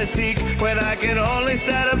changes I seek when I can only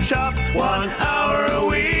set up shop 1 hour a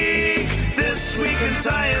week? This Week in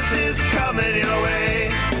Science is coming your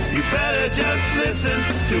way. You better just listen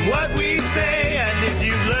to what we say, and if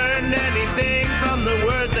you've learned anything from the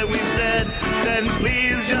words that we've said, then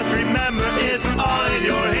please just remember it's all in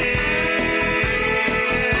your head.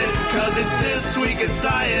 'Cause it's This Week in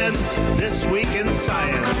Science. This Week in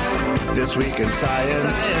Science. This Week in Science.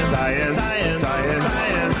 Science. Science. Science.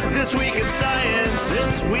 Science. This Week in Science.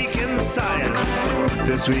 This Week in Science.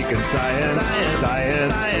 This Week in Science. Science.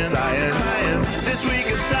 Science. Science. Science. This Week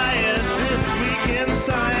in Science. This Week in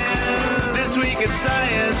Science. This Week in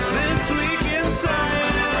Science. This Week in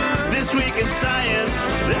Science. This Week in Science.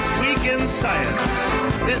 This Week in science.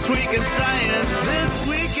 This week in science. This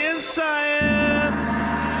week in science.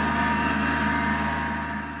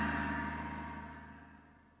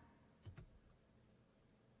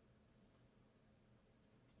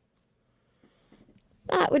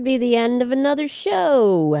 That would be the end of another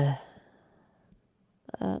show.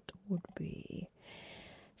 That would be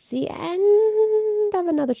the end of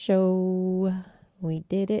another show. We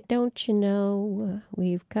did it, don't you know?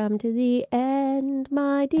 We've come to the end,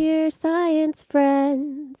 my dear science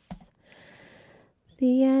friends.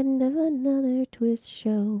 The end of another TWIS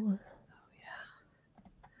show.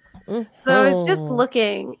 So I was just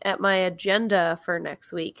looking at my agenda for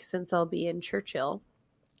next week since I'll be in Churchill.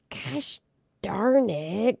 Gosh darn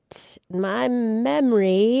it. My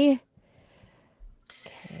memory.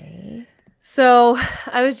 Okay. So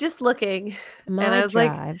I was just looking and I was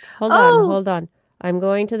like, hold on. I'm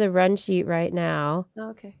going to the run sheet right now.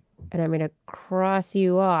 Okay. And I'm going to cross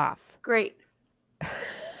you off. Great.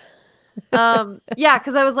 Yeah,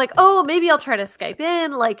 because I was like, oh, maybe I'll try to Skype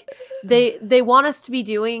in. Like they want us to be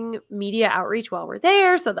doing media outreach while we're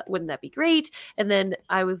there, so wouldn't that be great? And then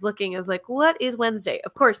I was looking, I was like, what is Wednesday?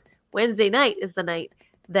 Of course, Wednesday night is the night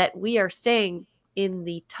that we are staying in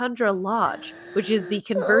the Tundra Lodge, which is the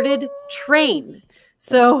converted train.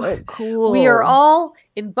 So cool. We are all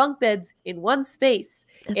in bunk beds in one space.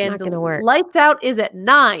 That's and not gonna work. Lights out is at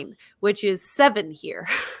 9, which is 7 here.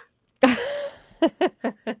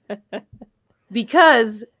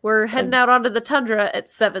 Because we're heading out onto the tundra at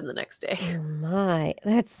 7 the next day. Oh my,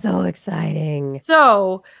 that's so exciting.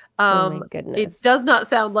 So, oh my goodness. It does not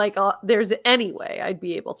sound like there's any way I'd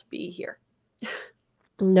be able to be here.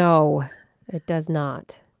 No, it does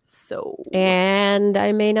not. So, and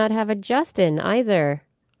I may not have a Justin either.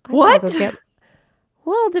 What?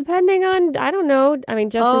 Well, depending on, I don't know. I mean,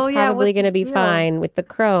 Justin's probably going to be fine with the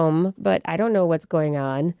Chrome, but I don't know what's going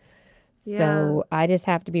on. Yeah. So I just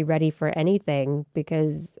have to be ready for anything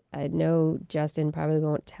because I know Justin probably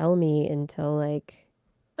won't tell me until like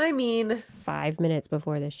 5 minutes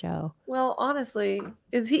before the show. Well, honestly,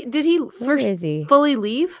 did he he fully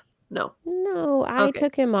leave? No. No, I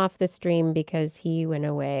took him off the stream because he went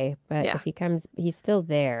away, but if he comes, he's still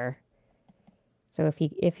there. So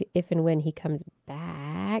if and when he comes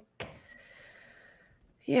back.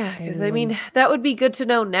 Yeah, because I mean, that would be good to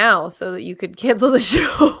know now so that you could cancel the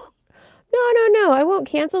show. No, I won't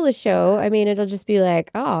cancel the show. I mean, it'll just be like,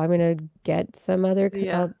 oh, I'm going to get some other,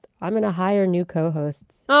 I'm going to hire new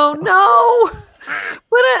co-hosts. Oh, no.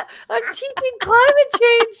 But I'm teaching climate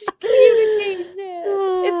change communication.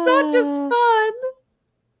 It's not just fun.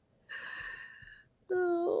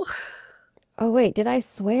 Oh, wait, did I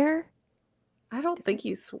swear? I don't think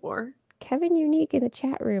you swore. Kevin Unique in the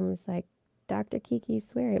chat room is like, Dr. Kiki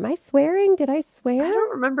swearing. Am I swearing? Did I swear? I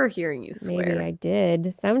don't remember hearing you swear. Maybe I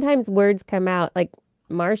did. Sometimes words come out, like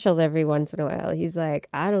Marshall every once in a while. He's like,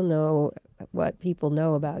 I don't know what people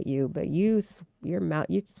know about you, but you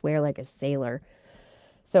swear like a sailor.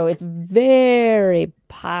 So it's very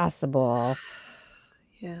possible.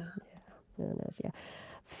 Yeah.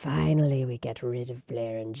 Finally, we get rid of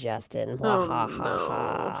Blair and Justin. Oh, ha, ha,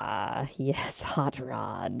 ha. Yes, hot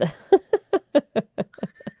rod.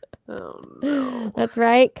 Oh, no. That's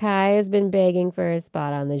right. Kai has been begging for a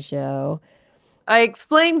spot on the show. I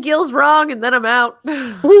explained Gil's wrong, and then I'm out.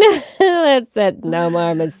 That's it. No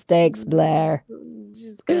more mistakes, Blair.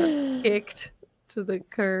 Just got kicked to the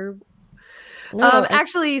curb. No,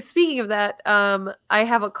 actually, speaking of that, I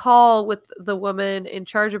have a call with the woman in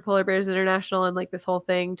charge of Polar Bears International and like this whole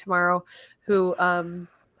thing tomorrow who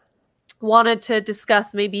wanted to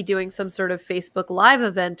discuss maybe doing some sort of Facebook Live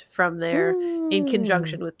event from there in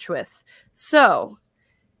conjunction with TWIS. So,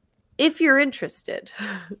 if you're interested,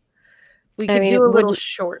 we could do a little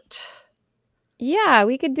short. Yeah,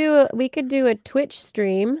 we could do a Twitch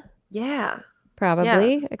stream. Yeah.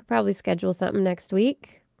 Probably. Yeah. I could probably schedule something next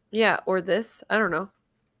week. Yeah, or this. I don't know.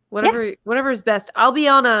 Whatever is best. I'll be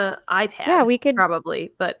on a iPad. Yeah, we could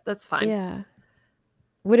probably, but that's fine. Yeah.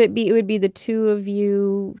 It would be the two of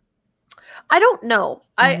you. I don't know.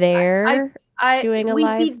 Doing a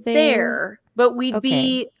live we'd be thing? there, but we'd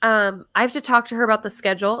be. I have to talk to her about the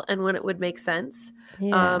schedule and when it would make sense.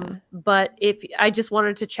 Yeah. But if I just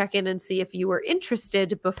wanted to check in and see if you were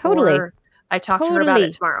interested before I talk to her about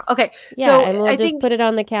it tomorrow. Okay. Yeah, so and we'll just put it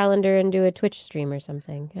on the calendar and do a Twitch stream or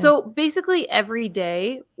something. Yeah. So basically every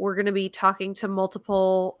day we're going to be talking to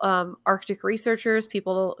multiple Arctic researchers,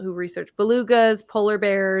 people who research belugas, polar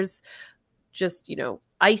bears, just,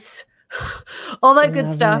 ice, all that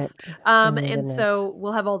good stuff. And so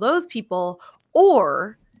we'll have all those people,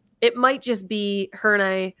 or it might just be her and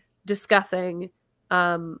I discussing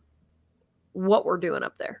what we're doing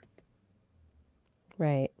up there.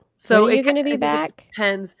 Right. So When are you going to I be think it back?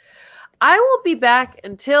 depends. I won't be back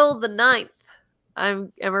until the 9th.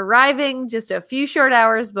 I'm arriving just a few short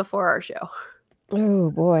hours before our show. Oh,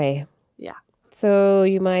 boy. Yeah. So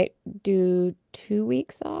you might do 2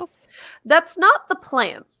 weeks off? That's not the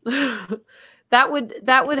plan. That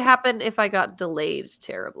would happen if I got delayed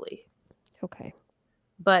terribly. Okay.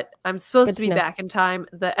 But I'm supposed Good to to be know. back in time.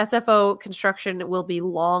 The SFO construction will be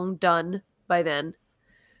long done by then.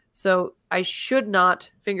 So I should not,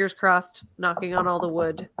 fingers crossed, knocking on all the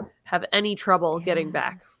wood, have any trouble getting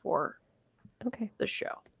back for Okay. the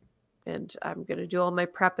show. And I'm going to do all my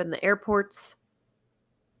prep in the airports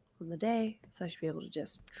on the day. So I should be able to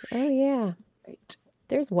just... Oh, yeah. Right.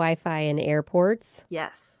 There's Wi-Fi in airports.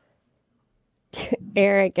 Yes.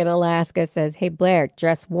 Eric in Alaska says, "Hey, Blair,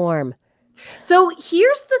 dress warm." So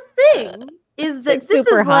here's the thing, is It's that like this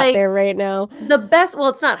super is hot like there right now. the best, well,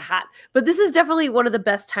 it's not hot, but this is definitely one of the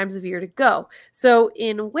best times of year to go. So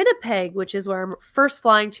in Winnipeg, which is where I'm first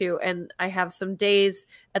flying to, and I have some days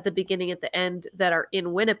at the beginning, at the end that are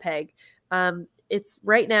in Winnipeg. It's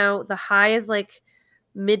right now, the high is like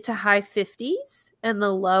mid to high 50s and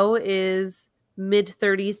the low is mid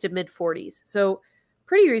 30s to mid 40s. So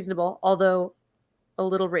pretty reasonable, although a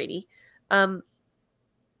little rainy.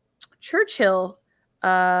 Churchill,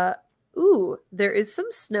 there is some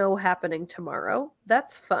snow happening tomorrow.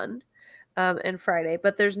 That's fun. And Friday,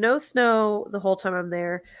 but there's no snow the whole time I'm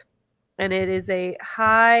there. And it is a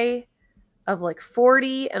high of like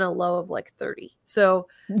 40 and a low of like 30. So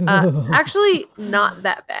actually not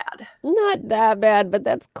that bad. Not that bad, but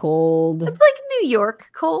that's cold. It's like New York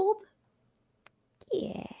cold.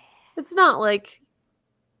 Yeah. It's not like,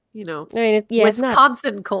 I mean, it's not.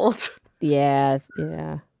 Wisconsin cold. Yes,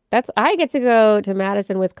 yeah. I get to go to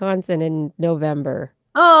Madison, Wisconsin in November.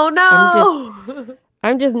 Oh no.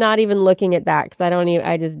 I'm just not even looking at that because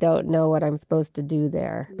I just don't know what I'm supposed to do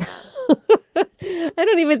there. I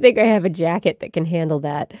don't even think I have a jacket that can handle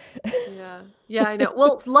that. Yeah, I know.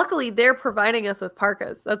 Well, luckily they're providing us with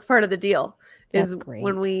parkas. That's part of the deal. That's Is great.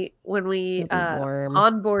 when we warm.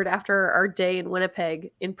 onboard after our day in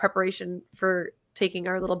Winnipeg in preparation for taking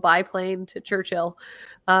our little biplane to Churchill,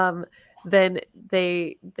 then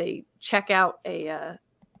they check out a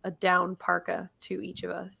down parka to each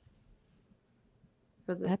of us.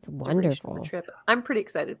 For the That's duration of wonderful. the trip. I'm pretty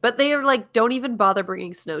excited. But they are like, don't even bother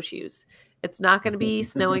bringing snowshoes. It's not going to be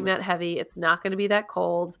snowing that heavy. It's not going to be that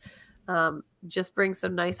cold. Just bring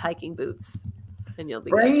some nice hiking boots and you'll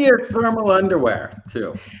be Bring good. your thermal underwear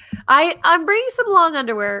too. I'm bringing some long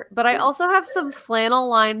underwear, but I also have some flannel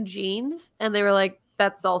lined jeans, and they were like,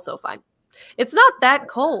 that's also fine. It's not that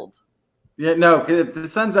cold. Yeah, no, 'cause if the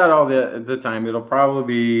sun's out all the time, it'll probably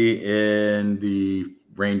be in the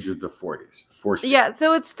range of the 40s. 40s. Yeah,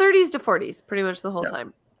 so it's 30s to 40s pretty much the whole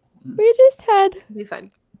time. We just had. It'll be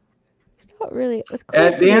fine. It's not really. It's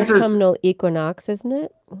close to the the answer is- autumnal equinox, isn't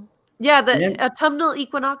it? Yeah, the autumnal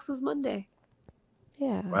equinox was Monday.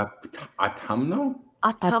 Yeah. Autumnal?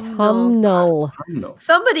 Autumnal. Autumnal.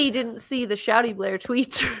 Somebody didn't see the Shouty Blair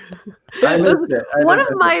tweet. I missed it.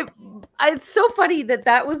 It's so funny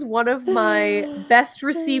that was one of my best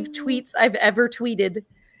received tweets I've ever tweeted,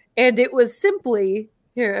 and it was simply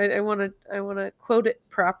here. I want to quote it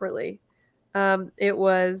properly. It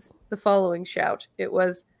was the following shout. It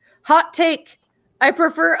was, "Hot take. I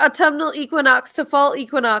prefer autumnal equinox to fall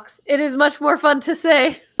equinox. It is much more fun to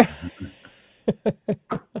say."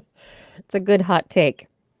 It's a good hot take.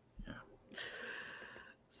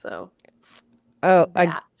 So.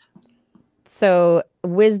 So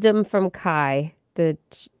wisdom from Kai. The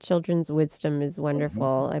children's wisdom is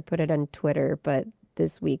wonderful. I put it on Twitter, but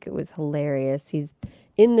this week it was hilarious. He's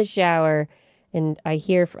in the shower, and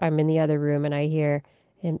I'm in the other room, and I hear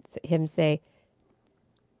him say,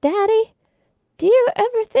 "Daddy, do you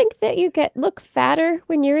ever think that you look fatter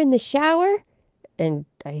when you're in the shower?" And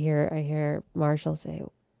I hear Marshall say,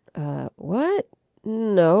 "What?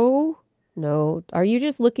 No. Are you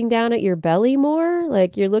just looking down at your belly more?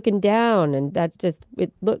 Like you're looking down, and that's just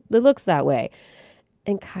it looks that way."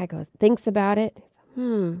 And Kai thinks about it.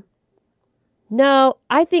 No,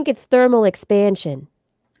 I think it's thermal expansion.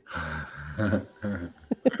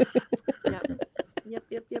 Yep.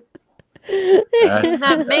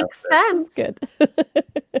 That makes sense. Good.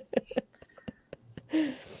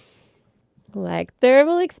 Like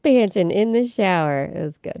thermal expansion in the shower. It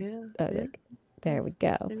was good. Yeah. There we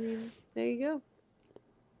go. I mean, there you go.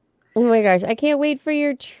 Oh my gosh, I can't wait for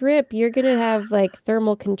your trip. You're going to have like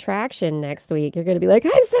thermal contraction next week. You're going to be like,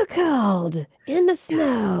 "I'm so cold in the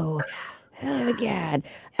snow." Oh my God.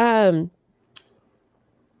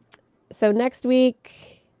 So next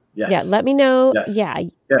week, Yes. Yeah, let me know. Yes.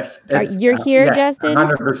 Yeah, Yes. you're here, yes, Justin?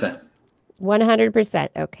 100%. 100%.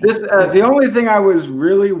 Okay. This the only thing I was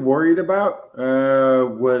really worried about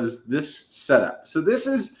was this setup. So this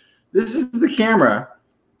is the camera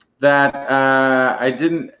that I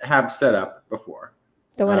didn't have set up before.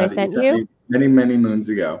 The one I that sent me you? many moons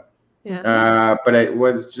ago. Yeah. But it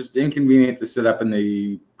was just inconvenient to set up in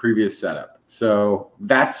the previous setup. So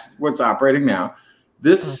that's what's operating now.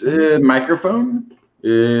 This Awesome. microphone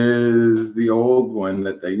is the old one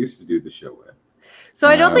that I used to do the show with. So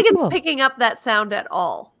I don't think it's Cool. picking up that sound at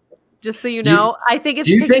all. Just so you Do you- know, I think it's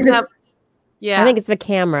do you think picking it's- up. Yeah. I think it's the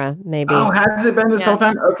camera, maybe. Oh, has it been this whole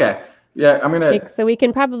time? Okay. Yeah, I'm gonna. So we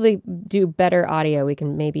can probably do better audio. We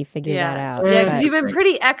can maybe figure that out. Yeah, Yeah, because but- you've been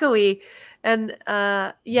pretty echoey. And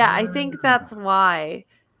yeah, I think that's why.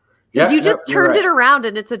 Yeah, Because you just you're turned right. it around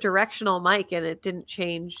and it's a directional mic and it didn't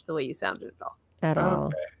change the way you sounded at all. at all.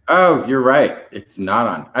 Okay. Oh, you're right. It's not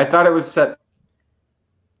on. I thought it was set.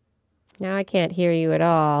 Now I can't hear you at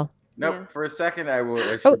all. Nope. Yeah. For a second, I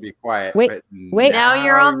should Oh, be quiet. wait, but wait. Now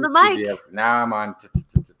you're on you the should be mic. now I'm on.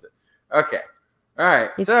 Okay. All right.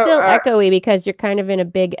 It's so still echoey because you're kind of in a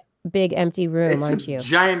big empty room, it's aren't a you?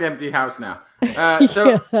 giant empty house now.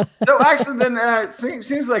 So Yeah. so actually, then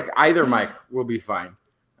seems like either mic will be fine.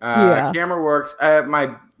 Yeah. Camera works.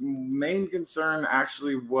 My main concern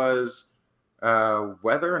actually was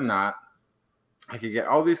whether or not I could get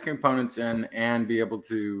all these components in and be able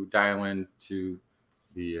to dial in to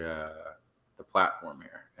the platform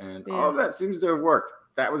here. And all of that seems to have worked.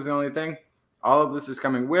 That was the only thing. All of this is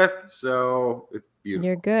coming with, so it's beautiful.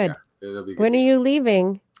 You're good. Yeah, it'll be good. When are you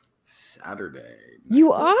leaving? Saturday.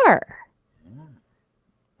 You are. Yeah.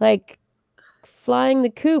 Like flying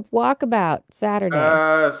the coop walkabout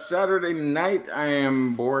Saturday. Saturday night, I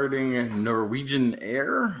am boarding Norwegian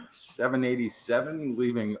Air 787,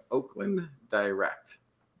 leaving Oakland direct.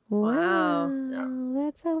 Wow.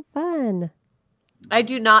 That's so fun. I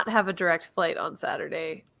do not have a direct flight on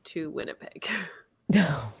Saturday to Winnipeg.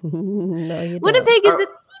 No, you don't. Winnipeg is a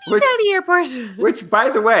Which- tiny airport. Which, by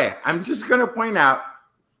the way, I'm just going to point out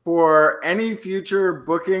for any future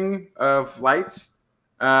booking of flights,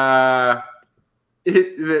 the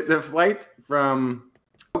flight from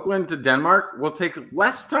Oakland to Denmark will take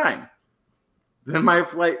less time than my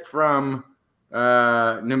flight from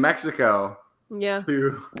New Mexico Yeah.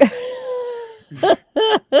 to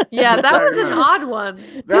Yeah, that was an odd one.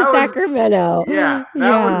 To that was- Sacramento. Yeah,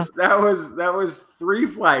 Yeah. that was 3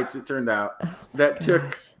 flights. It turned out that took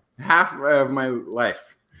Gosh. half of my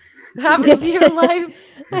life. Half of your life.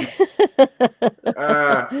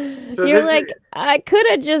 So You're this like, is- I could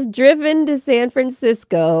have just driven to San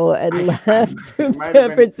Francisco and left from might have San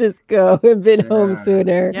been- Francisco and been home Yeah.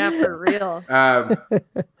 sooner. Yeah, for real.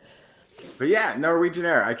 But yeah, Norwegian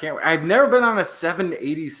Air. I've never been on a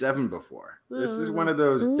 787 before. This is one of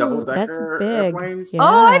those Ooh, double that's decker big. airplanes. Yeah.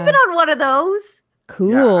 Oh, I've been on one of those Cool.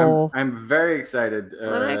 Yeah, I'm very excited.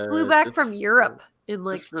 when I flew back just- from Europe in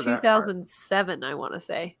like just for that part. 2007, I want to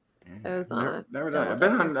say. I was on a never done it. I've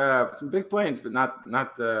been on some big planes, but not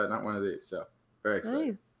one of these. So very excited.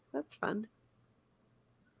 Nice. That's fun.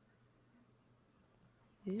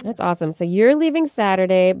 Yeah. That's awesome. So you're leaving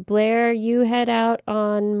Saturday. Blair, you head out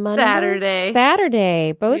on Monday? Saturday.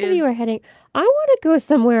 Saturday. Both Yeah. of you are heading. I want to go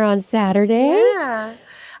somewhere on Saturday. Yeah.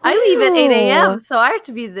 I leave at 8 a.m., Ooh. so I have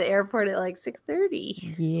to be at the airport at like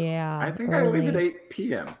 6:30. Yeah. I think I leave at early. 8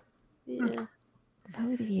 p.m. Yeah.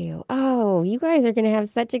 Both of you. Oh, you guys are going to have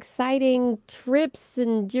such exciting trips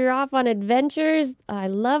and you're off on adventures. I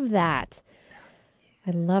love that.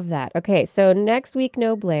 I love that. Okay, so next week,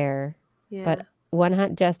 no Blair. Yeah. But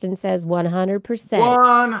Justin says 100%.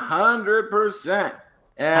 100%.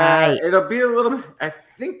 Aye. It'll be a little bit. I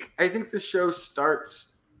think the show starts.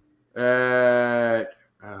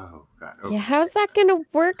 Oh God. Yeah, how's that going to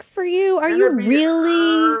work for you? Are It's you gonna be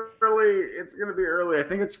really? early? It's gonna be early. I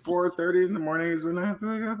think it's 4:30 in the morning is when I have to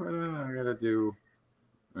wake up. I don't know. I gotta do.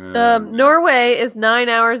 Norway is 9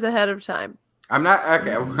 hours ahead of time. I'm not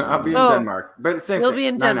okay. I'll be in Oh. Denmark, but it's same You'll thing. be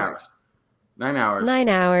in 9 Denmark. hours. 9 hours. 9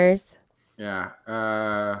 hours. Yeah.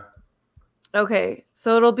 Okay,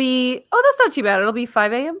 so it'll be. Oh, that's not too bad. It'll be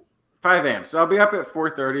 5 a.m. 5 a.m. So I'll be up at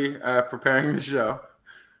 4:30, preparing the show.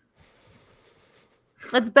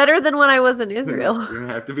 That's better than when I was in Israel. It's gonna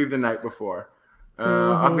have to be the night before.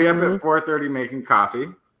 I'll be up at 4:30 making coffee.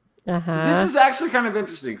 Uh-huh. So this is actually kind of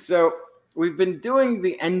interesting. So we've been doing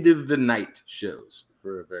the end of the night shows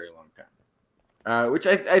for a very long time, which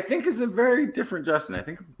I think is a very different Justin. I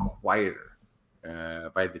think I'm quieter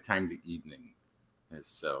by the time the evening is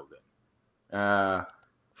settled in.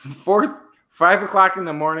 5 o'clock in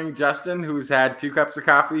the morning, Justin, who's had 2 cups of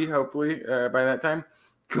coffee, hopefully by that time,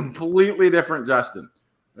 completely different Justin.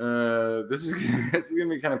 This is going to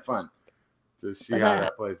be kind of fun to see how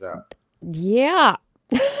that plays out. Yeah.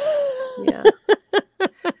 Yeah.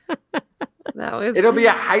 It'll be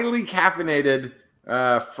a highly caffeinated,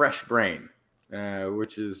 fresh brain,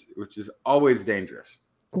 which is always dangerous.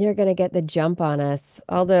 You're going to get the jump on us.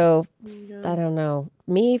 Although, I don't know.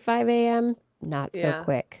 Me, 5 a.m., not so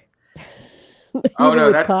quick. Oh,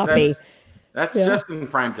 no, with coffee. That's just in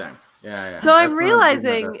prime time. Yeah. So I'm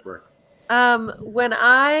realizing when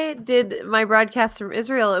I did my broadcast from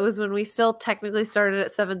Israel, it was when we still technically started at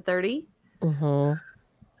 7:30.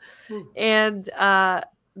 And that,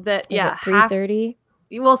 3:30?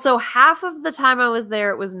 Well, so half of the time I was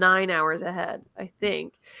there, it was 9 hours ahead, I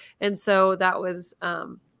think. And so that was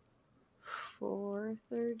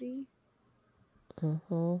 4:30.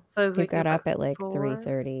 So I was got up at like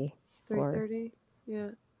 3:30. 3:30. Yeah.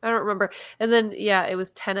 I don't remember. And then, it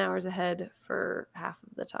was 10 hours ahead for half of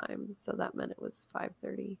the time. So that meant it was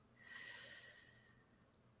 5:30.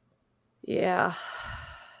 Yeah.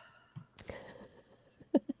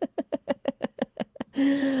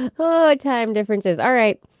 Oh, time differences. All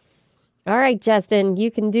right, Justin, you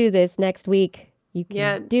can do this next week. You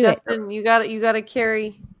can do Justin, you got to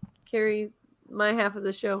carry my half of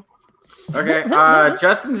the show. Okay,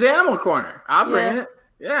 Justin's Animal Corner. I'll bring it.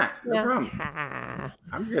 Yeah, no problem.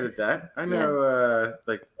 I'm good at that. I know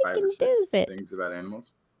like 5 or 6 things about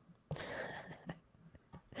animals.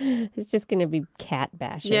 It's just gonna be cat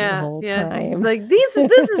bashing the whole time. He's like, this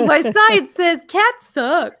is why science says cats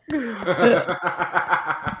suck.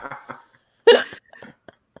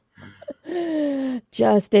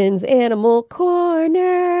 Justin's Animal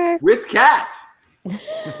Corner with cats.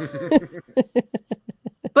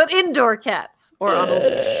 But indoor cats or on a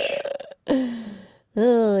leash.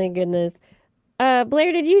 Oh my goodness.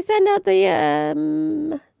 Blair, did you send out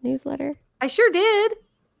the newsletter? I sure did.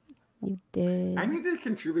 You did. I need to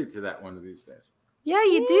contribute to that one of these days. Yeah,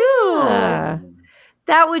 you do.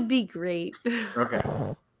 That would be great. Okay.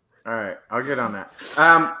 All right, I'll get on that.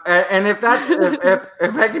 And if that's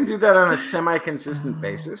if I can do that on a semi-consistent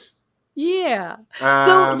basis. Yeah.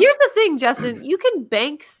 So here's the thing, Justin. You can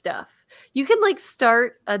bank stuff. You can like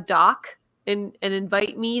start a doc and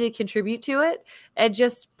invite me to contribute to it and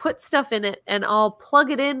just put stuff in it and I'll plug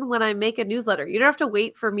it in when I make a newsletter. You don't have to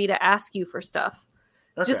wait for me to ask you for stuff.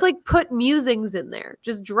 Okay. Just like put musings in there.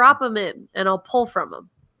 Just drop them in and I'll pull from them.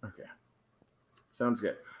 Okay. Sounds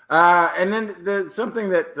good. And then something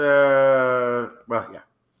that,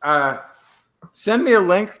 send me a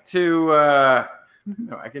link to, no,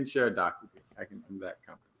 I can share a doc with you. I'm that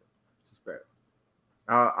competent. Just bear.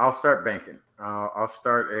 I'll start banking. I'll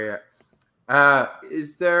start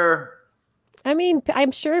is there... I mean,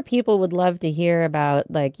 I'm sure people would love to hear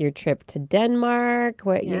about like your trip to Denmark,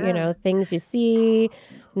 what you know, things you see.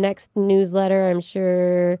 Next newsletter, I'm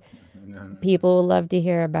sure people will love to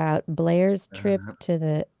hear about Blair's trip to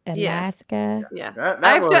the Alaska. Yeah. That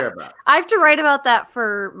I have to write about that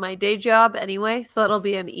for my day job anyway, so that'll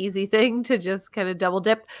be an easy thing to just kind of double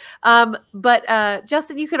dip. But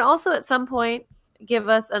Justin, you can also at some point give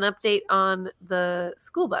us an update on the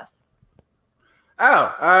school bus.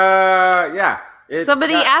 Oh, yeah.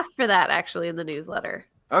 Somebody asked for that actually in the newsletter.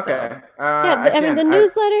 Okay. So.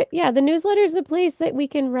 The newsletter is a place that we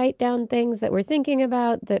can write down things that we're thinking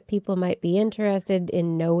about that people might be interested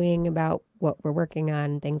in knowing about what we're working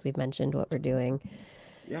on, things we've mentioned, what we're doing.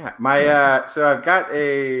 Yeah. So I've got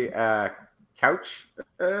a couch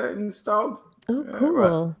installed. Oh,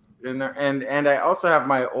 cool. In there, and I also have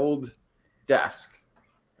my old desk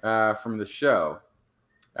from the show.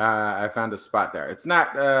 I found a spot there. It's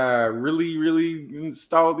not really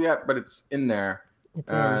installed yet, but it's in there.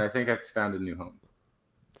 I think I've found a new home.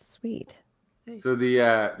 Sweet. So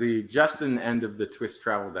the Justin end of the TWIS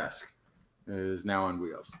travel desk is now on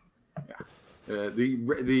wheels. Yeah.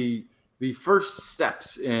 The first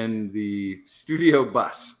steps in the studio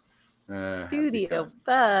bus. Studio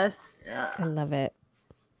bus. Yeah. I love it.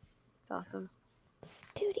 It's awesome.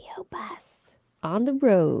 Studio bus on the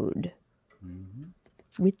road. Mm-hmm.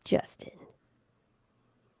 With Justin.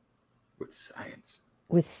 With science.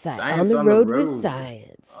 With science. On the road with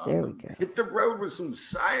science. There we go. Hit the road with some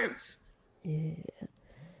science. Yeah.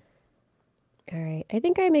 All right. I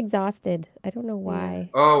think I'm exhausted. I don't know why.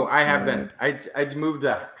 Oh, I have been. I moved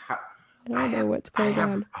the... I don't know what's going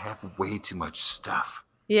on. I have way too much stuff.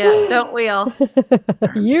 Yeah, don't we all?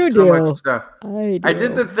 You so do. Much stuff. I do. I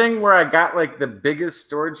did the thing where I got like the biggest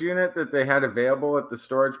storage unit that they had available at the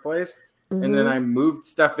storage place. And then I moved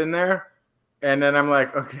stuff in there. And then I'm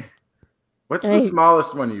like, okay, what's the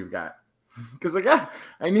smallest one you've got? Because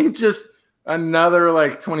I need just another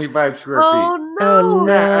like 25 square feet. Oh Oh,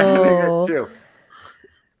 no. Yeah, I think no. it too.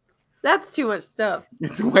 That's too much stuff.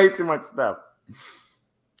 It's way too much stuff.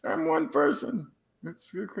 I'm one person.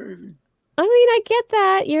 That's so crazy. I mean, I get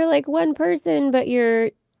that. You're like one person, but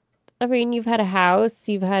I mean, you've had a house,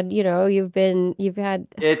 you've had, you've had,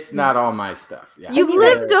 It's not all my stuff. Yeah, You've mean,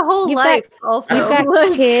 lived a whole you've life also. you've got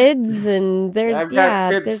Like, kids, and there's, I've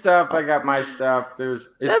got kids there's stuff. I got my stuff. that's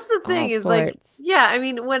It's the thing all is like, sorts. yeah, I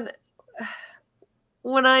mean, when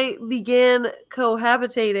I began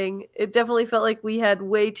cohabitating, it definitely felt like we had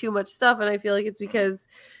way too much stuff. And I feel like it's because,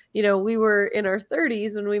 we were in our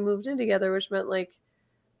 30s when we moved in together, which meant like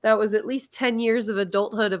that was at least 10 years of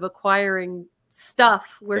adulthood of acquiring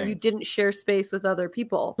stuff where you Things. didn't share space with other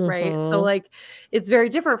people, right? Mhm. So like it's very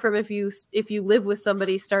different from if you live with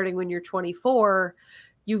somebody starting when you're 24,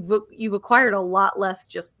 you've acquired a lot less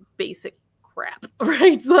just basic crap,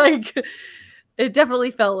 right? Like it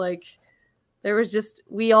definitely felt like there was just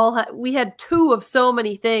we had two of so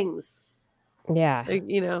many things. Yeah. Like,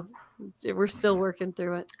 we're still working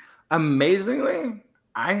through it. amazingly,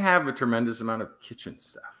 I have a tremendous amount of kitchen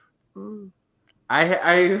stuff. Mm.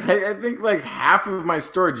 I think like half of my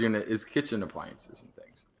storage unit is kitchen appliances and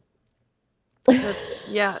things.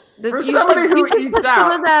 Yeah. For somebody who eats put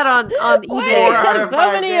some out, of that on Why eBay. Four out are of so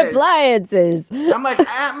 5 many days. appliances? I'm like,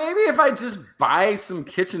 maybe if I just buy some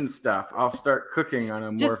kitchen stuff, I'll start cooking on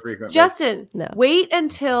a more frequent basis. Justin, No. wait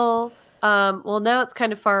until now it's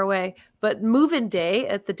kind of far away, but move-in day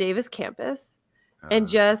at the Davis campus and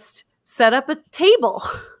just set up a table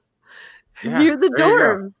near the there you go.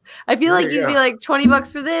 dorms. I feel There like you you'd be go. like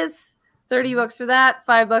 $20 for this, $30 for that,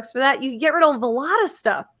 $5 for that. You could get rid of a lot of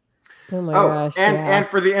stuff. Oh my gosh. And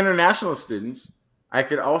for the international students, I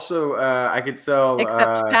could also sell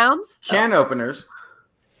Except pounds. can openers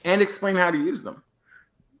and explain how to use them.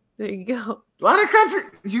 There you go. A lot of countries,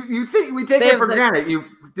 you think we take They it have for the- granted. You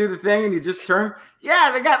do the thing and you just turn.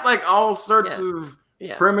 Yeah, they got like all sorts of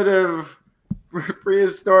Yeah. primitive,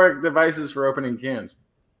 prehistoric devices for opening cans.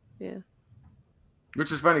 Yeah.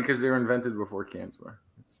 Which is funny because they were invented before cans were.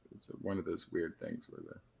 It's one of those weird things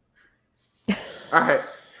where all right.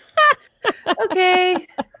 Okay. Say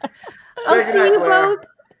I'll see goodnight, you Blair. both.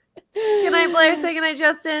 Good night, Blair. Say good night,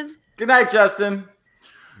 Justin. Good night, Justin.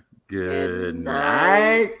 Good Good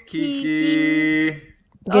night, night, Kiki.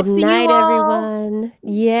 I'll Good see you night, all. everyone.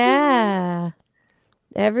 Yeah.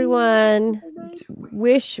 Everyone,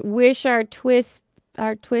 wish our TWIS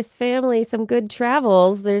family some good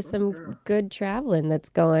travels. There's some good traveling that's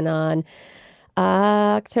going on.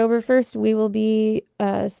 October 1st, we will be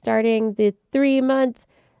starting the 3-month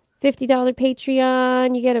 $50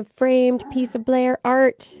 Patreon. You get a framed piece of Blair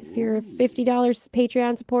art. If you're a $50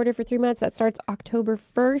 Patreon supporter for 3 months, that starts October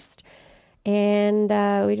 1st. And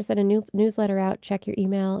we just had a new newsletter out. Check your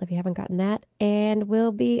email if you haven't gotten that. And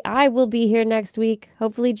I will be here next week.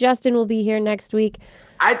 Hopefully Justin will be here next week.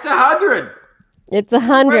 It's 100. It's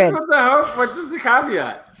 100. What's the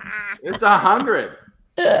caveat? It's 100.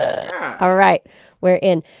 Yeah. All right, we're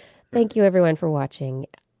in. Thank you everyone for watching.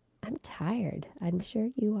 I'm tired. I'm sure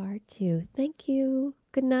you are too. Thank you.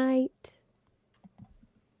 Good night.